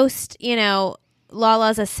you ghost,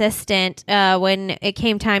 Lala's assistant when it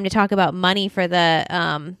came time to talk about money for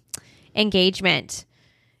the engagement?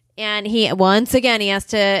 And he has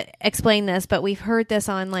to explain this, but we've heard this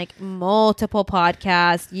on like multiple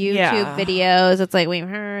podcasts, YouTube videos. It's like, we've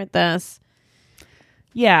heard this.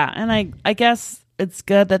 Yeah. And I guess it's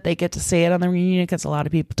good that they get to say it on the reunion because a lot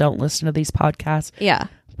of people don't listen to these podcasts. Yeah.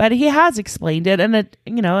 But he has explained it, and it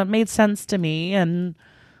made sense to me and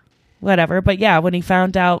whatever. But yeah, when he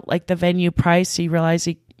found out like the venue price, he realized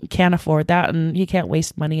he can't afford that and he can't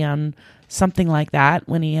waste money on something like that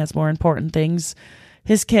when he has more important things,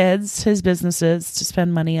 his kids, his businesses to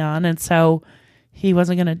spend money on. And so he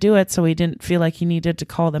wasn't going to do it. So he didn't feel like he needed to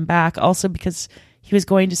call them back. Also because he was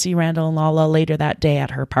going to see Randall and Lala later that day at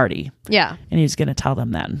her party. Yeah. And he was going to tell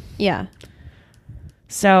them then. Yeah.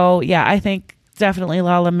 So yeah, I think definitely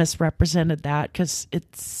Lala misrepresented that because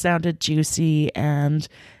it sounded juicy, and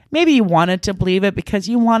maybe you wanted to believe it because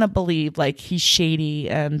you want to believe like he's shady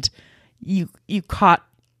and you caught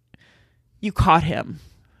him.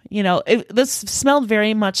 This smelled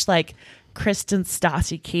very much like Kristen,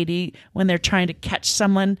 Stassi, Katie when they're trying to catch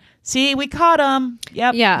someone. See, we caught him.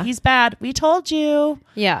 Yep. Yeah. He's bad. We told you.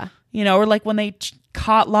 Yeah. Or like when they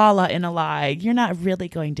caught Lala in a lie. You're not really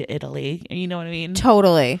going to Italy. You know what I mean?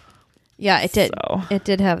 Totally. Yeah, it did. So. It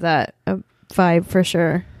did have that vibe for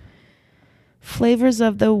sure. Flavors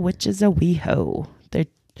of the Witches of WeHo.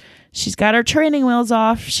 She's got her training wheels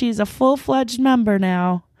off. She's a full-fledged member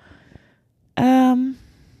now.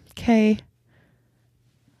 Okay.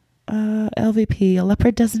 LVP, a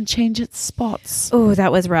leopard doesn't change its spots. Oh,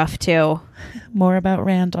 that was rough too. More about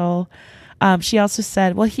Randall. She also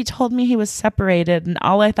said, well, he told me he was separated, and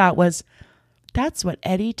all I thought was, that's what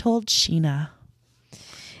Eddie told Sheena.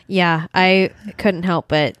 Yeah, I couldn't help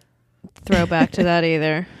but throw back to that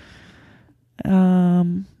either.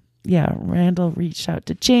 Yeah, Randall reached out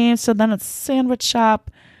to James. So then it's Sandwich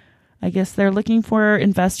Shop. I guess they're looking for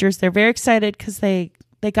investors. They're very excited because they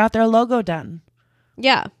got their logo done.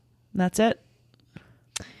 Yeah. That's it.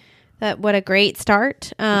 What a great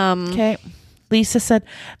start. Okay. Lisa said,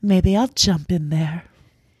 maybe I'll jump in there.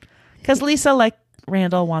 Because Lisa, like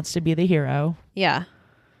Randall, wants to be the hero. Yeah.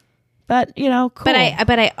 But, cool. But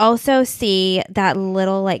I also see that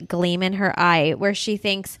little like gleam in her eye where she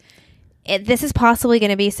thinks this is possibly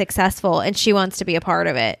going to be successful and she wants to be a part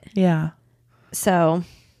of it. Yeah. So.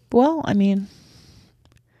 Well, I mean,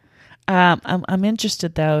 I'm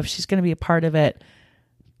interested though, if she's going to be a part of it,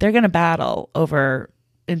 they're going to battle over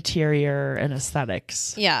interior and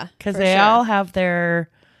aesthetics. Yeah. Because they all have they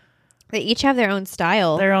each have their own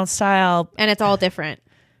style. And it's all different.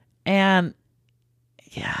 And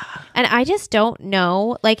yeah. And I just don't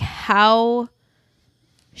know like how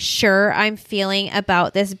sure I'm feeling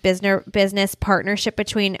about this business partnership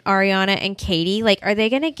between Ariana and Katie. Like, are they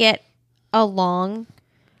going to get along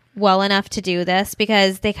well enough to do this?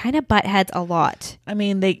 Because they kind of butt heads a lot. I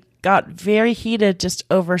mean, they got very heated just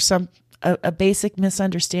over a basic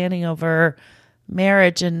misunderstanding over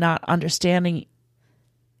marriage and not understanding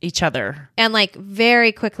each other. And like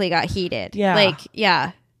very quickly got heated. Yeah. Like,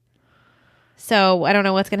 yeah. So I don't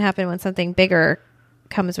know what's going to happen when something bigger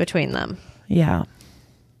comes between them. Yeah.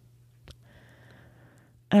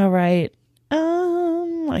 All right.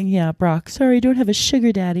 Yeah, Brock. Sorry, don't have a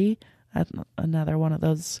sugar daddy. Another one of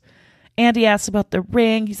those. Andy asks about the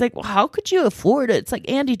ring. He's like, well, how could you afford it? It's like,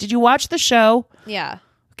 Andy, did you watch the show? Yeah.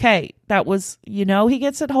 Okay. That was, he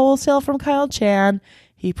gets it wholesale from Kyle Chan.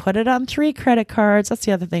 He put it on 3 credit cards. That's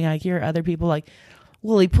the other thing I hear other people like,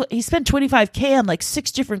 well, he spent $25,000 on like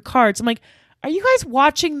 6 different cards. I'm like, are you guys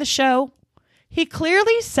watching the show? He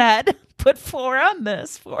clearly said, put 4 on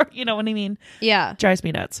this 4. You know what I mean? Yeah. Drives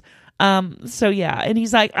me nuts. So yeah. And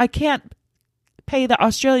he's like, I can't pay the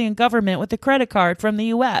Australian government with a credit card from the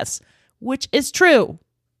US, which is true.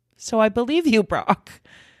 So I believe you, Brock.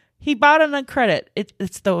 He bought it on credit.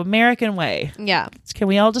 It's the American way. Yeah. Can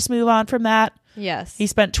we all just move on from that? Yes. He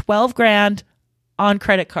spent $12,000 on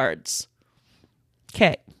credit cards.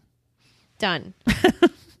 Okay. Done.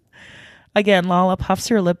 Again, Lala puffs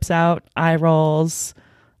her lips out, eye rolls.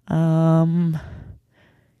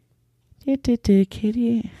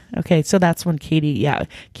 Katie. Okay, so that's when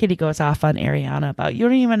Katie goes off on Ariana about, you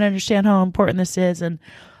don't even understand how important this is. And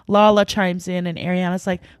Lala chimes in, and Ariana's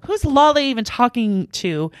like, who's Lala even talking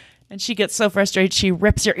to? And she gets so frustrated, she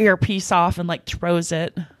rips her earpiece off and like throws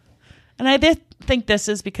it. And I did think this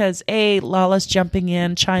is because Lala's chiming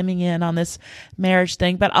in on this marriage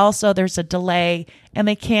thing, but also there's a delay and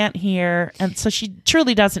they can't hear. And so she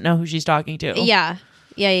truly doesn't know who she's talking to. Yeah.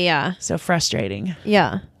 So frustrating.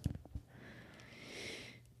 Yeah.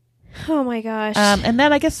 Oh my gosh. And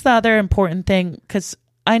then I guess the other important thing, because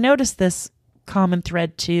I noticed this common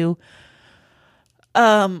thread too,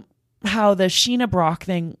 how the Sheena Brock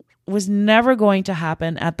thing was never going to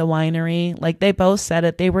happen at the winery. Like they both said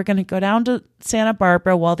it. They were going to go down to Santa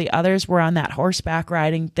Barbara while the others were on that horseback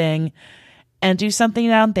riding thing and do something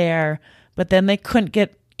down there. But then they couldn't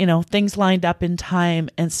get, things lined up in time.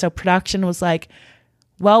 And so production was like,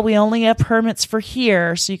 well, we only have permits for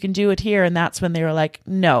here, so you can do it here. And that's when they were like,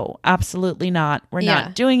 no, absolutely not. We're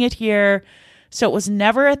not doing it here. So it was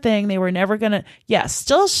never a thing. They were never going to,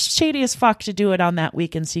 still shady as fuck to do it on that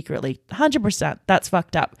weekend secretly. 100%. That's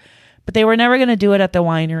fucked up. But they were never going to do it at the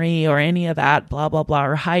winery or any of that, blah, blah, blah,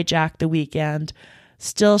 or hijack the weekend.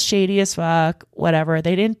 Still shady as fuck, whatever.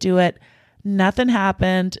 They didn't do it. Nothing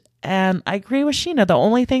happened. And I agree with Sheena. The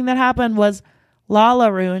only thing that happened was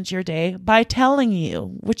Lala ruined your day by telling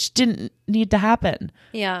you, which didn't need to happen.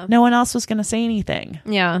 Yeah. No one else was going to say anything.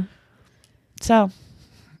 Yeah. So.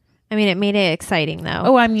 I mean, it made it exciting, though.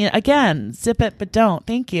 Oh, I mean, again, zip it, but don't.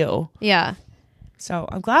 Thank you. Yeah. So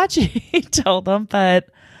I'm glad she told them, but,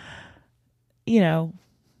 And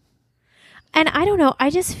I don't know. I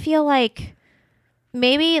just feel like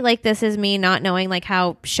maybe, like, this is me not knowing, like,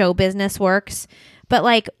 how show business works. But,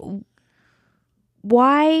 like,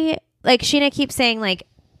 why... Like, Sheena keeps saying, like,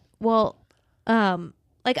 well,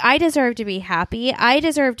 like, I deserve to be happy. I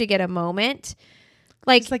deserve to get a moment.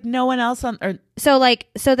 Like, it's like no one else on earth. So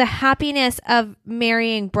the happiness of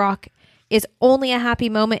marrying Brock is only a happy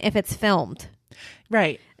moment if it's filmed.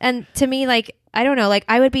 Right. And to me, like, I don't know, like,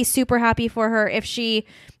 I would be super happy for her if she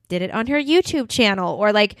did it on her YouTube channel,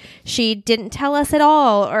 or like she didn't tell us at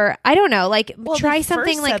all, or I don't know, like, try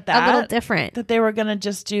something like a little different. That they were going to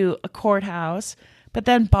just do a courthouse. But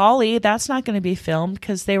then Bali, that's not going to be filmed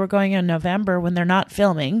because they were going in November when they're not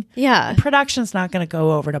filming. Yeah. The production's not going to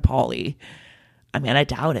go over to Bali. I mean, I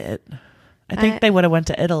doubt it. I think they would have went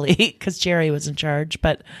to Italy because Jerry was in charge.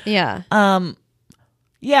 But yeah.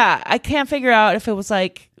 Yeah, I can't figure out if it was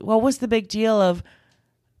like, what was the big deal of,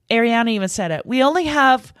 Ariana even said it. We only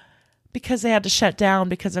have, because they had to shut down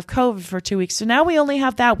because of COVID for 2 weeks. So now we only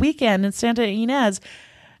have that weekend in Santa Ynez.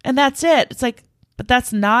 And that's it. It's like, but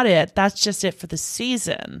that's not it. That's just it for the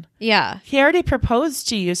season. Yeah. He already proposed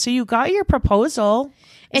to you. So you got your proposal.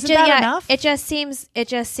 Isn't that enough? It just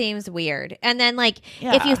seems weird. And then, like,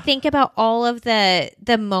 if you think about all of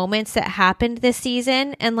the moments that happened this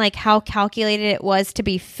season and like how calculated it was to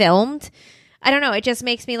be filmed, I don't know. It just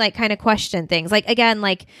makes me like kind of question things. Like, again,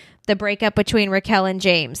 like the breakup between Raquel and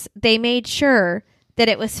James, they made sure that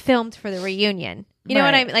it was filmed for the reunion. You know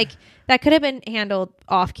what I mean? Like, that could have been handled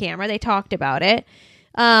off camera. They talked about it.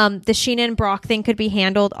 The Sheena and Brock thing could be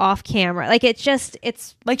handled off camera. Like,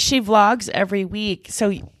 it's like she vlogs every week.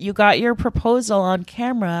 So you got your proposal on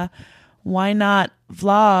camera. Why not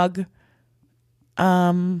vlog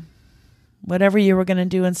whatever you were going to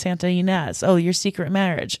do in Santa Ynez? Oh, your secret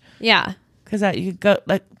marriage. Yeah. Because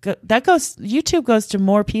YouTube goes to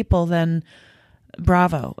more people than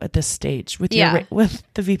Bravo at this stage with with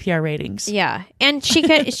the VPR ratings. Yeah. And she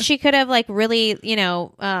could have like really,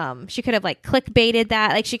 she could have like clickbaited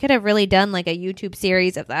that. Like, she could have really done like a YouTube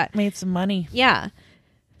series of that. Made some money. Yeah.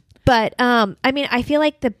 But I mean, I feel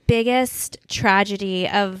like the biggest tragedy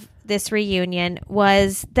of this reunion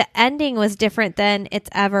was the ending was different than it's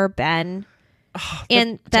ever been.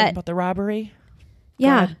 And that about the robbery.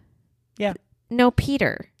 Yeah. Yeah. No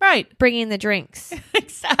Peter. Right. Bringing the drinks.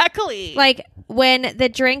 Exactly. Like, when the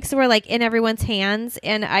drinks were like in everyone's hands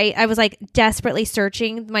and I was like desperately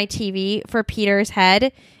searching my TV for Peter's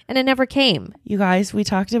head and it never came. You guys, we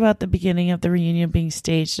talked about the beginning of the reunion being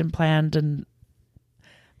staged and planned, and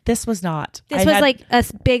this was not. This was like a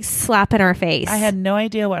big slap in our face. I had no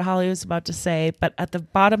idea what Holly was about to say, but at the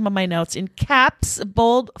bottom of my notes in caps,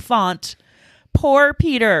 bold font, Poor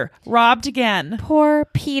Peter, robbed again. Poor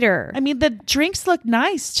Peter. I mean, the drinks look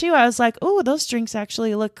nice too. I was like, oh, those drinks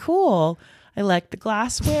actually look cool. I like the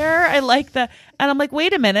glassware. I like and I'm like,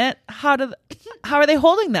 wait a minute. How are they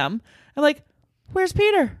holding them? I'm like, where's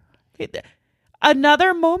Peter?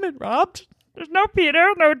 Another moment robbed. There's no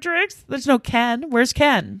Peter, no drinks. There's no Ken. Where's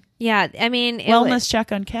Ken? Yeah, I mean, Wellness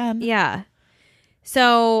check on Ken. Yeah.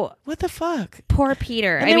 So what the fuck? poor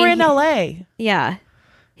Peter. And they were in LA. Yeah.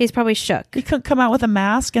 He's probably shook. He couldn't come out with a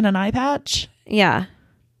mask and an eye patch. Yeah.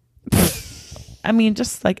 I mean,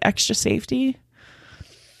 just like extra safety.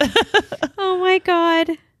 Oh my God.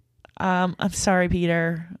 I'm sorry,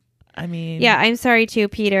 Peter. I mean, yeah, I'm sorry too,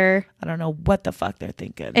 Peter. I don't know what the fuck they're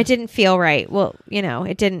thinking. It didn't feel right. Well,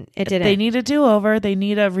 it didn't. They need a do-over. They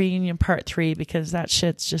need a reunion part 3 because that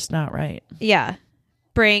shit's just not right. Yeah.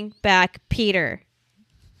 Bring back Peter.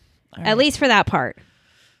 All right. At least for that part.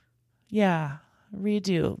 Yeah.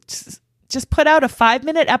 Redo. Just put out a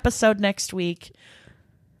 5-minute episode next week.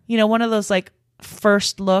 One of those like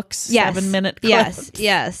first looks, yes. 7-minute clips.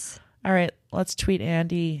 Yes. All right, let's tweet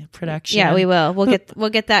Andy Production. Yeah, we will. We'll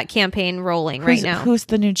get that campaign rolling right now. Who's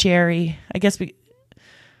the new Jerry? I guess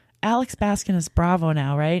Alex Baskin is Bravo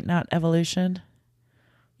now, right? Not Evolution.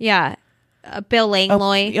 Yeah, Bill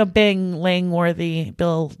Langlois. Bing Langworthy,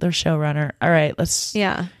 Bill, their showrunner. All right, let's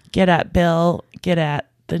get at Bill. Get at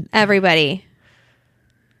everybody.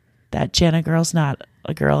 That Jenna girl's not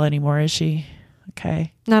a girl anymore, is she?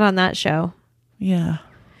 Okay, not on that show. Yeah,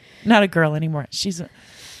 not a girl anymore.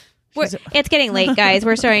 It's getting late, guys.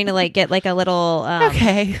 We're starting to get like a little.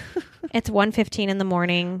 Okay. It's 1:15 in the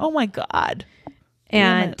morning. Oh my God.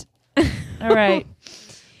 And all right.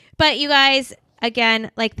 But you guys, again,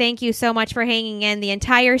 thank you so much for hanging in the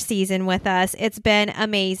entire season with us. It's been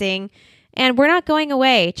amazing. And we're not going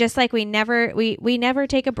away. Just like we never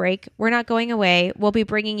take a break. We're not going away. We'll be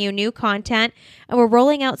bringing you new content, and we're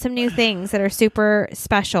rolling out some new things that are super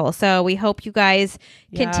special. So we hope you guys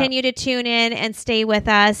continue to tune in and stay with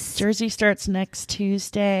us. Jersey starts next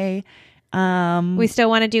Tuesday. We still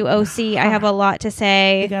want to do OC. I have a lot to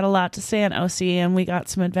say. We got a lot to say on OC, and we got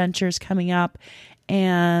some adventures coming up.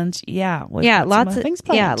 And lots of things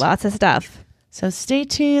planned. Yeah, lots of stuff. So stay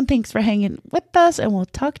tuned. Thanks for hanging with us, and we'll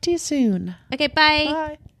talk to you soon. Okay, bye.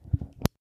 Bye.